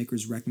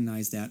filmmakers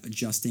recognize that,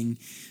 adjusting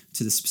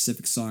to the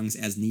specific songs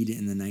as needed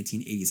in the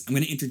 1980s. I'm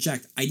going to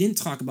interject. I didn't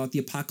talk about the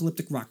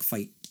apocalyptic rock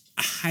fight,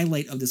 a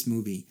highlight of this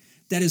movie.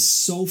 That is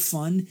so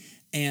fun.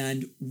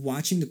 And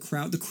watching the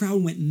crowd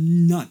went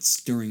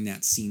nuts during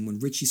that scene when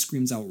Richie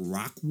screams out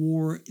 "Rock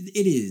War."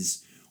 It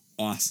is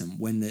awesome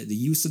when the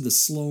use of the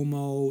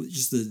slow-mo,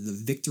 just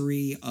the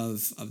victory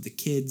of the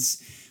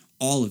kids,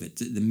 all of it,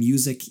 the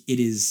music,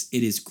 it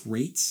is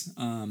great.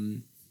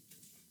 In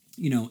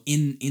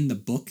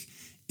the book,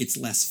 it's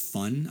less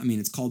fun. I mean,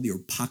 it's called the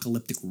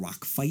apocalyptic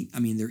rock fight.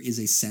 I mean, there is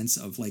a sense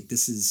of like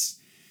this is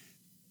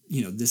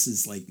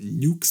like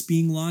nukes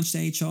being launched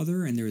at each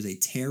other and there is a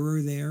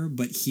terror there,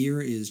 but here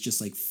is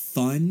just like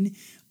fun.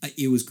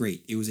 It was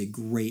great. It was a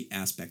great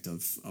aspect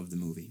of the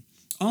movie.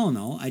 All in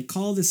all, I'd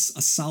call this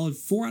a solid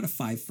 4 out of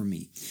 5 for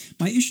me.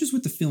 My issues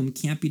with the film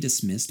can't be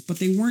dismissed, but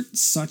they weren't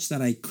such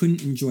that I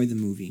couldn't enjoy the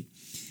movie.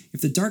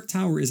 If The Dark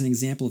Tower is an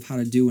example of how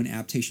to do an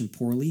adaptation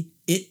poorly,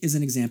 it is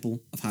an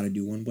example of how to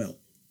do one well.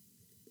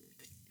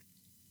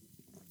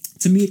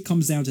 To me, it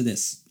comes down to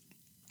this.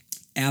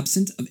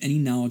 Absent of any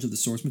knowledge of the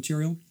source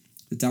material,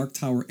 The Dark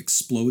Tower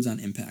explodes on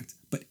impact,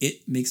 but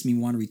it makes me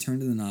want to return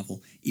to the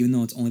novel, even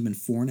though it's only been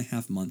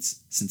 4.5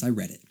 months since I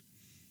read it.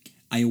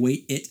 I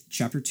await it,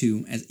 Chapter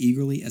 2, as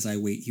eagerly as I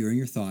await hearing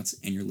your thoughts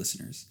and your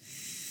listeners.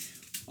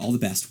 All the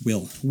best,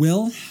 Will.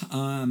 Will,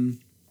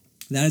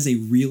 that is a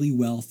really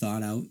well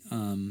thought out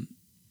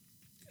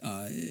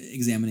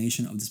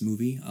examination of this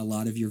movie. A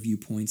lot of your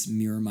viewpoints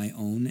mirror my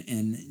own,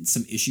 and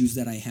some issues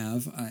that I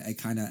have, I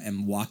kind of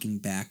am walking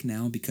back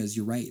now because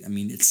you're right. I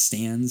mean, it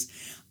stands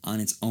on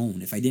its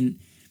own. If I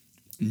didn't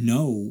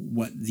know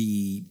what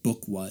the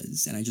book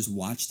was and I just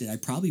watched it, I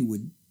probably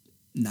wouldn't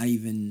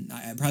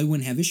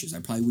have issues.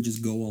 I probably would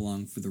just go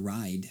along for the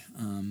ride.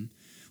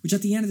 Which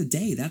at the end of the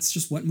day, that's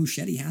just what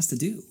Muschietti has to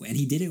do, and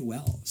he did it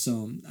well.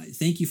 So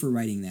thank you for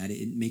writing that.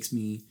 It makes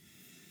me.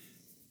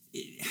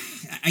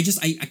 I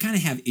kind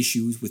of have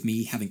issues with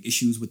me having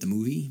issues with the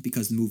movie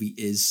because the movie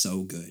is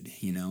so good,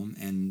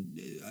 and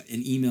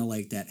an email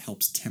like that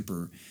helps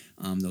temper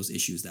those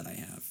issues that I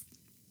have.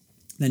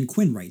 Then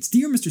Quinn writes,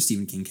 Dear Mr.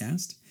 Stephen King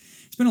Cast,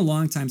 it's been a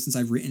long time since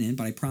I've written in,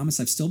 but I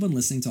promise I've still been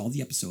listening to all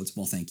the episodes.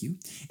 Well, thank you.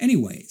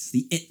 Anyways,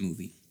 the It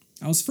movie.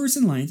 I was first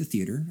in line at the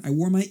theater. I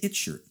wore my It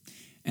shirt.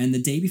 And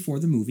the day before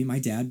the movie, my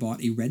dad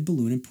bought a red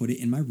balloon and put it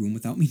in my room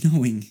without me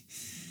knowing.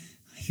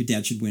 Your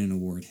dad should win an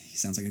award. He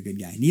sounds like a good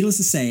guy. Needless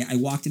to say, I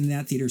walked into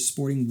that theater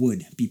sporting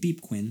wood. Beep,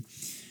 beep, Quinn.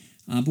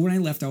 But when I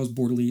left, I was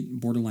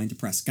borderline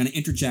depressed. Gonna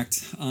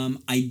interject. I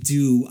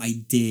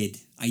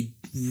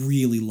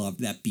really loved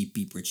that Beep,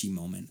 beep, Richie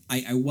moment.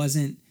 I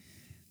wasn't...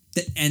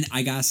 And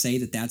I gotta say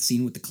that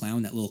scene with the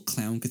clown, that little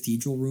clown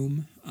cathedral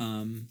room,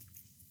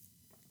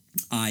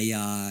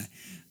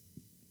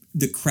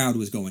 the crowd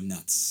was going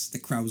nuts. The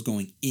crowd was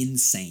going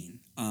insane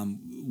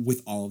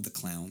with all of the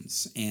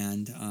clowns.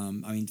 And,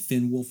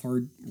 Finn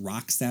Wolfhard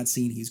rocks that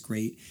scene. He's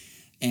great.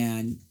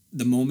 And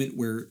the moment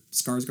where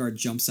Skarsgård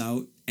jumps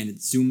out and it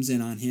zooms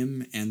in on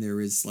him and there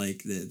is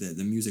like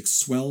the music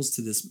swells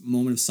to this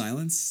moment of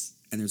silence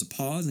and there's a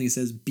pause and he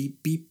says,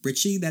 beep, beep,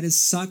 Richie. That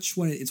is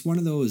it's one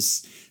of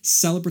those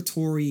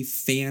celebratory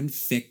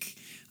fanfic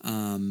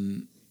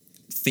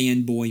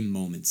fanboy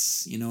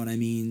moments. You know what I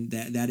mean?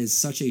 That is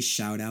such a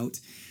shout out.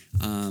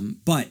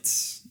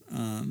 But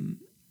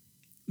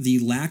the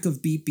lack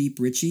of beep beep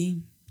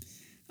Richie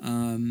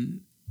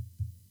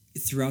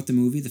throughout the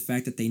movie, the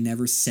fact that they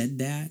never said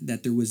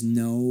that there was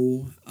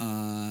no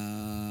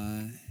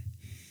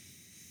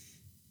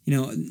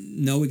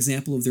no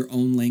example of their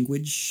own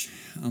language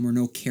or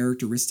no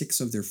characteristics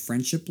of their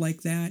friendship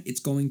like that, it's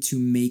going to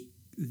make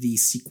the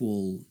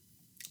sequel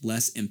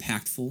less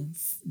impactful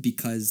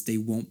because they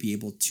won't be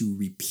able to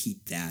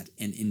repeat that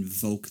and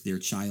invoke their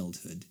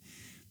childhood.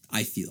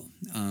 I feel.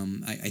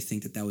 I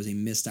think that was a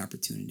missed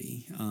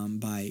opportunity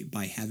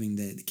by having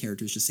the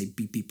characters just say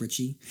beep beep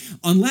Richie.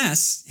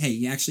 Unless,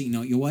 hey, actually, you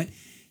know what?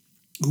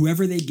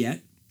 Whoever they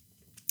get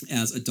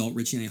as adult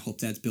Richie, and I hope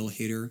that's Bill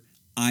Hader,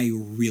 I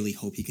really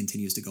hope he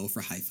continues to go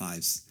for high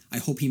fives. I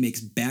hope he makes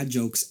bad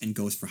jokes and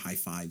goes for high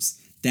fives.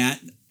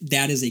 That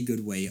is a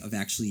good way of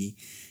actually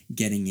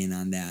getting in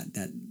on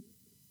that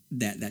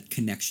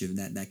connection,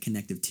 that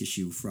connective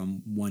tissue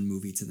from one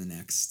movie to the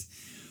next.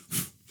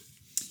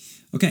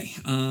 Okay,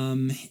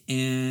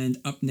 and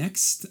up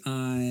next,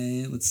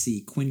 let's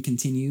see. Quinn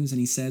continues, and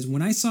he says,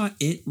 "When I saw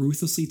it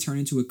ruthlessly turn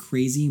into a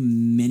crazy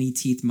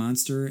many-teeth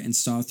monster and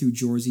saw through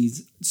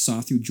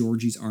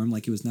Georgie's arm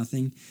like it was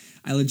nothing,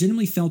 I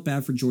legitimately felt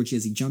bad for Georgie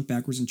as he jumped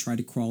backwards and tried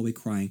to crawl away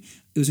crying.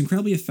 It was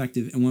incredibly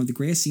effective and one of the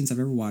greatest scenes I've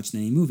ever watched in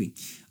any movie.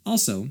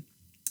 Also,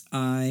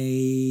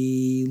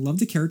 I love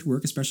the character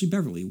work, especially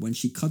Beverly. When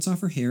she cuts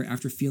off her hair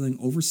after feeling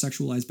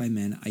over-sexualized by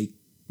men, I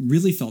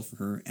really felt for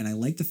her, and I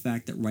like the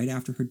fact that right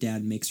after her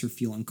dad makes her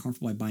feel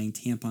uncomfortable by buying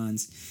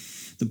tampons,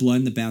 the blood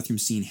in the bathroom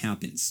scene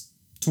happens.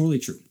 Totally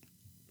true.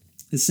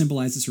 This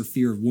symbolizes her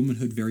fear of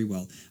womanhood very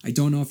well. I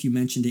don't know if you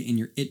mentioned it in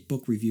your It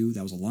book review,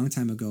 that was a long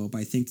time ago, but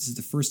I think this is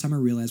the first time I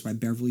realized why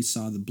Beverly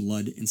saw the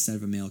blood instead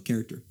of a male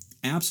character.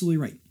 Absolutely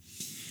right.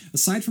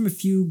 Aside from a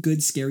few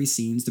good scary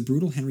scenes, the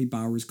brutal Henry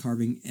Bowers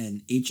carving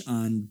an H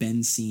on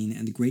Ben scene,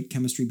 and the great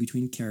chemistry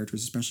between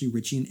characters, especially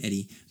Richie and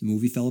Eddie, the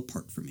movie fell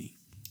apart for me.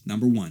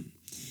 Number 1.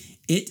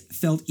 It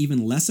felt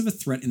even less of a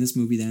threat in this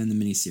movie than in the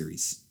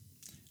miniseries.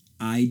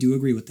 I do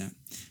agree with that.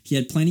 He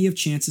had plenty of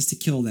chances to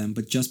kill them,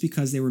 but just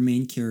because they were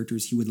main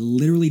characters, he would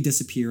literally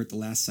disappear at the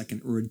last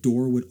second, or a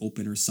door would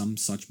open, or some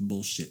such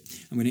bullshit.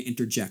 I'm going to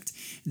interject.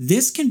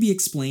 This can be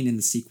explained in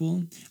the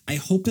sequel. I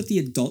hope that the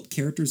adult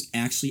characters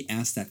actually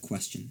ask that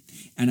question.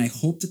 And I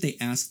hope that they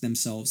ask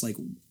themselves, like,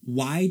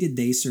 why did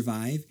they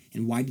survive?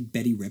 And why did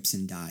Betty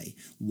Ripson die?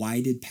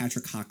 Why did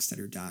Patrick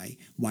Hockstetter die?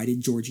 Why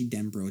did Georgie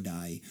Denbrough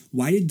die?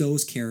 Why did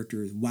those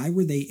characters, why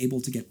were they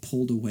able to get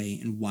pulled away?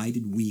 And why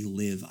did we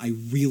live? I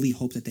really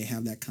hope that they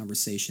have that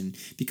conversation.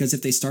 Because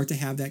if they start to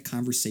have that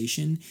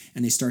conversation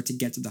and they start to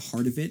get to the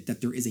heart of it, that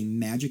there is a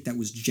magic that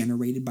was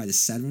generated by the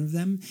 7 of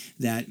them,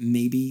 that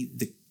maybe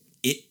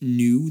it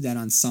knew that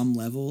on some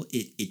level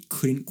it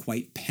couldn't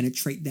quite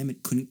penetrate them,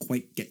 it couldn't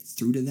quite get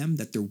through to them,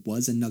 that there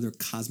was another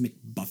cosmic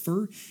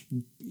buffer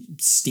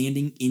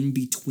standing in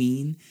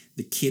between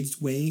the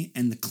kids' way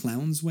and the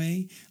clown's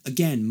way.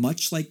 Again,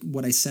 much like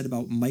what I said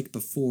about Mike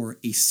before,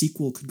 a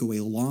sequel could go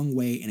a long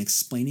way in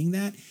explaining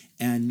that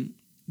and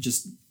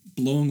just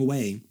blowing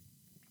away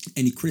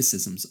any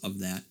criticisms of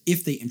that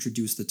if they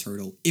introduce the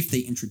turtle, if they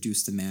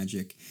introduce the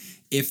magic,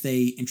 if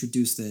they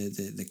introduce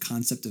the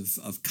concept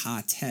of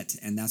Ka-Tet,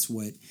 and that's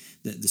what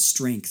the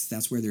strength,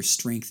 that's where their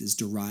strength is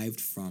derived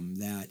from,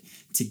 that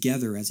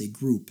together as a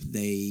group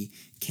they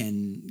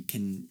can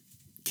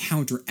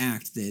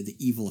counteract the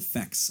evil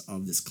effects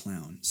of this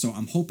clown. So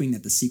I'm hoping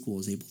that the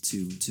sequel is able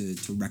to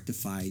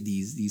rectify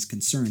these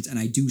concerns, and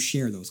I do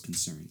share those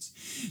concerns.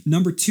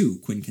 Number 2,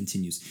 Quinn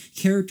continues,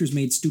 characters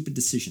made stupid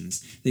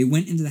decisions. They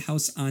went into the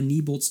house on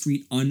Neibolt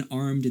Street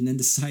unarmed and then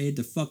decided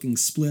to fucking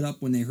split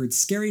up when they heard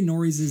scary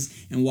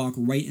noises and walk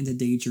right into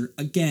danger,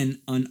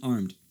 again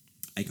unarmed.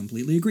 I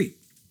completely agree.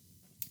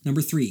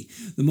 Number 3,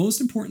 the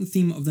most important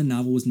theme of the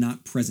novel was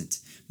not present.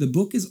 The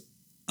book is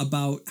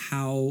about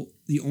how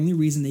the only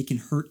reason they can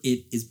hurt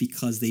it is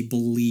because they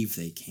believe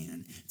they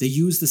can. They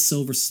use the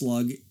silver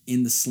slug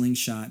in the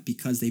slingshot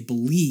because they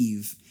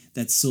believe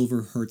that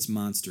silver hurts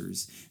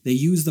monsters. They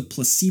use the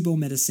placebo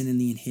medicine in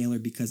the inhaler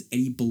because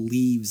Eddie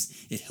believes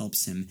it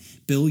helps him.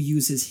 Bill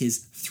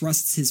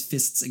thrusts his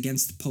fists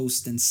against the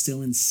post and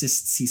still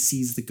insists he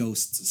sees the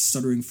ghosts,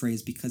 stuttering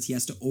phrase because he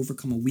has to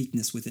overcome a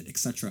weakness with it,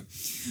 etc.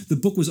 The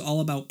book was all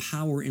about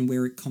power and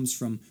where it comes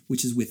from,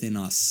 which is within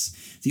us.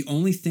 The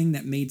only thing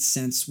that made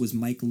sense was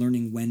Mike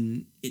learning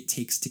when it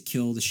takes to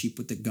kill the sheep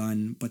with the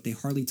gun, but they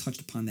hardly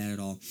touched upon that at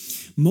all.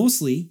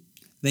 Mostly,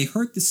 they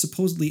hurt this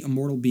supposedly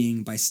immortal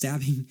being by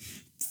stabbing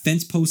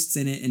fence posts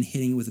in it and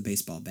hitting it with a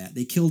baseball bat.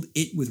 They killed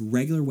it with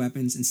regular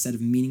weapons instead of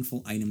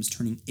meaningful items,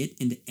 turning it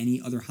into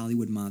any other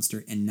Hollywood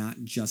monster and not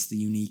just the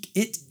unique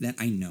it that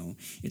I know.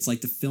 It's like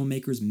the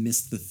filmmakers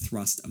missed the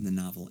thrust of the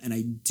novel, and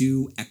I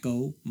do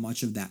echo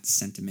much of that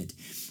sentiment.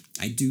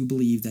 I do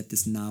believe that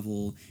this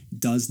novel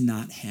does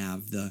not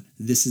have the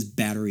 "this is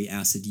battery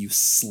acid, you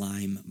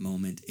slime"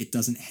 moment. It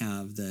doesn't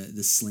have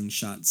the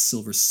slingshot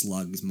silver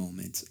slugs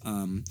moment.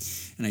 And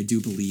I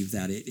do believe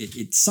that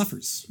it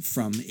suffers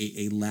from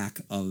a lack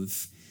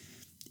of...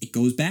 It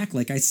goes back,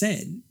 like I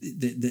said,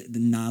 the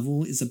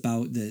novel is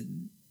about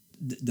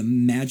the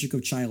magic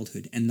of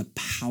childhood and the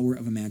power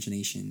of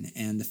imagination,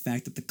 and the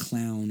fact that the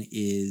clown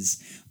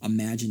is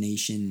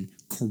imagination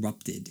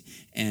corrupted,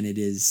 and it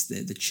is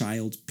the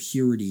child's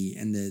purity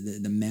and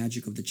the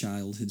magic of the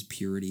childhood's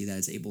purity that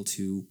is able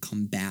to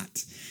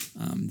combat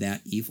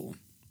that evil.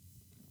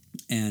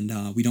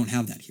 And we don't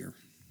have that here.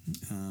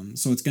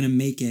 So it's going to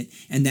make it,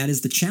 and that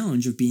is the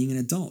challenge of being an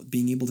adult,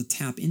 being able to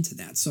tap into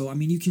that. So, I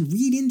mean, you can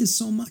read into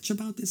so much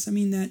about this. I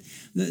mean, that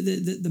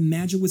the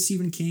magic with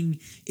Stephen King,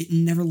 it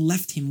never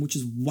left him, which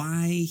is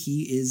why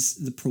he is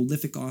the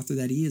prolific author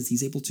that he is.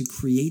 He's able to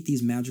create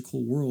these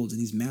magical worlds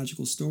and these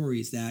magical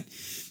stories that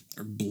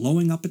are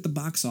blowing up at the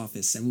box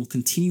office and will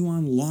continue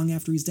on long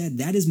after he's dead.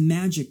 That is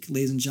magic,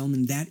 ladies and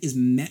gentlemen. That is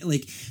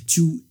like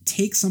to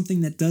take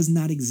something that does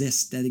not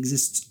exist, that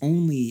exists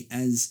only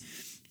as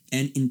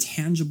an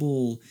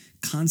intangible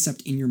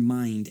concept in your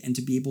mind, and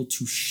to be able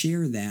to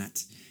share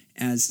that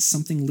as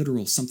something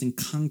literal, something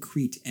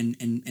concrete,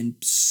 and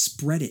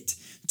spread it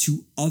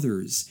to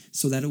others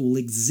so that it will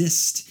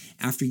exist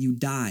after you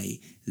die.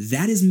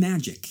 That is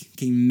magic.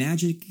 Okay,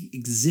 magic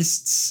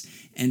exists,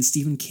 and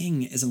Stephen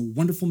King is a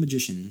wonderful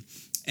magician,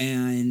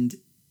 and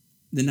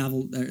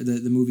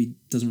the movie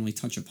doesn't really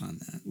touch upon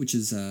that, which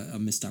is a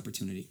missed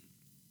opportunity.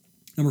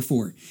 Number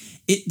 4,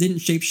 it didn't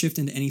shapeshift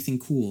into anything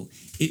cool.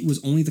 It was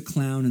only the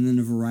clown and then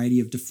a variety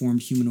of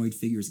deformed humanoid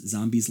figures,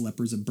 zombies,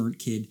 lepers, a burnt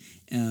kid,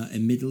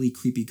 admittedly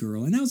creepy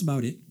girl, and that was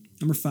about it.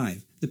 Number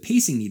 5, the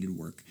pacing needed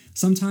work.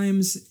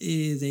 Sometimes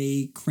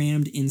they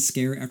crammed in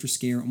scare after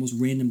scare almost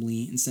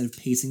randomly instead of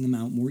pacing them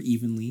out more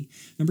evenly.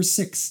 Number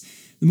 6,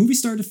 the movie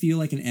started to feel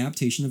like an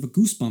adaptation of a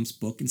Goosebumps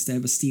book instead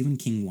of a Stephen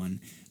King one.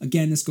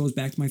 Again, this goes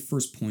back to my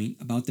first point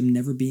about them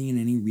never being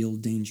in any real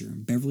danger.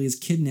 Beverly is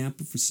kidnapped,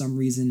 but for some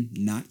reason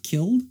not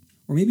killed.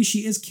 Or maybe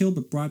she is killed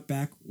but brought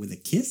back with a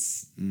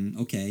kiss?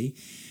 Okay.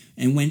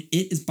 And when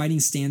it is biting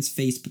Stan's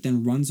face but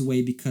then runs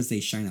away because they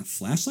shine a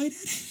flashlight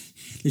at it?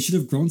 They should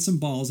have grown some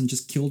balls and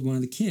just killed one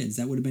of the kids.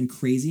 That would have been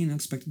crazy and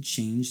unexpected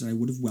change that I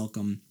would have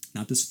welcomed,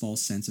 not this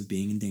false sense of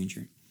being in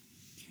danger.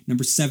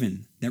 Number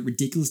 7, that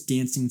ridiculous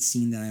dancing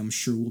scene that I am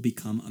sure will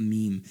become a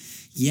meme.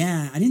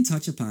 Yeah, I didn't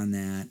touch upon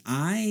that.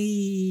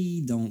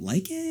 I don't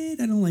like it.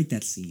 I don't like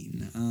that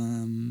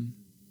scene.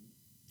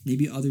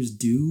 Maybe others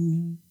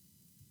do.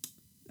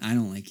 I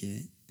don't like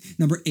it.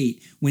 Number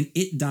 8, when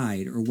it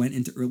died or went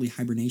into early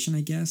hibernation,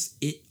 I guess,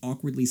 it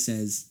awkwardly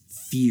says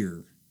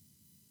fear.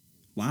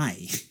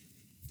 Why?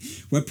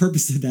 What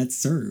purpose did that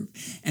serve?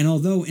 And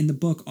although in the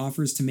book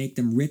offers to make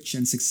them rich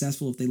and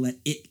successful if they let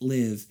it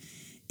live,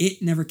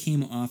 it never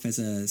came off as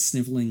a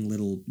sniveling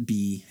little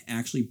bee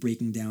actually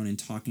breaking down and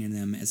talking to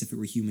them as if it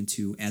were human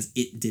too, as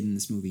it did in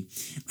this movie.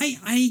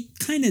 I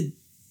kind of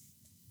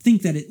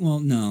think that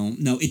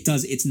no, it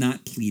does. It's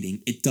not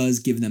pleading. It does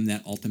give them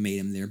that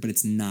ultimatum there, but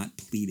it's not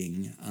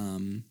pleading.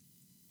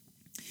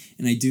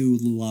 And I do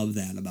love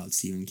that about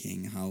Stephen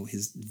King, how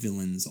his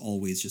villains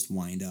always just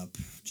wind up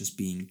just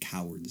being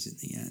cowards in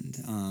the end.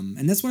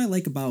 And that's what I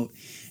like about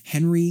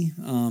Henry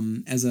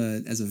as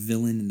a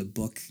villain in the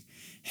book.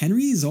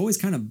 Henry is always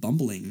kind of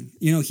bumbling.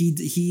 You know,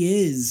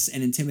 he is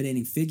an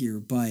intimidating figure,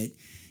 but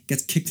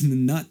gets kicked in the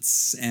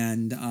nuts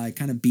and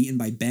kind of beaten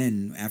by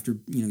Ben after,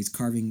 he's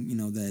carving,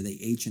 the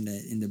H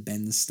into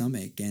Ben's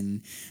stomach.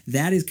 And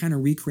that is kind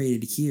of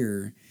recreated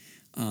here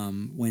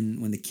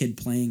when the kid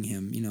playing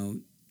him,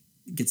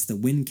 gets the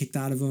wind kicked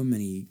out of him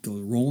and he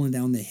goes rolling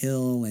down the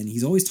hill, and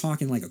he's always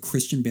talking like a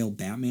Christian Bale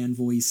Batman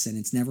voice, and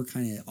it's never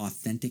kind of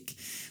authentic.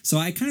 So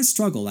I kind of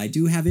struggled. I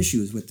do have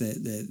issues with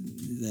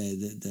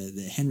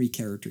the Henry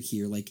character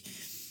here. Like,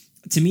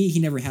 to me, he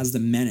never has the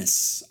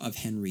menace of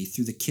Henry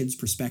through the kid's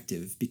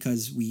perspective,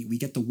 because we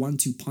get the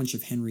 1-2 punch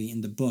of Henry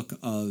in the book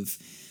of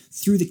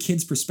through the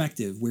kid's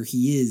perspective where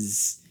he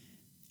is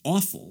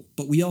awful,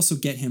 but we also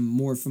get him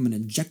more from an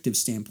objective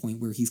standpoint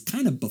where he's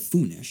kind of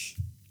buffoonish.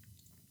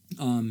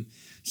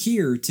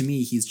 Here, to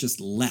me, he's just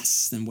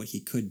less than what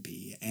he could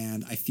be.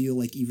 And I feel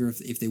like either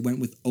if they went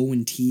with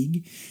Owen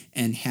Teague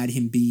and had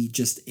him be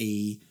just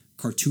a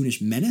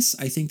cartoonish menace,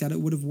 I think that it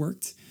would have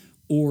worked.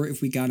 Or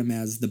if we got him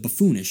as the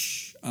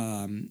buffoonish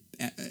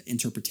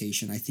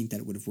interpretation, I think that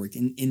it would have worked.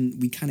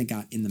 And we kind of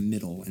got in the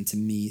middle, and to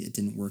me, it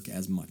didn't work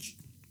as much.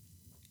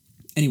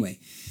 Anyway,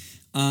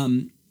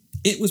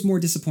 it was more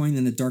disappointing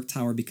than The Dark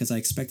Tower because I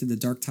expected The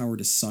Dark Tower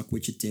to suck,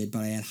 which it did, but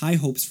I had high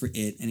hopes for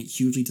it, and it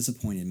hugely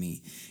disappointed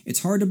me.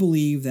 It's hard to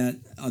believe that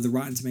the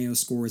Rotten Tomatoes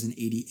score is an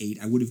 88.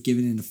 I would have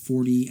given it a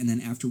 40, and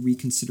then after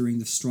reconsidering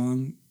the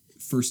strong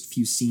first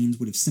few scenes,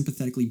 would have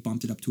sympathetically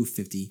bumped it up to a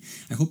 50.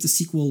 I hope the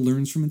sequel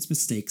learns from its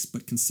mistakes,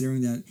 but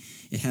considering that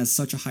it has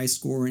such a high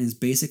score and is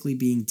basically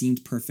being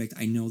deemed perfect,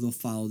 I know they'll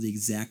follow the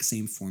exact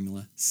same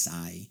formula.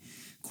 Sigh.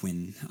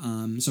 Quinn.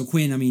 So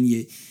Quinn, I mean,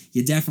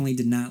 you definitely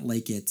did not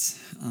like it.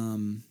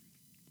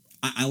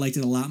 I liked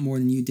it a lot more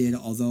than you did,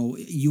 although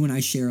you and I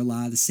share a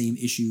lot of the same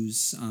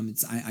issues.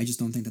 I just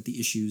don't think that the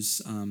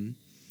issues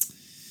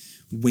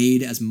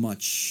weighed as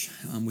much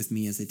with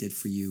me as they did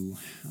for you.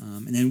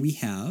 And then we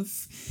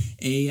have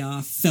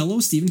a fellow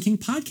Stephen King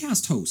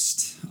podcast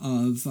host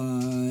of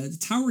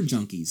Tower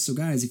Junkies. So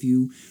guys,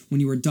 when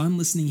you are done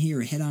listening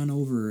here, head on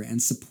over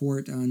and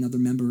support another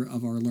member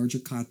of our larger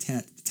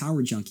quartet, the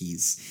Tower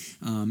Junkies.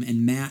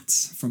 And Matt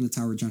from the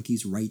Tower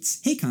Junkies writes,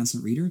 "Hey,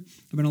 Constant Reader,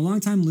 I've been a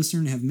long-time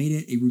listener and have made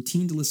it a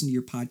routine to listen to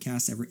your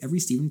podcast every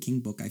Stephen King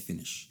book I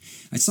finish.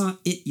 I saw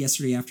it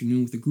yesterday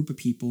afternoon with a group of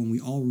people, and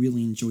we all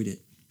really enjoyed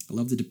it. I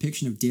love the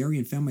depiction of Derry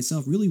and found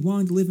myself really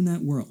wanting to live in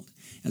that world.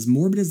 As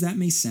morbid as that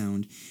may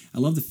sound, I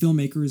love the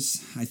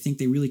filmmakers. I think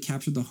they really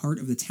captured the heart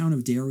of the town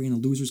of Derry and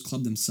the Losers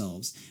Club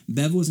themselves.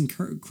 Bev was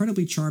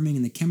incredibly charming,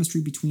 and the chemistry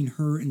between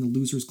her and the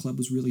Losers Club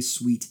was really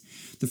sweet.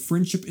 The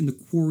friendship in the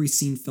quarry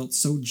scene felt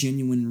so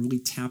genuine and really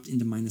tapped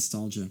into my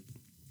nostalgia.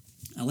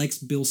 I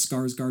liked Bill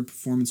Skarsgård's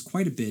performance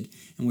quite a bit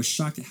and was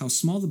shocked at how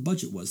small the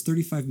budget was,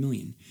 $35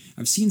 million.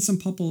 I've seen some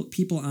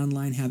people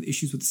online have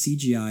issues with the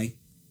CGI,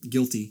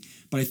 guilty,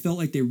 but I felt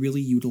like they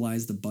really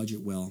utilized the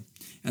budget well.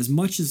 As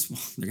much as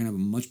they're going to have a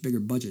much bigger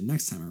budget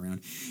next time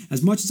around.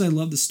 As much as I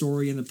love the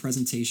story and the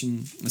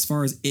presentation, as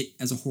far as it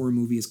as a horror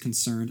movie is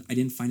concerned, I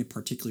didn't find it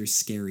particularly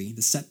scary.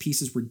 The set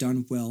pieces were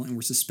done well and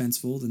were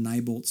suspenseful. The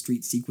Neibolt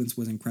Street sequence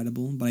was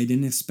incredible, but I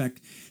didn't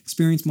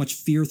experience much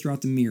fear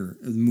throughout the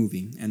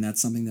movie, and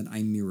that's something that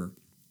I mirror.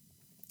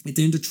 It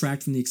didn't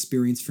detract from the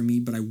experience for me,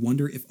 but I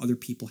wonder if other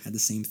people had the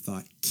same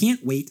thought.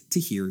 Can't wait to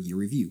hear your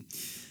review.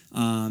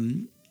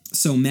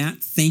 So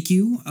Matt, thank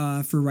you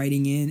for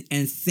writing in,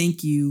 and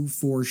thank you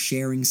for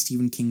sharing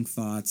Stephen King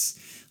thoughts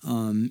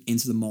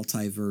into the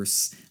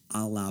multiverse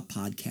a la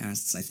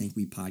podcasts. I think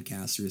we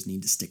podcasters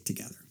need to stick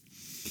together.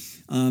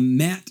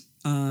 Matt,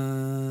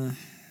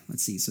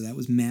 let's see. So that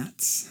was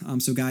Matt.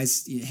 So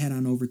guys, head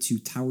on over to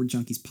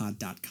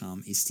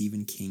towerjunkiespod.com, a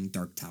Stephen King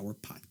Dark Tower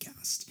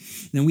podcast.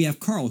 And then we have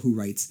Carl, who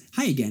writes,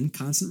 "Hi again,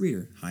 constant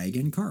reader." Hi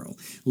again, Carl.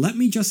 "Let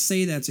me just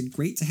say that it's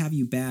great to have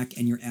you back,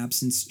 and your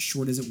absence,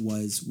 short as it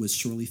was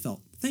surely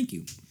felt. Thank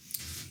you."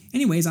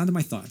 Anyways, on to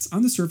my thoughts.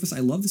 On the surface, I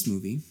love this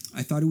movie.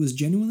 I thought it was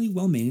genuinely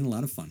well made and a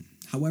lot of fun.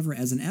 However,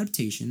 as an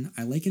adaptation,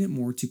 I liken it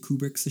more to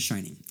Kubrick's The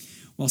Shining.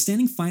 While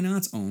standing fine on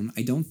its own,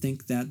 I don't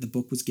think that the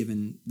book was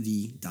given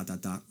the ...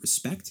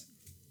 respect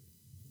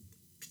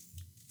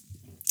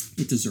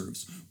it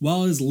deserves.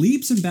 While it is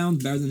leaps and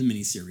bounds better than the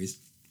miniseries,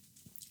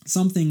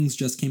 some things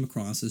just came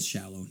across as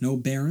shallow. No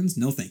Barons,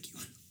 no thank you.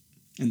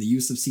 And the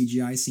use of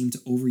CGI seemed to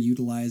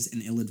overutilize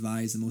and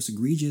ill-advised, the most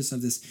egregious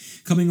of this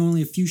coming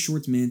only a few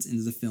short minutes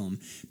into the film.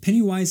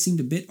 Pennywise seemed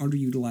a bit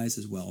underutilized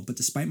as well, but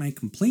despite my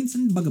complaints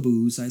and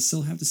bugaboos, I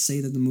still have to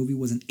say that the movie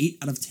was an 8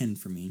 out of 10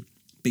 for me,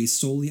 based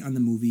solely on the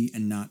movie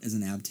and not as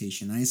an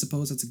adaptation. And I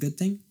suppose that's a good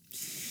thing.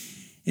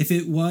 If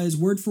it was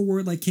word for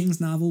word like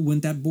King's novel,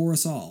 wouldn't that bore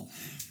us all?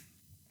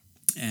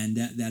 And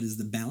that is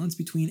the balance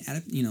between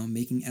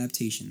making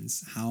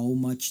adaptations. How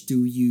much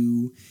do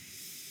you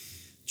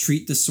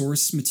treat the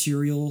source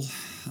material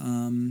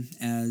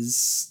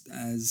as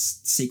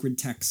sacred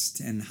text,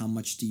 and how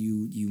much do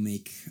you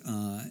make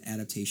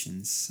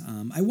adaptations?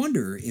 I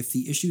wonder if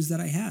the issues that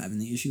I have and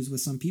the issues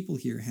with some people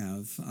here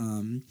have,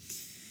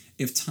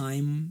 if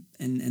time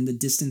and the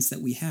distance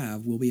that we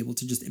have, we'll be able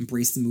to just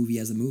embrace the movie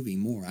as a movie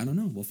more. I don't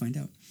know. We'll find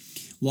out.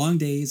 Long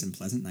days and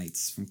pleasant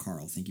nights from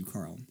Carl. Thank you,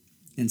 Carl.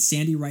 And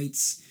Sandy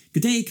writes,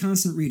 "Good day,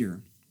 constant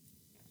reader.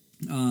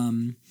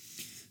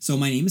 So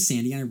my name is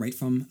Sandy, and I write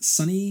from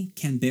sunny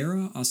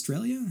Canberra,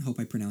 Australia. I hope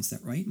I pronounced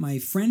that right. My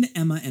friend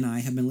Emma and I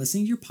have been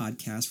listening to your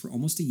podcast for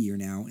almost a year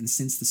now, and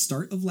since the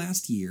start of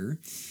last year,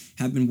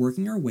 have been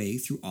working our way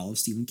through all of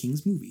Stephen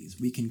King's movies.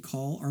 We can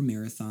call our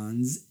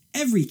marathons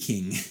Every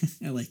King."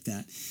 I like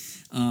that.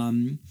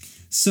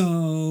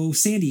 So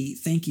Sandy,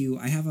 thank you.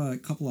 I have a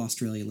couple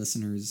Australian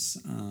listeners.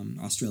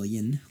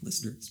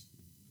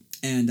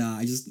 And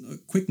I just, a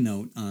quick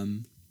note,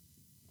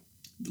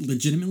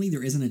 legitimately,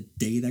 there isn't a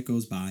day that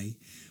goes by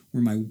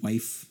where my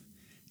wife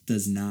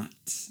does not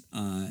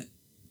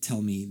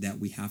tell me that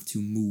we have to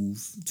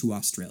move to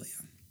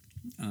Australia.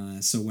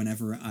 So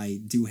whenever I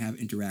do have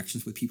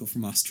interactions with people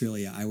from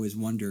Australia, I always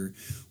wonder,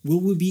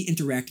 will we be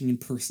interacting in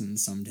person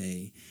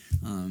someday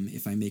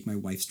if I make my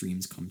wife's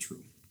dreams come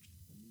true?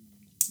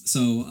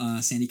 So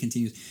Sandy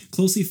continues,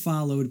 closely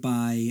followed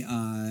by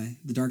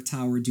The Dark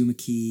Tower,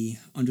 Doohickey,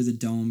 Under the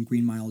Dome,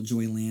 Green Mile,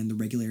 Joyland, The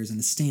Regulators, and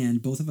The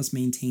Stand. Both of us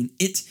maintain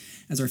it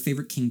as our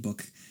favorite King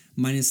book,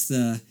 minus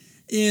the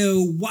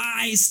 "ew,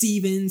 why,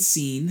 Stephen"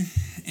 scene,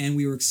 and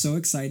we were so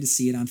excited to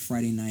see it on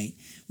Friday night.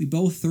 We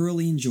both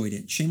thoroughly enjoyed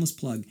it. Shameless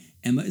plug,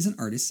 Emma is an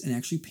artist and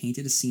actually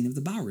painted a scene of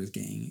the Bowers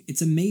gang.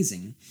 It's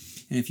amazing,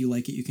 and if you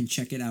like it, you can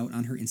check it out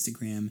on her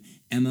Instagram,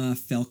 Emma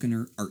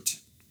Falconer Art.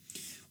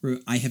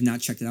 I have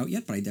not checked it out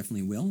yet, but I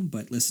definitely will.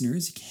 But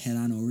listeners, head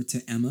on over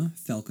to Emma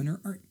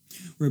Falconer Art.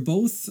 We're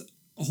both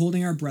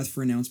holding our breath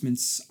for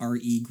announcements,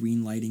 RE,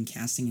 green lighting,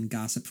 casting, and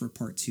gossip for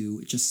part 2.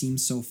 It just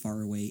seems so far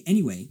away.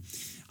 Anyway,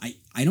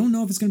 I don't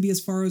know if it's going to be as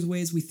far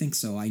away as we think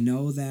so. I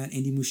know that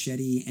Andy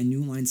Muschietti and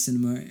New Line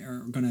Cinema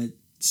are going to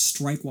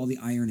strike while the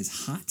iron is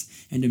hot,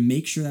 and to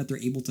make sure that they're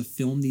able to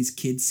film these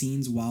kid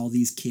scenes while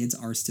these kids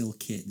are still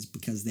kids,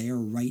 because they are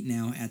right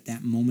now at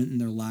that moment in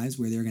their lives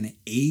where they're going to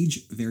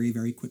age very,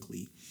 very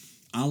quickly.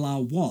 A la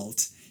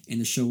Walt in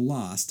the show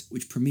Lost,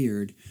 which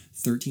premiered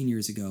 13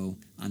 years ago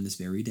on this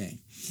very day.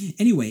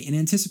 Anyway, in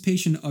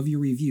anticipation of your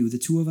review, the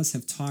two of us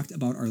have talked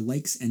about our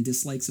likes and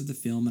dislikes of the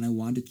film, and I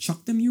wanted to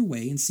chuck them your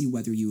way and see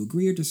whether you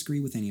agree or disagree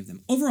with any of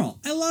them. Overall,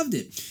 I loved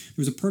it. There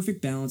was a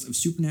perfect balance of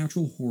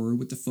supernatural horror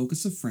with the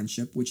focus of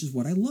friendship, which is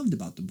what I loved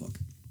about the book.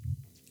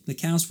 The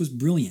cast was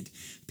brilliant,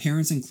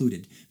 parents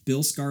included.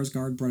 Bill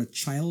Skarsgård brought a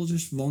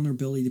childish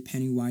vulnerability to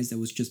Pennywise that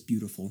was just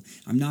beautiful.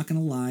 I'm not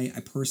going to lie, I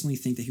personally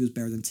think that he was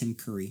better than Tim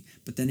Curry,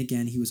 but then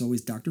again, he was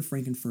always Dr.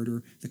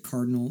 Frankenfurter, the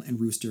Cardinal, and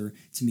Rooster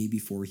to me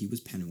before he was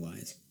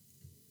Pennywise.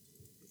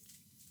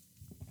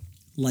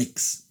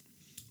 Likes.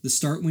 The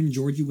start when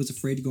Georgie was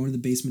afraid to go into the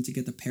basement to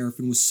get the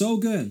paraffin was so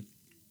good.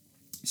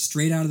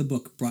 Straight out of the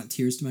book, brought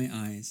tears to my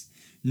eyes.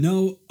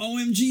 No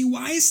OMG,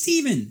 why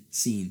Stephen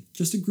scene,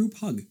 just a group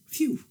hug.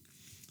 Phew.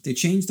 They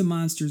changed the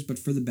monsters, but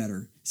for the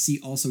better. See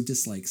also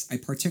dislikes. I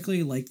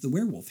particularly liked the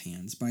werewolf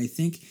hands, but I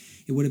think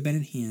it would have been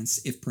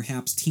enhanced if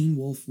perhaps Teen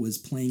Wolf was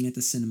playing at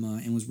the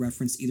cinema and was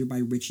referenced either by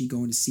Richie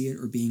going to see it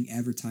or being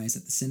advertised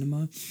at the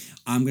cinema.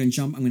 I'm going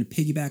to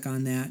piggyback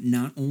on that.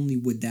 Not only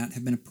would that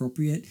have been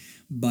appropriate,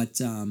 but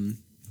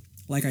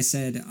like I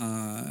said,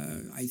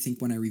 I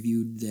think when I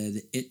reviewed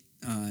the It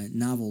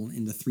novel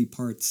in the 3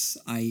 parts,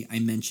 I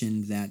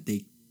mentioned that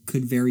they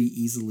could very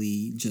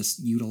easily just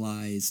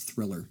utilize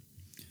Thriller,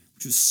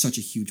 which was such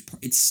a huge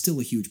part. It's still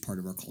a huge part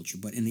of our culture,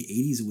 but in the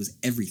 80s, it was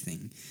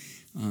everything.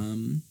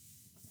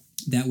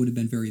 That would have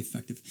been very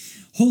effective.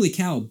 Holy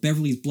cow,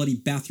 Beverly's bloody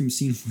bathroom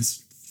scene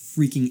was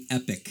freaking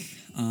epic.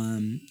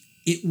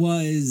 It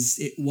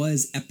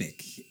was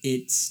epic.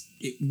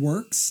 It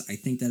works. I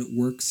think that it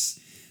works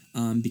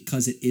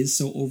because it is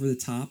so over the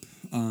top.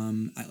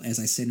 As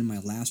I said in my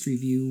last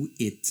review,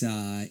 it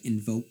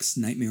invokes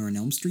Nightmare on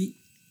Elm Street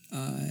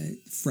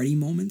Freddy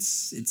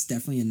moments. It's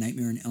definitely a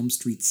Nightmare on Elm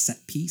Street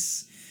set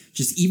piece.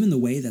 Just even the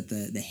way that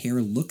the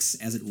hair looks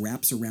as it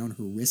wraps around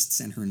her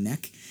wrists and her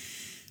neck.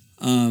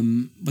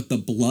 But the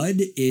blood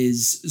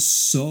is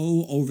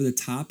so over the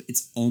top,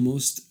 it's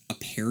almost a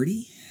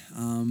parody.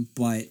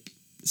 But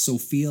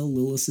Sophia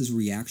Lillis's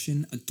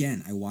reaction,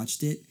 again, I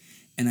watched it,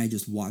 and I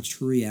just watched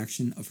her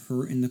reaction of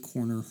her in the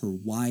corner, her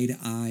wide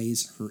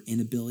eyes, her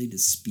inability to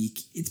speak.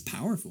 It's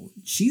powerful.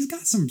 She's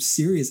got some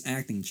serious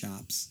acting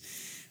chops.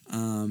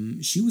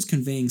 She was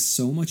conveying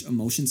so much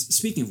emotions.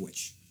 Speaking of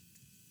which,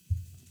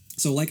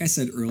 so like I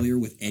said earlier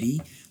with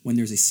Eddie, when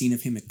there's a scene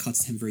of him, it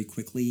cuts to him very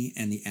quickly,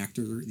 and the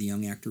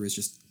young actor is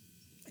just,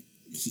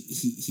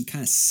 he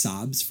kind of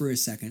sobs for a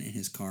second in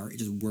his car. It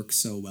just works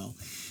so well.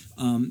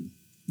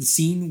 The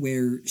scene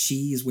where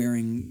she is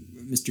wearing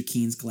Mr.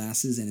 Keen's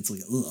glasses, and it's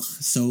like, ugh,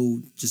 so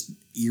just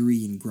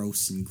eerie and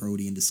gross and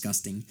grody and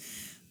disgusting.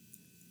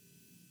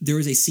 There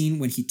is a scene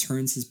when he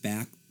turns his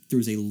back. There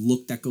is a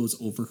look that goes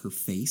over her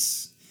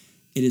face.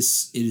 It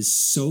is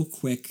so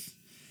quick,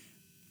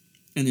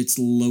 and it's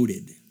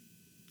loaded.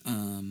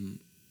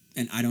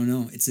 And I don't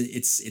know.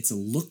 It's a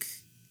look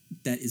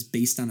that is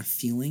based on a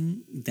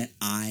feeling that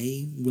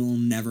I will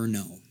never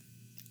know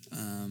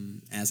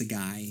as a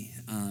guy.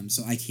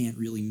 So I can't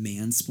really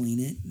mansplain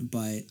it,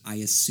 but I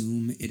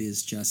assume it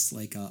is just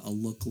like a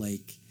look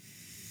like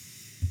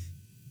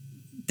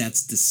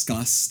that's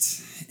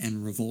disgust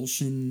and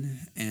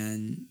revulsion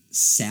and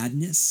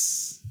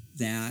sadness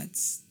that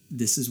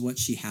this is what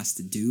she has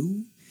to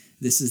do.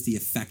 This is the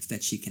effect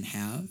that she can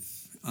have.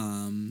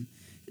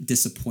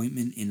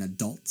 Disappointment in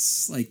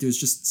adults. Like, there's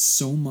just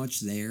so much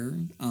there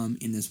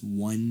in this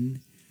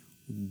one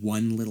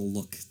little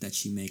look that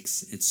she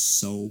makes. It's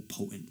so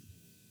potent.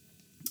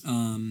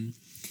 And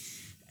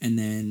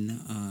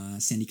then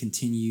Sandy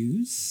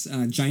continues.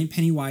 Giant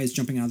Pennywise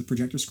jumping out of the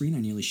projector screen. I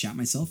nearly shot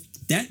myself.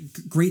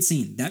 That great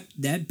scene.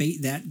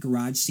 That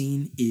garage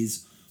scene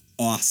is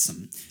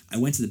awesome. I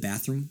went to the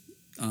bathroom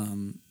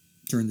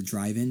during the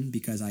drive-in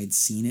because I had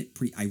seen it.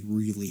 I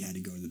really had to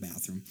go to the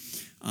bathroom.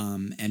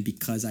 And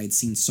because I had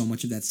seen so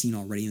much of that scene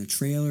already in the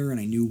trailer and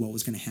I knew what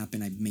was going to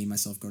happen, I made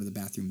myself go to the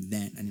bathroom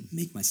then. I didn't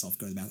make myself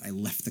go to the bathroom. I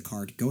left the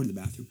car to go to the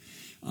bathroom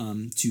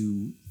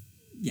to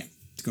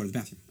go to the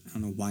bathroom. I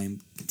don't know why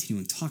I'm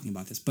continuing talking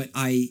about this, but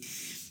I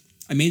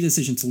made the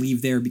decision to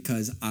leave there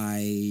because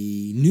I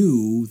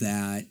knew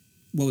that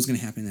what was going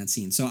to happen in that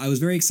scene. So I was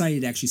very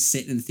excited to actually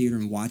sit in the theater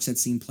and watch that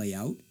scene play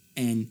out.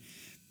 And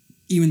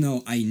even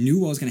though I knew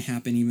what was going to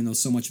happen, even though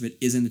so much of it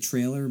is in the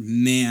trailer,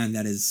 man,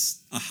 that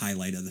is a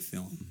highlight of the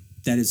film.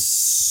 That is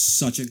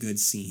such a good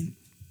scene.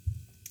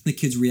 The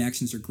kids'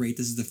 reactions are great.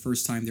 This is the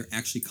first time they're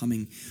actually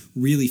coming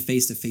really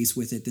face to face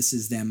with it. This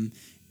is them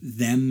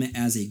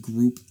as a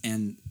group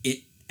and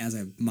it as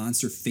a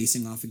monster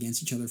facing off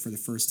against each other for the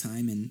first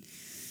time, and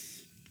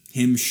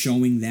him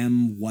showing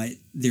them what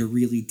they're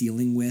really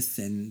dealing with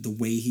and the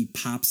way he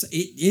pops.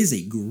 It is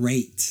a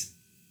great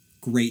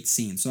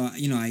scene. So,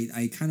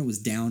 I kind of was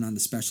down on the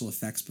special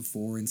effects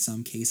before in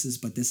some cases,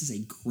 but this is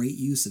a great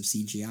use of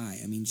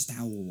CGI. I mean, just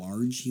how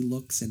large he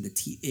looks and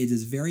it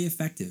is very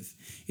effective.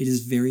 It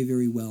is very,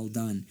 very well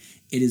done.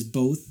 It is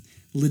both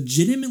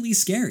legitimately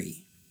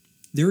scary.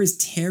 There is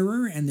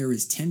terror and there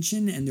is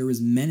tension and there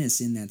is menace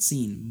in that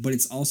scene, but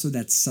it's also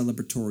that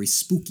celebratory,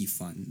 spooky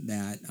fun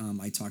that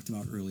I talked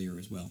about earlier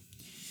as well.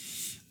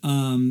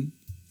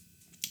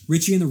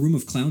 Richie in the Room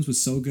of Clowns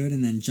was so good,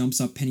 and then jumps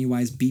up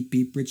Pennywise, beep,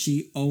 beep,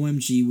 Richie.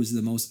 OMG was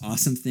the most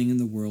awesome thing in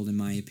the world, in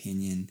my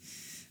opinion.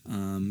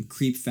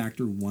 Creep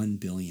factor 1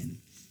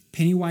 billion.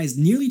 Pennywise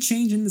nearly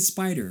changed into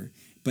Spider,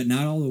 but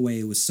not all the way.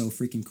 It was so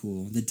freaking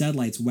cool. The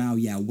Deadlights, wow,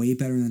 yeah, way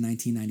better than the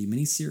 1990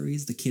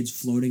 miniseries. The kids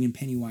floating in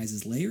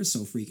Pennywise's lair, so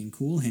freaking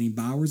cool. Henny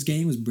Bauer's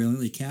gang was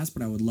brilliantly cast,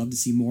 but I would love to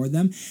see more of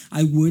them.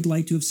 I would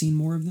like to have seen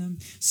more of them.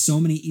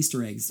 So many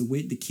Easter eggs.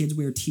 The kids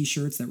wear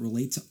T-shirts that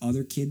relate to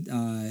other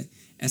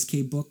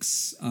SK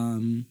books.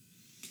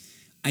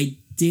 I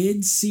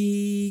did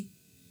see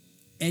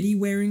Eddie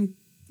wearing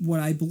what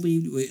I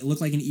believed it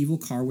looked like an evil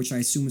car, which I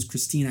assume was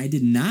Christine. I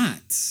did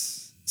not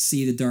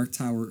see the Dark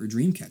Tower or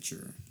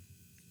Dreamcatcher.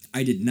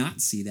 I did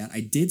not see that.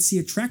 I did see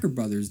a Tracker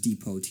Brothers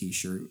Depot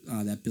t-shirt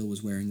that Bill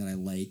was wearing that I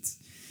liked.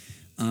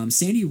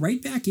 Sandy,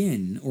 write back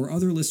in, or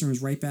other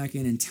listeners write back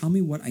in and tell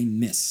me what I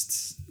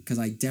missed, because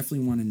I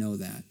definitely want to know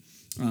that.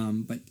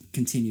 But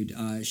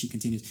she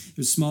continues.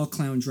 There's a small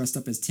clown dressed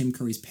up as Tim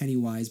Curry's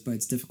Pennywise, but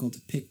it's difficult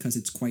to pick because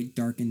it's quite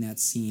dark in that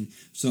scene.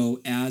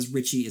 So as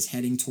Richie is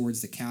heading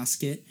towards the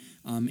casket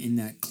in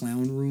that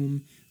clown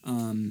room,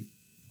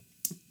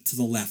 to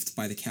the left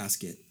by the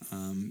casket,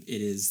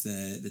 it is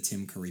the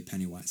Tim Curry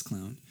Pennywise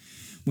clown.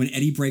 When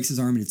Eddie breaks his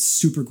arm, and it's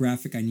super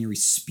graphic, I nearly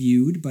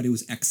spewed, but it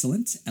was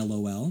excellent.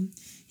 LOL.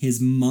 His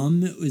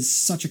mum was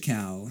such a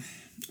cow.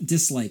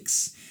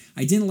 Dislikes.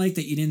 I didn't like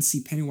that you didn't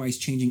see Pennywise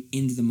changing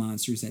into the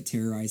monsters that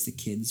terrorize the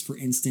kids. For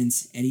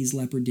instance, Eddie's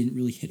leopard didn't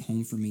really hit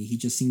home for me. He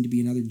just seemed to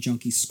be another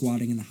junkie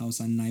squatting in the house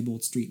on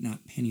Neibolt Street,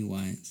 not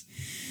Pennywise.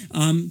 To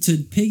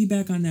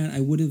piggyback on that, I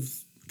would have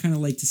kind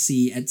of liked to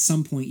see, at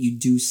some point you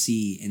do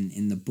see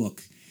in the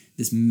book,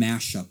 this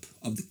mashup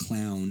of the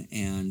clown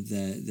and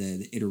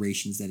the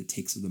iterations that it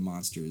takes of the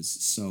monsters.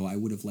 So I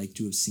would have liked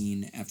to have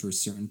seen, after a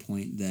certain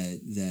point,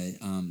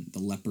 the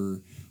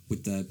leper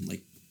with the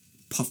like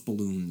puff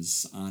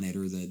balloons on it,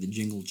 or the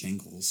jingle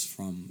jangles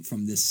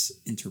from this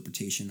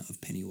interpretation of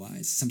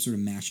Pennywise. Some sort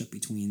of mashup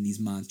between these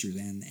monsters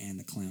and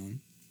the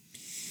clown.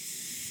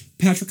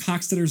 Patrick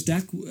Hockstetter's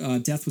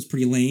death was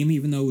pretty lame,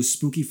 even though it was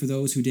spooky for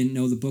those who didn't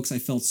know the books. I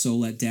felt so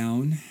let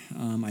down.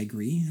 I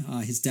agree.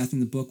 His death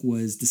in the book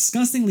was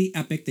disgustingly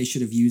epic. They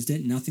should have used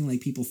it. Nothing like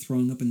people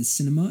throwing up in the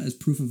cinema as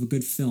proof of a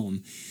good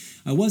film.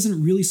 I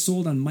wasn't really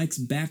sold on Mike's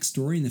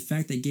backstory and the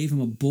fact they gave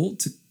him a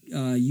bolt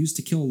used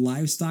to kill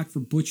livestock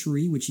for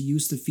butchery, which he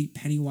used to defeat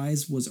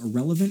Pennywise, was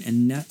irrelevant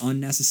and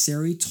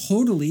unnecessary.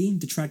 Totally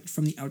detracted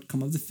from the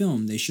outcome of the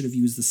film. They should have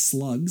used the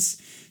slugs.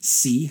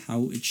 See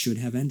how it should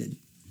have ended.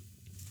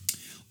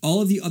 All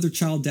of the other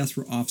child deaths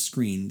were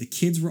off-screen. The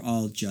kids were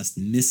all just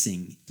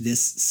missing.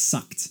 This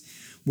sucked.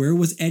 Where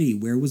was Eddie?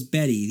 Where was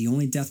Betty? The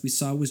only death we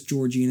saw was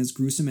Georgie, and as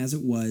gruesome as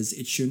it was,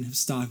 it shouldn't have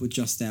stopped with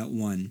just that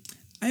one.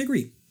 I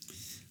agree.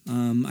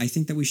 I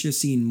think that we should have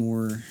seen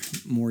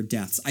more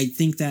deaths. I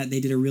think that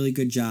they did a really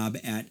good job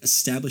at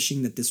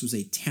establishing that this was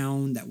a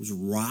town that was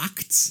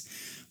rocked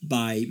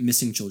by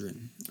missing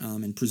children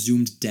and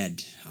presumed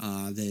dead.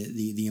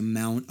 The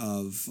amount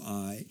of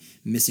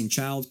missing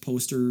child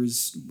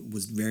posters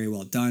was very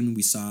well done.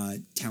 We saw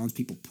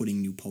townspeople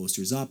putting new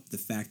posters up. The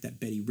fact that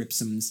Betty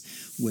Ripsom's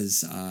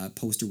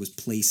poster was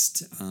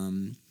placed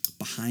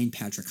behind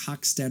Patrick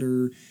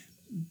Hockstetter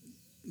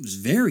was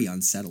very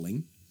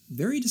unsettling.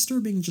 Very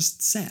disturbing,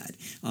 just sad.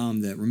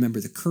 Remember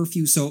the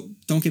curfew. So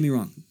don't get me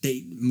wrong.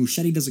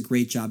 Muschietti does a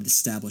great job at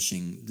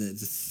establishing the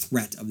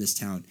threat of this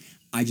town.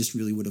 I just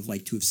really would have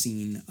liked to have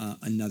seen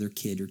another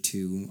kid or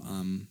two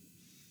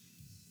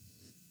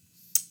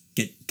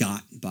get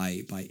got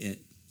by it.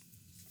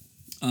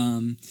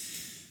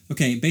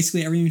 Okay,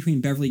 basically everything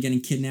between Beverly getting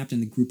kidnapped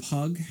and the group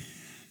hug.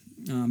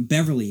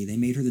 Beverly, they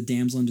made her the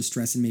damsel in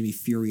distress and made me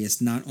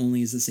furious. Not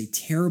only is this a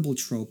terrible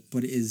trope,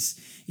 but it is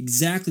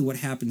exactly what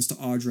happens to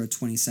Audra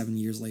 27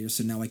 years later,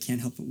 so now I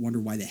can't help but wonder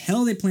why the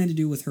hell they plan to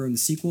do with her in the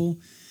sequel.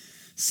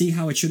 See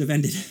how it should have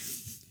ended.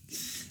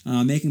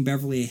 Making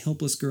Beverly a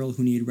helpless girl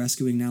who needed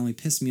rescuing not only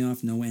pissed me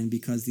off no end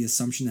because the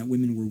assumption that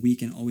women were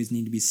weak and always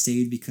need to be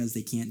saved because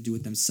they can't do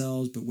it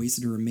themselves, but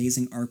wasted her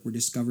amazing arc where it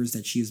discovers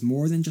that she is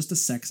more than just a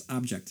sex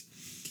object.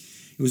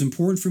 It was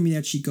important for me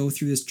that she go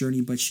through this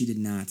journey, but she did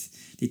not.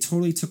 They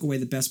totally took away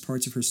the best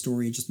parts of her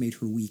story and just made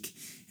her weak.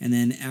 And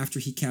then after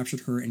he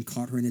captured her and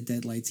caught her in the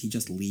deadlights, he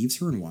just leaves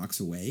her and walks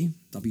away.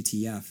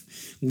 WTF.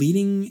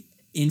 Leading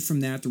in from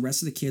that, the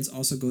rest of the kids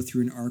also go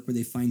through an arc where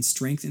they find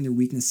strength in their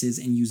weaknesses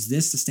and use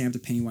this to stamp to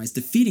Pennywise,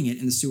 defeating it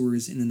in the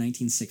sewers in the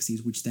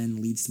 1960s, which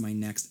then leads to my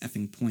next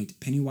effing point.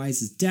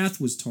 Pennywise's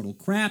death was total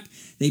crap.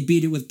 They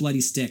beat it with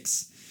bloody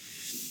sticks.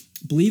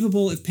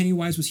 Believable if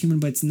Pennywise was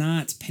human, but it's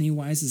not.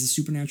 Pennywise is a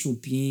supernatural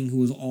being who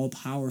was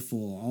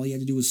all-powerful. All he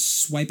had to do was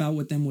swipe out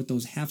with them with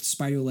those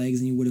half-spider legs,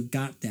 and he would have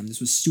got them. This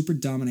was super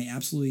dumb, and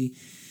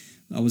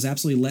I was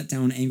absolutely let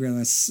down and angry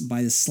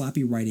by this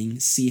sloppy writing.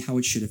 See how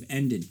it should have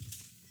ended.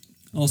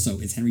 Also,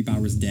 is Henry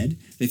Bowers dead?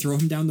 They throw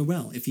him down the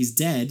well. If he's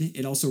dead,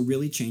 it also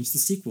really changed the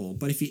sequel.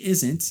 But if he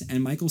isn't,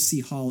 and Michael C.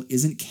 Hall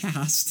isn't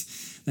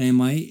cast, then I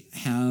might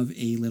have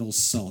a little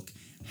sulk.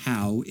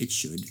 How it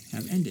should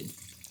have ended.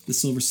 The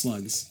Silver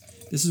Slugs.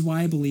 This is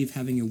why I believe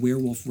having a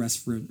werewolf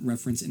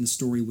reference in the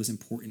story was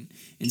important.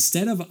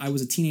 Instead of I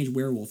was a teenage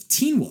werewolf,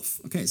 Teen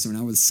Wolf. Okay, so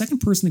now we're the second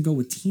person to go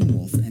with Teen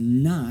Wolf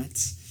and not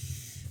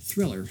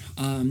Thriller.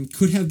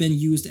 Could have been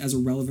used as a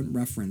relevant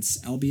reference,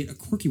 albeit a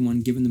quirky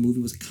one given the movie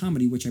was a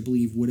comedy, which I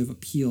believe would have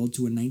appealed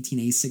to a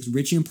 1986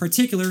 Richie in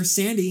particular.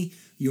 Sandy,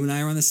 you and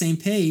I are on the same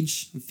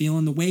page. I'm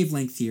feeling the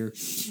wavelength here.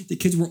 The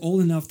kids were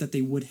old enough that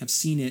they would have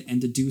seen it and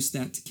deduced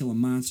that to kill a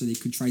monster, they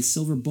could try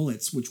silver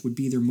bullets, which would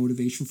be their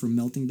motivation for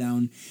melting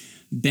down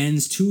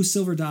Ben's $2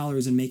 silver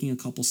and making a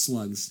couple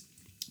slugs.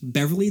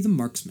 Beverly the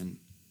Marksman.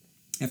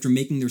 After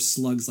making their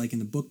slugs like in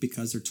the book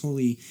because they're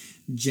totally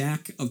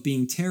jack of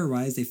being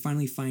terrorized, they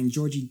finally find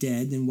Georgie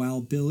dead, and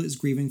while Bill is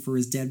grieving for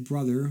his dead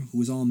brother,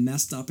 who is all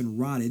messed up and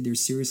rotted, there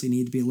seriously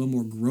need to be a little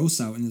more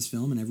gross out in this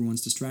film, and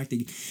everyone's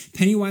distracted.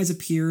 Pennywise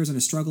appears and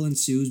a struggle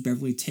ensues.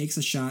 Beverly takes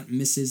a shot,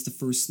 misses, the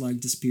first slug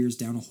disappears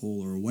down a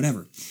hole or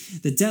whatever.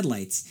 The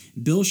deadlights.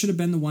 Bill should have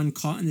been the one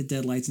caught in the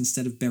deadlights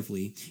instead of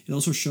Beverly. It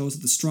also shows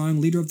that the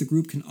strong leader of the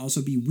group can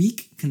also be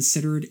weak,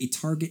 considered a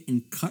target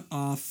in cut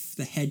off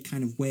the head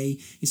kind of way.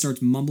 He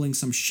starts mumbling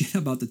some shit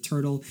about the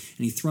turtle,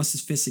 and he thrusts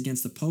his fists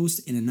against the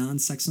post in a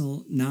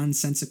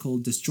nonsensical,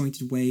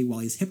 disjointed way while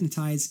he's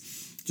hypnotized.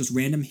 Just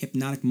random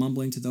hypnotic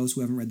mumbling to those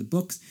who haven't read the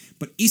books,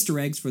 but Easter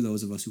eggs for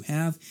those of us who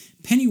have.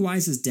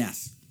 Pennywise's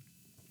death.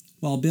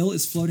 While Bill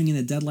is floating in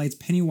the deadlights,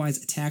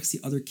 Pennywise attacks the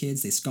other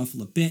kids. They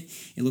scuffle a bit.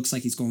 It looks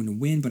like he's going to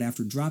win, but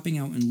after dropping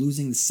out and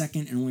losing the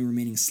second and only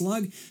remaining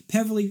slug,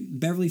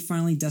 Beverly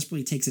finally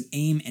desperately takes an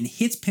aim and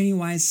hits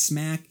Pennywise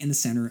smack in the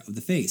center of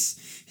the face.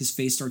 His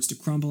face starts to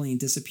crumble and he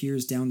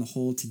disappears down the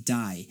hole to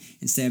die,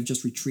 instead of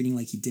just retreating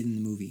like he did in the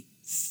movie.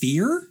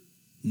 Fear?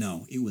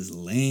 No, it was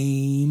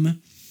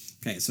lame.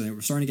 Okay, so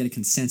we're starting to get a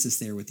consensus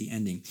there with the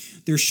ending.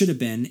 There should have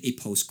been a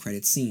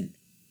post-credit scene.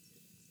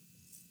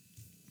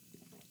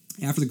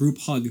 After the group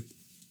hug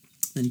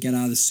and get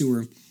out of the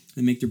sewer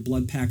and make their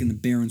blood pack in the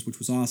Barrens, which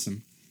was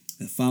awesome,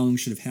 the following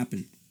should have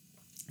happened.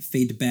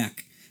 Fade to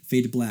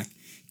black.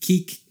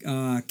 Key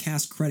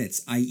cast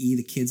credits, i.e.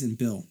 the kids and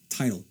Bill.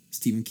 Title,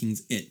 Stephen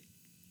King's It.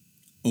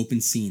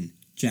 Open scene,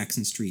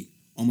 Jackson Street.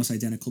 Almost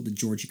identical to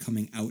Georgie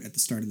coming out at the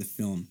start of the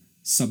film.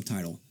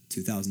 Subtitle,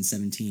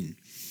 2017.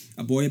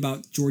 A boy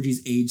about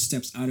Georgie's age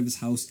steps out of his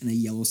house in a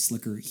yellow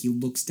slicker. He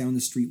looks down the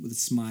street with a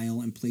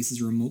smile and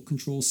places a remote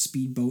control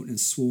speedboat in a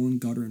swollen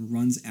gutter and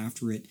runs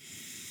after it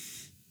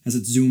as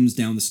it zooms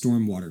down the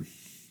stormwater.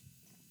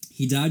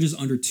 He dodges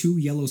under two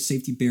yellow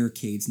safety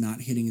barricades,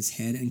 not hitting his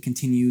head, and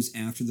continues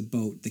after the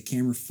boat. The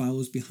camera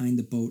follows behind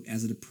the boat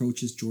as it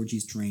approaches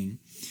Georgie's drain.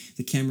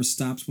 The camera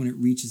stops when it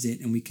reaches it,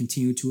 and we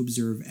continue to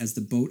observe as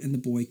the boat and the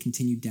boy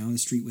continue down the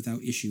street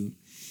without issue.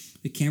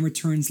 The camera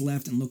turns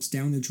left and looks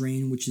down the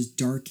drain, which is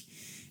dark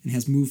and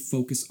has moved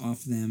focus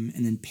off them,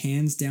 and then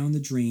pans down the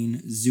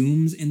drain,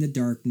 zooms in the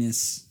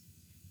darkness.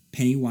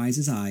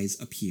 Pennywise's eyes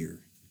appear.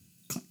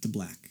 Cut to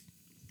black.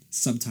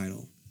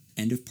 Subtitle,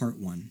 end of part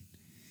 1.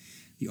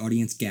 The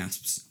audience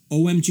gasps,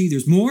 OMG,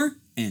 there's more?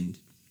 End.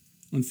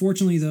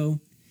 Unfortunately,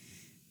 though,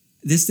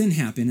 this didn't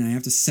happen, and I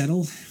have to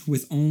settle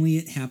with only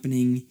it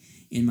happening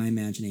in my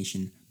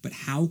imagination. But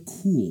how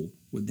cool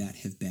would that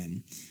have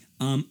been?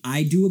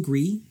 I do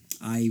agree.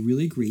 I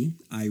really agree.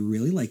 I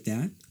really like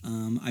that.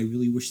 I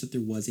really wish that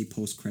there was a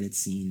post-credit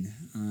scene.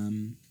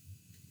 And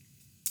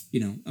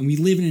we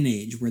live in an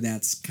age where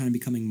that's kind of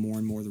becoming more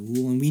and more the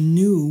rule. And we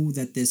knew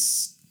that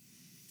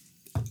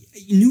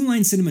New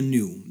Line Cinema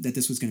knew that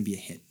this was going to be a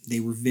hit.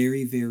 They were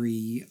very,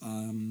 very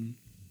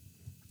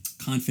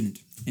confident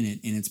in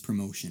its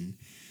promotion.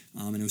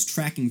 And it was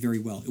tracking very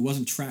well. It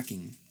wasn't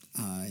tracking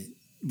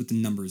with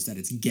the numbers that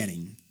it's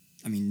getting.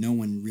 I mean, no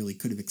one really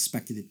could have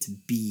expected it to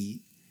be...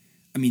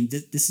 I mean,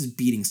 this is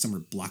beating summer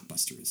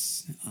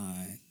blockbusters.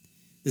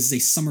 This is a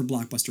summer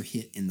blockbuster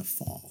hit in the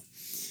fall.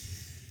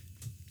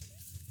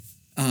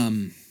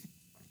 And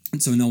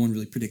so no one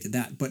really predicted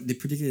that. But they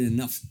predicted it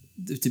enough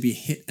to be a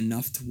hit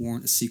enough to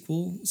warrant a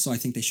sequel. So I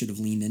think they should have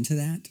leaned into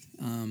that.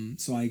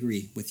 So I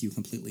agree with you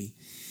completely.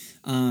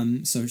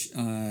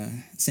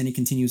 Sandy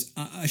continues,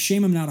 a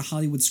shame I'm not a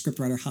Hollywood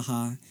scriptwriter,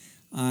 haha.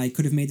 I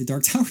could have made the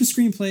Dark Tower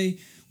screenplay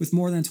with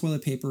more than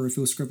toilet paper if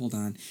it was scribbled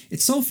on.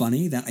 It's so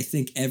funny that I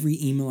think every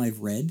email I've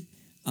read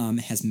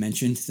has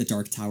mentioned The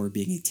Dark Tower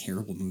being a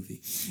terrible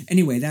movie.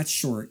 Anyway, that's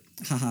short.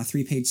 Haha,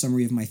 3-page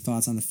summary of my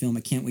thoughts on the film.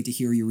 I can't wait to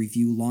hear your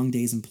review. Long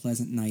days and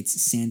pleasant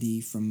nights.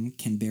 Sandy from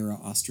Canberra,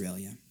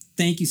 Australia.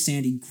 Thank you,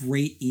 Sandy.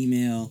 Great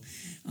email.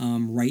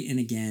 Write in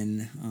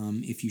again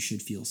if you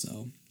should feel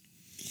so.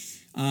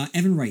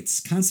 Evan writes,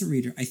 constant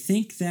reader, I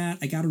think that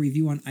I got a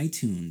review on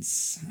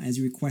iTunes as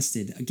you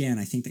requested. Again,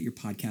 I think that your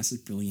podcast is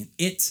brilliant.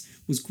 It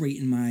was great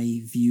in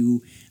my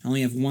view. I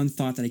only have one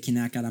thought that I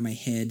cannot get out of my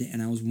head, and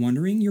I was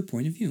wondering your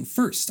point of view.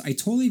 First, I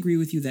totally agree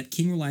with you that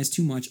King relies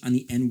too much on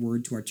the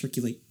N-word to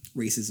articulate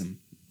racism.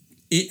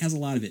 It has a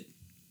lot of it.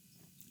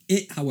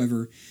 It,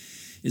 however,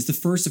 is the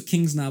first of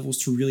King's novels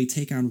to really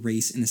take on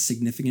race in a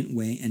significant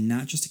way and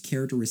not just a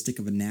characteristic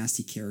of a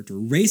nasty character.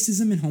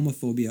 Racism and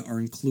homophobia are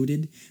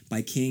included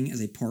by King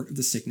as a part of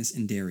the sickness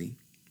in Derry.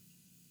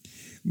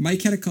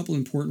 Mike had a couple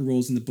important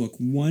roles in the book.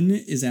 One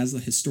is as the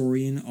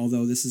historian,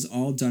 although this is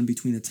all done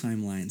between the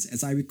timelines.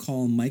 As I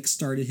recall, Mike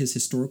started his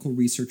historical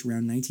research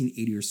around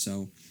 1980 or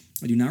so.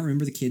 I do not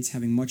remember the kids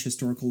having much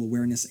historical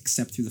awareness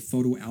except through the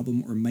photo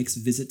album or Mike's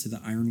visit to the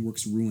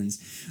Ironworks ruins.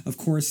 Of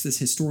course, this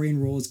historian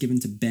role is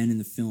given to Ben in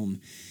the film.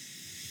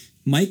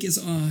 Mike is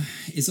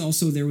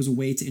also there was a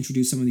way to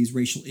introduce some of these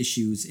racial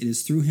issues. It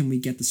is through him we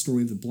get the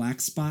story of the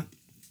black spot.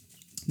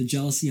 The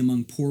jealousy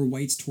among poor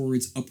whites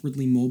towards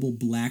upwardly mobile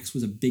blacks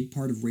was a big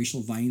part of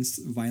racial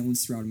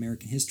violence throughout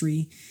American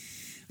history.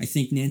 I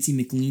think Nancy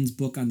McLean's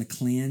book on the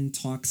Klan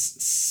talks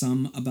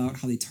some about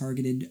how they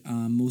targeted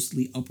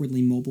mostly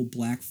upwardly mobile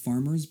black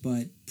farmers,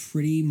 but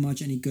pretty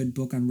much any good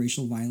book on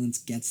racial violence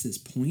gets this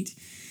point.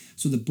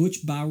 So the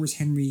Butch Bowers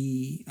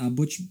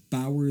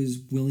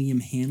William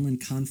Hanlon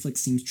conflict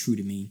seems true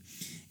to me.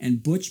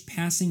 And Butch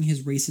passing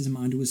his racism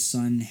onto his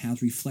son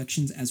has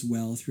reflections as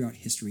well throughout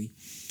history.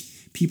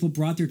 People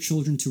brought their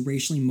children to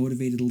racially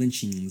motivated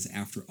lynchings,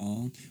 after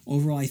all.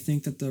 Overall, I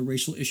think that the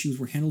racial issues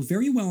were handled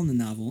very well in the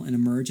novel and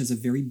emerge as a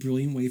very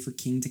brilliant way for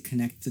King to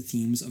connect the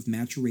themes of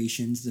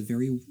maturation to the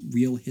very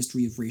real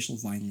history of racial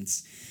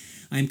violence.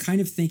 I am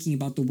kind of thinking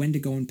about the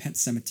Wendigo in Pet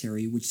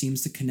Sematary, which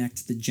seems to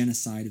connect the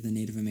genocide of the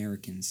Native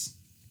Americans.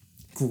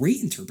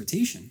 Great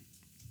interpretation.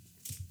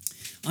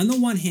 On the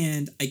one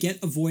hand, I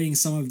get avoiding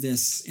some of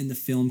this in the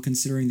film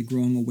considering the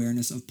growing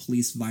awareness of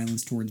police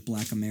violence towards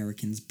black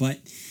Americans, but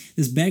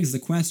this begs the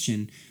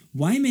question,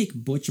 why make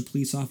Butch a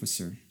police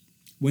officer?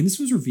 When this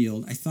was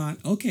revealed, I thought,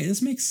 okay,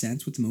 this makes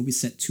sense with the movie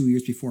set 2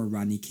 years before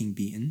Rodney King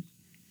beaten.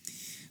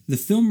 The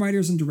film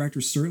writers and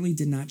directors certainly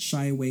did not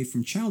shy away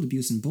from child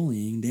abuse and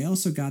bullying. They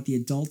also got the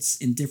adults'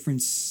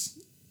 indifference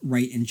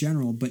right in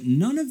general, but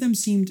none of them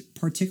seemed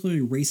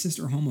particularly racist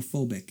or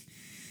homophobic.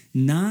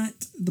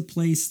 Not the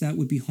place that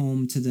would be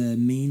home to the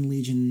main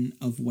legion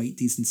of white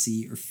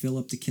decency or fill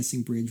up the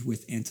kissing bridge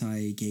with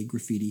anti-gay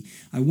graffiti.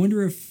 I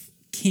wonder if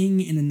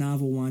King in the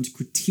novel wanted to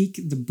critique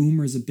the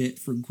boomers a bit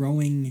for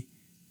growing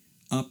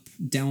up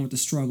down with the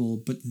struggle,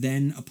 but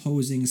then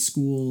opposing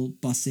school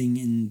busing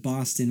in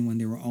Boston when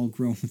they were all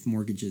grown with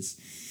mortgages.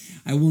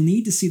 I will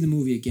need to see the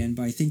movie again,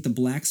 but I think the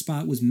Black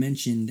Spot was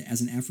mentioned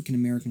as an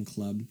African-American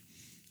club,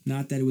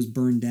 not that it was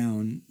burned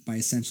down by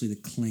essentially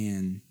the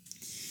Klan.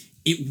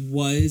 It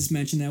was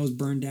mentioned that it was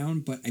burned down,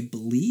 but I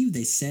believe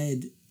they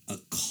said a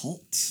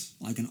cult,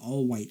 like an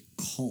all-white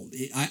cult.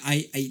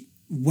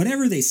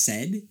 Whatever they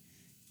said,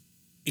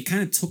 it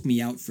kind of took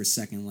me out for a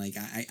second. Like,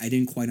 I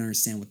didn't quite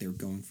understand what they were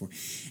going for.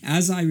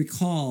 As I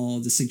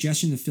recall, the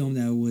suggestion in the film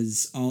that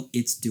was all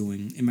it's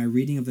doing. In my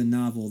reading of the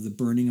novel, the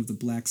burning of the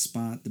Black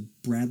Spot, the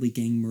Bradley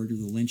gang murder,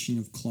 the lynching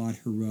of Claude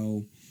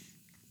Hero,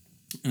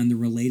 and the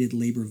related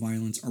labor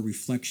violence are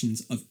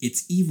reflections of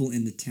its evil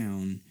in the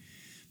town.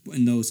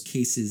 In those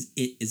cases,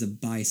 it is a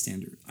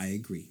bystander. I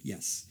agree,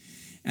 yes.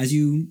 As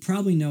you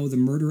probably know, the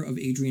murder of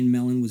Adrian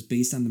Mellon was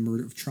based on the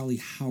murder of Charlie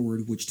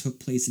Howard, which took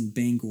place in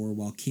Bangor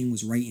while King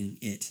was writing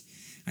it.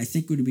 I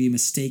think it would be a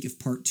mistake if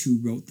Part 2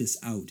 wrote this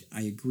out.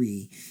 I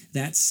agree.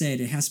 That said,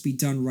 it has to be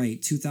done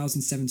right.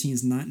 2017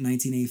 is not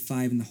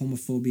 1985, and the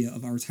homophobia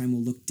of our time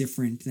will look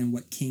different than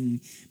what King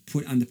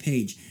put on the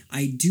page.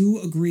 I do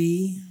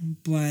agree,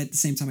 but at the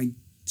same time, I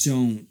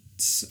don't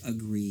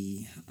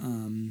agree.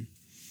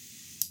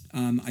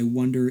 I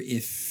wonder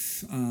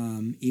if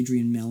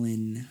Adrian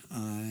Mellon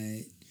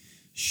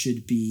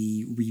should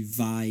be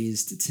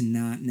revised to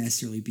not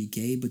necessarily be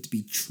gay, but to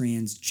be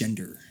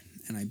transgender.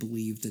 And I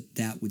believe that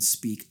that would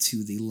speak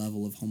to the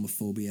level of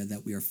homophobia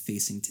that we are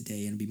facing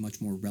today and be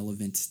much more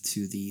relevant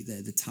to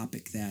the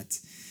topic that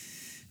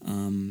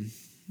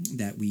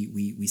that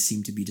we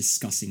seem to be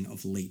discussing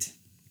of late.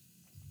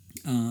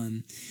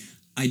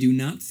 I do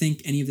not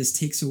think any of this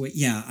takes away...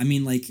 Yeah, I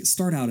mean, like,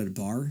 start out at a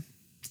bar.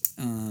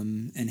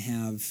 And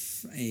have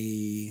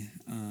a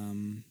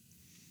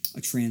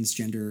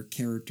transgender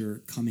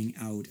character coming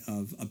out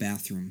of a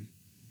bathroom.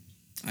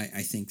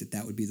 I think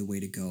that would be the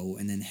way to go,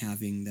 and then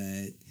having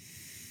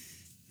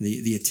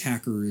the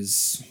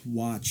attackers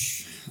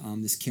watch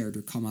this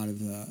character come out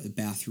of a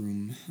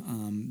bathroom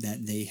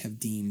that they have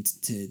deemed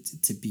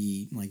to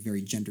be like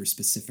very gender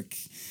specific,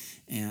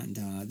 and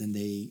then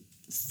they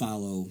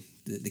follow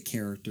the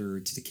character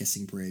to the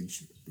kissing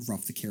bridge,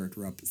 rough the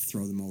character up,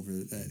 throw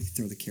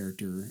the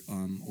character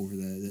over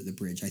the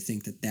bridge. I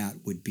think that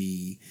would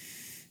be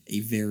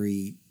a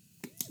very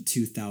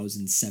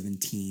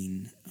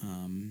 2017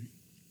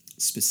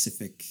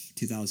 specific,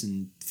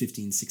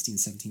 2015, 16,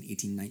 17,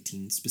 18,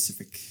 19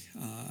 specific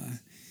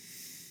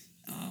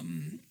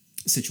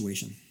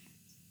situation.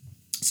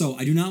 So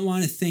I do not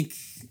want to think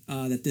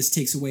that this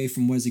takes away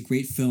from what is a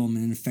great film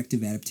and an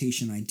effective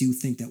adaptation. I do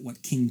think that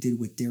what King did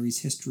with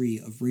Derry's history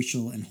of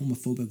racial and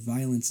homophobic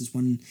violence is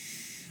one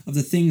of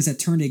the things that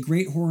turned a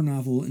great horror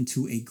novel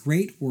into a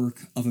great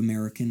work of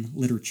American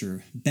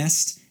literature.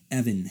 Best,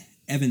 Evan.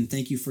 Evan,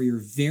 thank you for your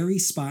very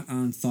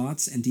spot-on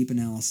thoughts and deep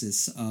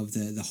analysis of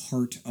the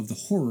heart of the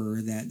horror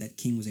that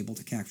King was able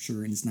to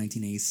capture in his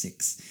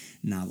 1986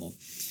 novel.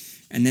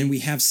 And then we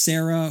have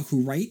Sarah,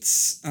 who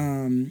writes...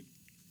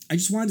 I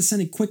just wanted to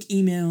send a quick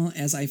email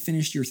as I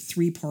finished your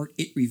 3-part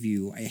It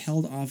review. I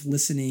held off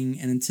listening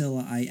and until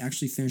I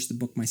actually finished the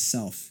book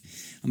myself.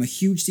 I'm a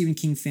huge Stephen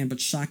King fan,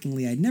 but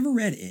shockingly, I'd never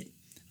read It.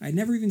 I'd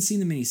never even seen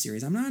the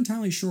miniseries. I'm not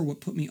entirely sure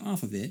what put me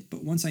off of it,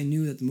 but once I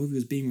knew that the movie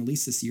was being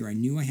released this year, I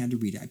knew I had to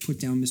read it. I put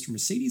down Mr.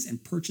 Mercedes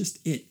and purchased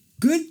It.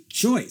 Good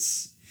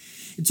choice!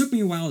 It took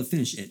me a while to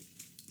finish It,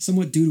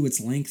 somewhat due to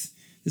its length,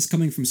 this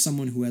coming from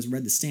someone who has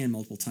read The Stand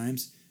multiple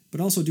times, but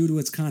also due to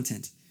its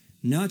content.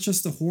 Not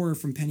just the horror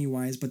from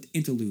Pennywise, but the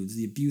interludes,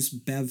 the abuse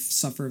Bev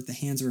suffered at the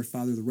hands of her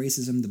father, the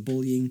racism, the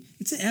bullying.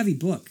 It's a heavy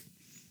book.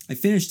 I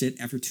finished it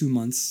after 2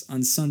 months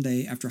on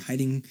Sunday after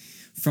hiding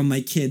from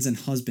my kids and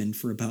husband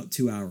for about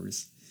 2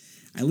 hours.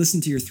 I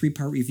listened to your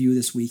 3-part review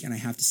this week, and I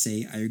have to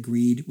say I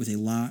agreed with a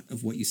lot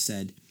of what you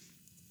said.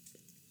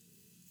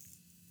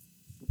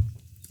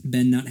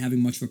 Ben not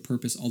having much of a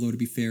purpose, although to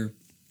be fair,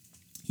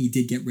 he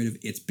did get rid of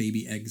its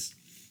baby eggs.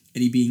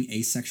 Eddie being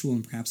asexual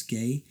and perhaps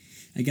gay.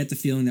 I get the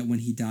feeling that when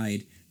he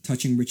died,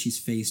 touching Richie's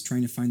face,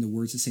 trying to find the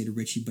words to say to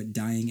Richie, but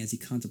dying as he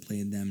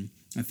contemplated them,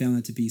 I found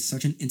that to be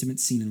such an intimate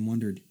scene and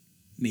wondered,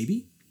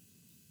 maybe?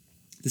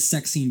 The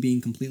sex scene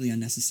being completely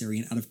unnecessary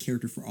and out of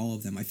character for all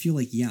of them. I feel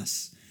like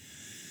yes.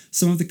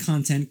 Some of the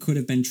content could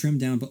have been trimmed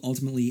down, but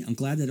ultimately, I'm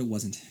glad that it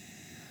wasn't.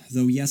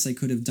 Though yes, I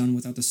could have done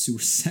without the sewer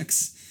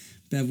sex.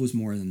 Bev was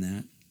more than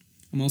that.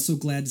 I'm also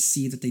glad to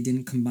see that they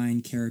didn't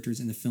combine characters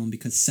in the film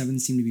because 7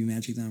 seemed to be a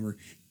magic number,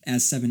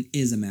 as 7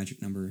 is a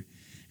magic number,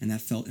 and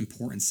that felt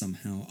important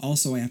somehow.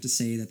 Also, I have to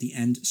say that the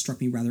end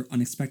struck me rather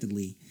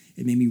unexpectedly.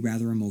 It made me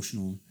rather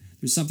emotional.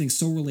 There's something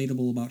so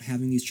relatable about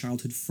having these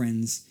childhood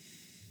friends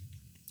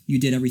you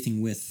did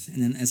everything with,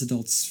 and then as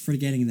adults,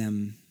 forgetting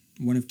them.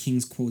 One of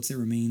King's quotes that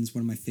remains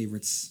one of my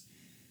favorites.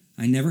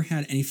 I never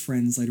had any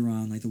friends later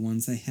on like the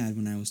ones I had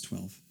when I was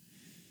 12.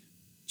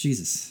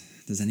 Jesus,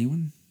 does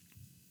anyone?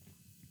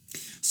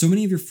 So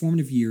many of your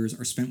formative years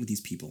are spent with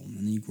these people, and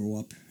then you grow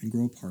up and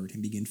grow apart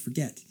and begin to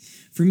forget.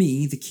 For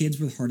me, the kids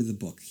were the heart of the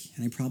book,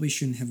 and I probably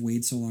shouldn't have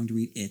waited so long to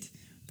read it,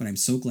 but I'm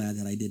so glad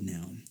that I did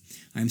now.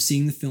 I'm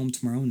seeing the film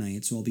tomorrow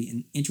night, so I'll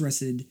be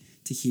interested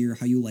to hear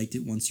how you liked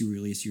it once you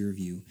release your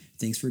review.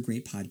 Thanks for a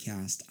great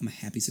podcast. I'm a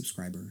happy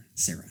subscriber,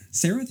 Sarah.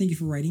 Sarah, thank you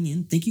for writing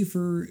in. Thank you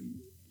for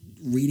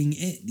reading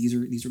it.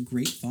 These are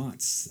great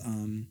thoughts.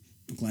 I'm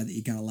glad that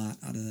you got a lot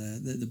out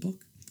of the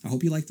book. I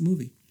hope you liked the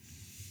movie.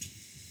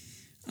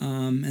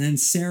 And then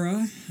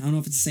Sarah, I don't know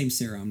if it's the same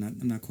Sarah, I'm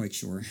not quite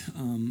sure,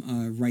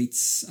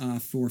 writes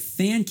for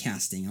fan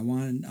casting. I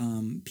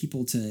want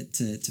people to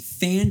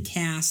fan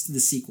cast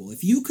the sequel.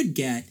 If you could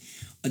get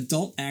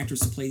adult actors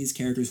to play these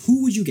characters,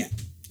 who would you get?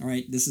 All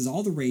right, this is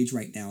all the rage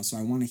right now, so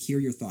I want to hear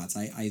your thoughts.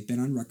 I've been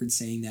on record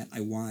saying that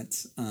I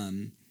want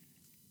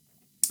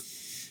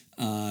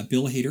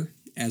Bill Hader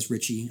as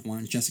Richie. I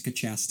want Jessica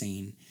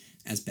Chastain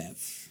as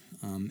Bev.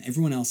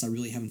 Everyone else I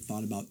really haven't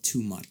thought about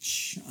too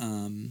much.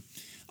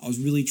 I was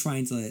really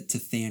trying to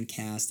fan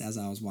cast as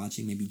I was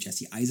watching maybe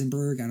Jesse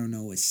Eisenberg, I don't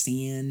know, as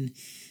Stan.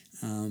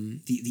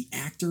 The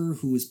actor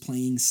who was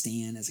playing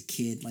Stan as a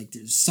kid, like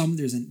there's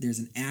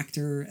an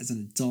actor as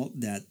an adult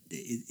that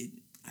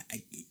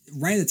I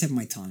right at the tip of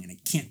my tongue, and I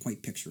can't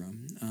quite picture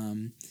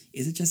him.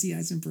 Is it Jesse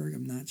Eisenberg?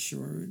 I'm not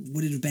sure.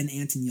 Would it have been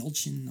Anton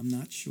Yelchin? I'm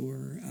not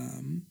sure.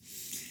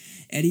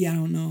 Eddie, I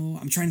don't know.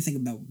 I'm trying to think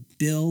about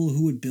Bill.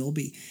 Who would Bill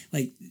be?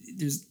 Like,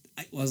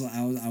 I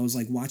was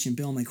like watching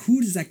Bill. I'm like,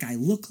 who does that guy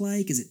look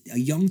like? Is it a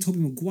young Tobey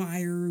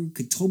Maguire?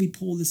 Could Tobey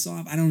pull this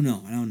off? I don't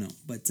know.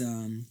 But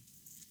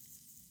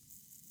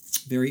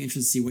very interested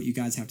to see what you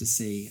guys have to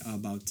say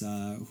about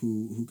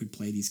who could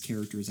play these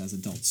characters as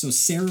adults. So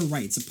Sarah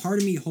writes, a part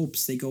of me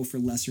hopes they go for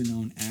lesser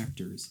known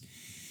actors.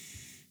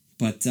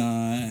 But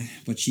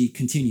she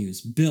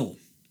continues, Bill,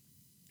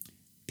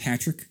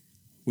 Patrick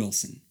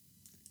Wilson.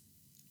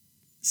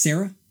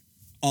 Sarah,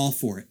 all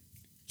for it.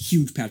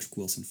 Huge Patrick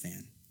Wilson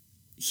fan.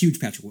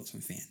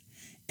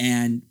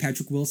 And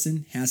Patrick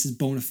Wilson has his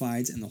bona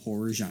fides in the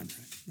horror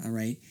genre. All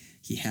right.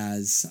 He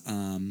has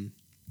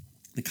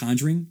The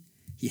Conjuring.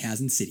 He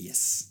has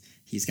Insidious.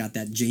 He's got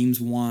that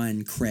James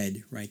Wan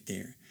cred right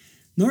there.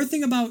 Another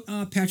thing about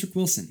Patrick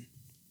Wilson.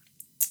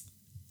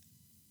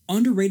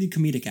 Underrated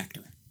comedic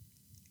actor.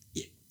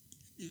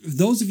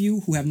 Those of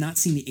you who have not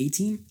seen the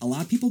A-Team, a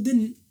lot of people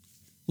didn't.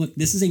 Look,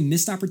 this is a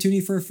missed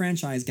opportunity for a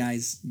franchise,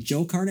 guys.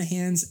 Joe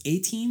Carnahan's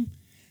A-Team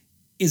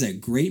is a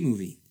great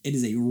movie. It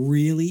is a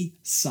really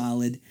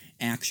solid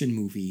action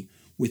movie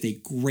with a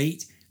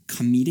great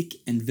comedic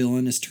and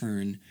villainous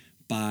turn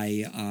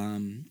by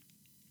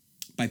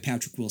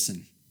Patrick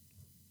Wilson.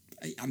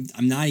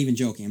 I'm not even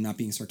joking. I'm not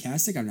being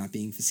sarcastic. I'm not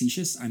being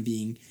facetious. I'm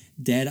being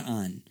dead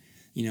on.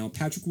 You know,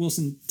 Patrick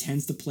Wilson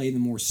tends to play the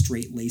more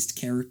straight-laced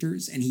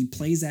characters, and he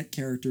plays that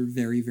character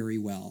very, very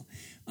well.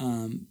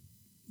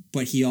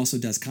 But he also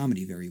does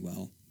comedy very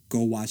well.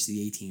 Go watch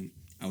the A-Team.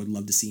 I would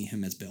love to see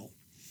him as Bill.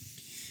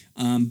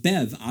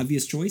 Bev,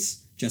 obvious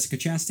choice, Jessica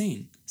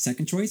Chastain.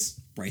 Second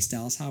choice, Bryce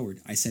Dallas Howard.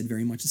 I said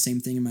very much the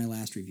same thing in my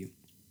last review.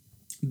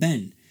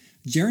 Ben,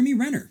 Jeremy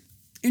Renner.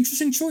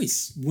 Interesting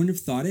choice. Wouldn't have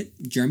thought it.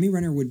 Jeremy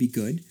Renner would be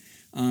good.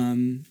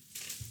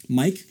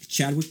 Mike,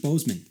 Chadwick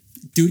Boseman.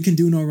 Dude can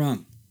do no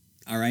wrong.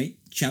 All right?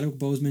 Chadwick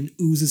Boseman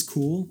oozes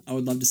cool. I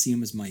would love to see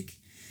him as Mike.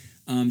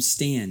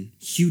 Stan,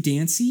 Hugh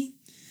Dancy.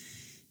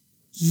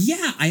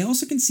 Yeah, I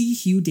also can see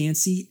Hugh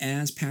Dancy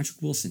as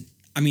Patrick Wilson.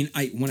 I mean,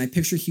 when I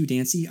picture Hugh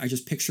Dancy, I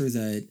just picture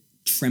the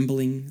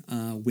trembling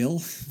Will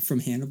from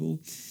Hannibal,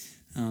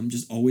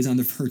 just always on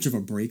the verge of a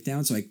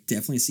breakdown. So I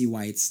definitely see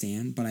why it's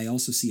Stan, but I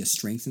also see a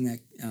strength in that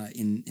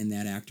in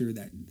that actor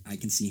that I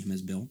can see him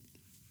as Bill.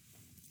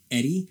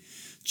 Eddie,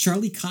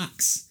 Charlie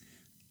Cox.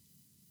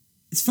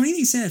 It's funny that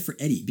you said it for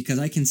Eddie because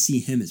I can see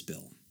him as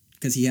Bill.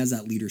 because he has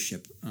that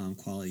leadership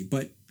quality.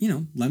 But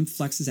let him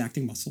flex his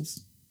acting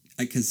muscles,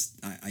 because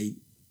I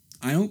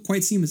don't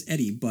quite see him as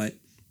Eddie, but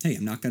hey,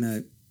 I'm not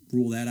gonna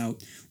rule that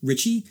out.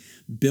 Richie,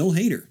 Bill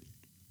Hader.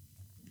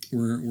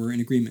 We're in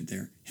agreement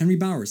there. Henry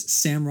Bowers,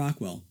 Sam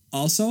Rockwell.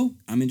 Also,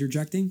 I'm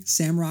interjecting,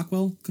 Sam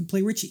Rockwell could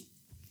play Richie.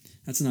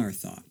 That's another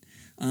thought.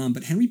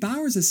 But Henry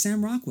Bowers as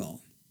Sam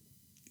Rockwell,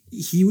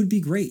 he would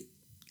be great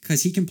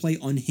because he can play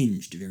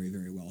unhinged very,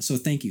 very well. So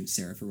thank you,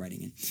 Sarah, for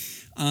writing in.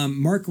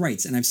 Mark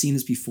writes, and I've seen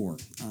this before,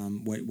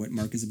 what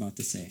Mark is about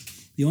to say.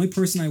 The only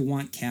person I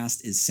want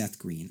cast is Seth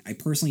Green. I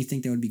personally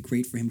think that would be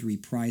great for him to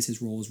reprise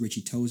his role as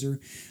Richie Tozer.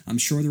 I'm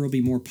sure there will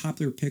be more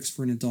popular picks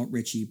for an adult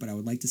Richie, but I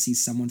would like to see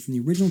someone from the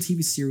original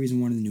TV series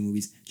in one of the new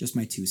movies. Just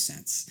my 2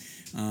 cents.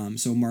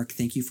 So, Mark,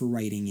 thank you for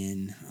writing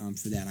in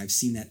for that. I've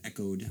seen that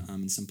echoed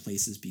in some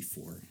places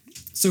before.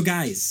 So,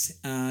 guys,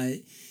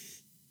 I'm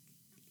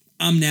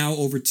now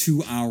over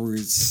 2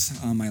 hours.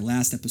 My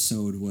last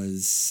episode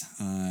was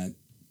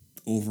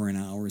over an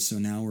hour, so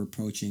now we're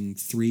approaching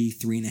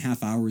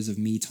 3.5 hours of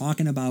me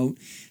talking about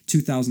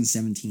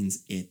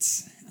 2017's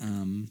It.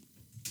 And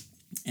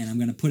I'm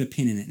going to put a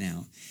pin in it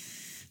now.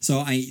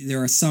 So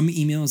there are some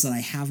emails that I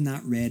have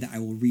not read. I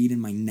will read in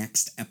my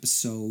next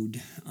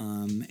episode.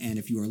 And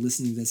if you are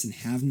listening to this and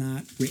have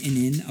not written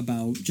in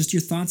about just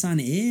your thoughts on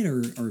it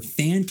or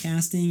fan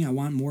casting, I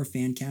want more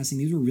fan casting.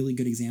 These were really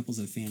good examples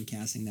of fan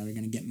casting that are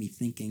going to get me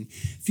thinking.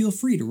 Feel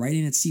free to write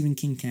in at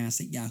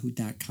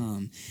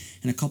StephenKingcast@yahoo.com.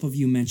 And a couple of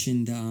you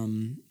mentioned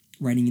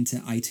writing into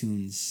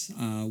iTunes,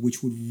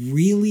 which would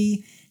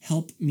really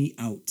help me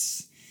out.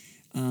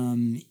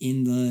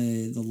 In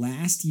the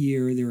last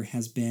year, there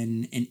has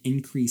been an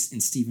increase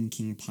in Stephen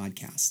King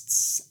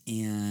podcasts,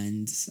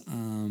 and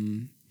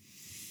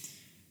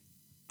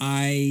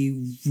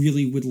I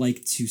really would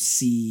like to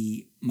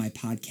see my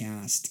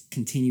podcast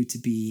continue to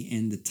be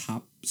in the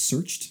top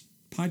searched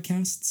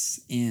podcasts,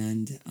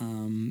 and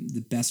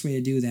the best way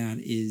to do that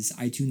is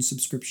iTunes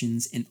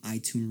subscriptions and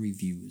iTunes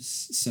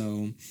reviews.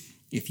 So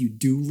if you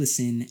do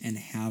listen and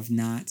have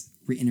not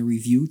written a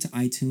review to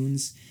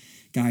iTunes,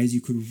 guys,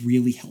 you could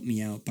really help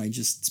me out by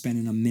just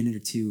spending a minute or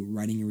two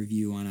writing a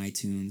review on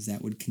iTunes.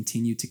 That would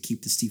continue to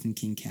keep the Stephen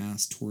King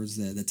cast towards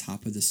the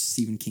top of the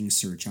Stephen King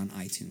search on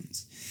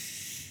iTunes.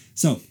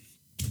 So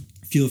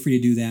feel free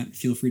to do that.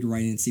 Feel free to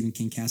write in at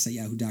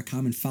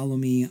StephenKingcast@yahoo.com and follow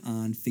me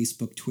on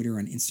Facebook, Twitter,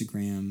 and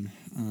Instagram,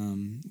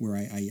 where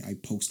I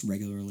post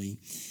regularly.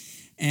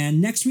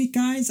 And next week,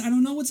 guys, I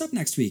don't know what's up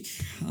next week.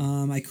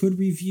 I could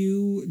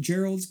review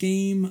Gerald's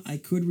Game. I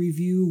could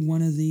review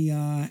one of the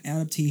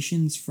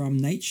adaptations from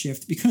Night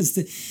Shift, because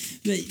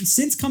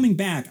since coming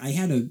back, I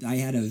had a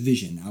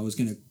vision. I was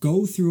going to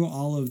go through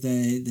all of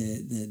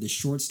the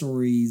short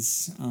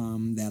stories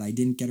that I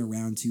didn't get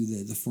around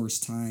to the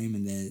first time,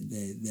 and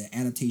the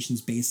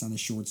adaptations based on the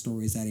short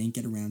stories that I didn't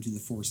get around to the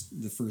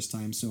first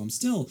time. So I'm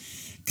still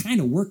kind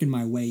of working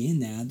my way in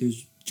that.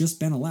 There's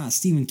just been a lot of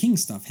Stephen King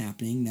stuff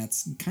happening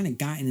that's kind of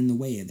gotten in the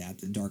way of that.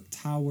 The Dark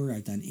Tower,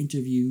 I've done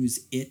interviews,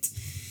 It.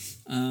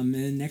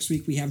 And next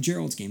week we have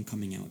Gerald's Game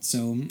coming out.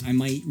 So I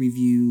might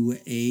review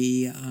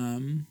a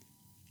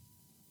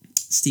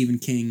Stephen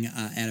King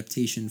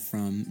adaptation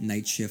from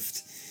Night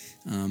Shift.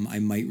 I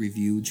might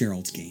review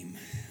Gerald's Game.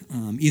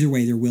 Either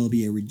way, there will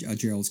be a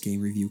Gerald's Game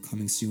review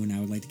coming soon.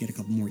 I would like to get a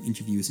couple more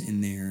interviews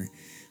in there.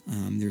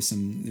 There's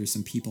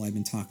some people I've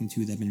been talking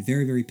to that have been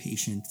very, very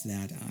patient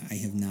that I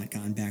have not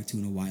gotten back to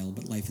in a while,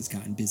 but life has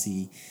gotten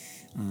busy.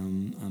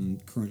 I'm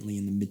currently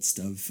in the midst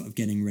of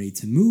getting ready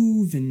to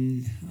move,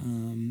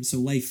 and so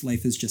life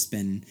has just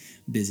been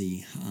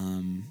busy.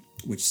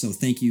 So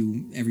thank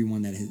you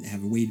everyone that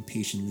have waited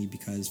patiently,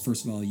 because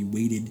first of all, you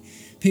waited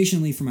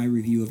patiently for my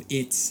review of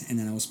It, and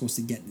then I was supposed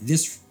to get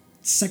this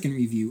second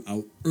review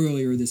out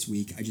earlier this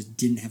week. I just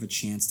didn't have a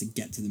chance to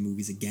get to the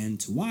movies again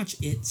to watch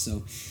It.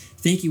 So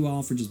thank you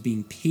all for just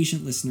being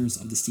patient listeners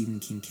of the Stephen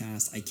King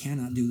cast. I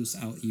cannot do this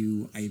without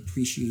you. I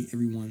appreciate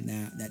everyone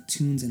that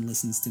tunes and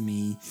listens to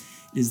me.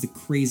 It is the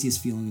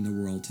craziest feeling in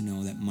the world to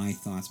know that my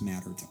thoughts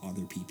matter to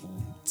other people.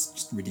 It's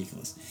just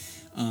ridiculous.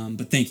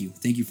 But thank you.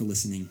 Thank you for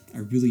listening. I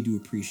really do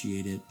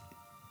appreciate it.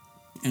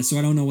 And so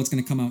I don't know what's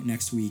going to come out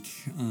next week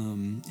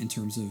in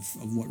terms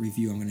of what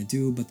review I'm going to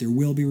do, but there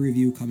will be a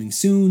review coming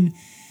soon.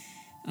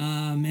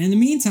 And in the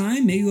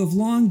meantime, may you have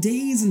long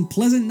days and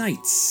pleasant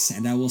nights,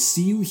 and I will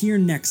see you here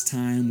next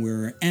time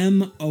where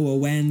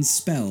MOON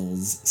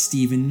spells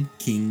Stephen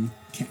King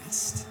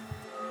Cast.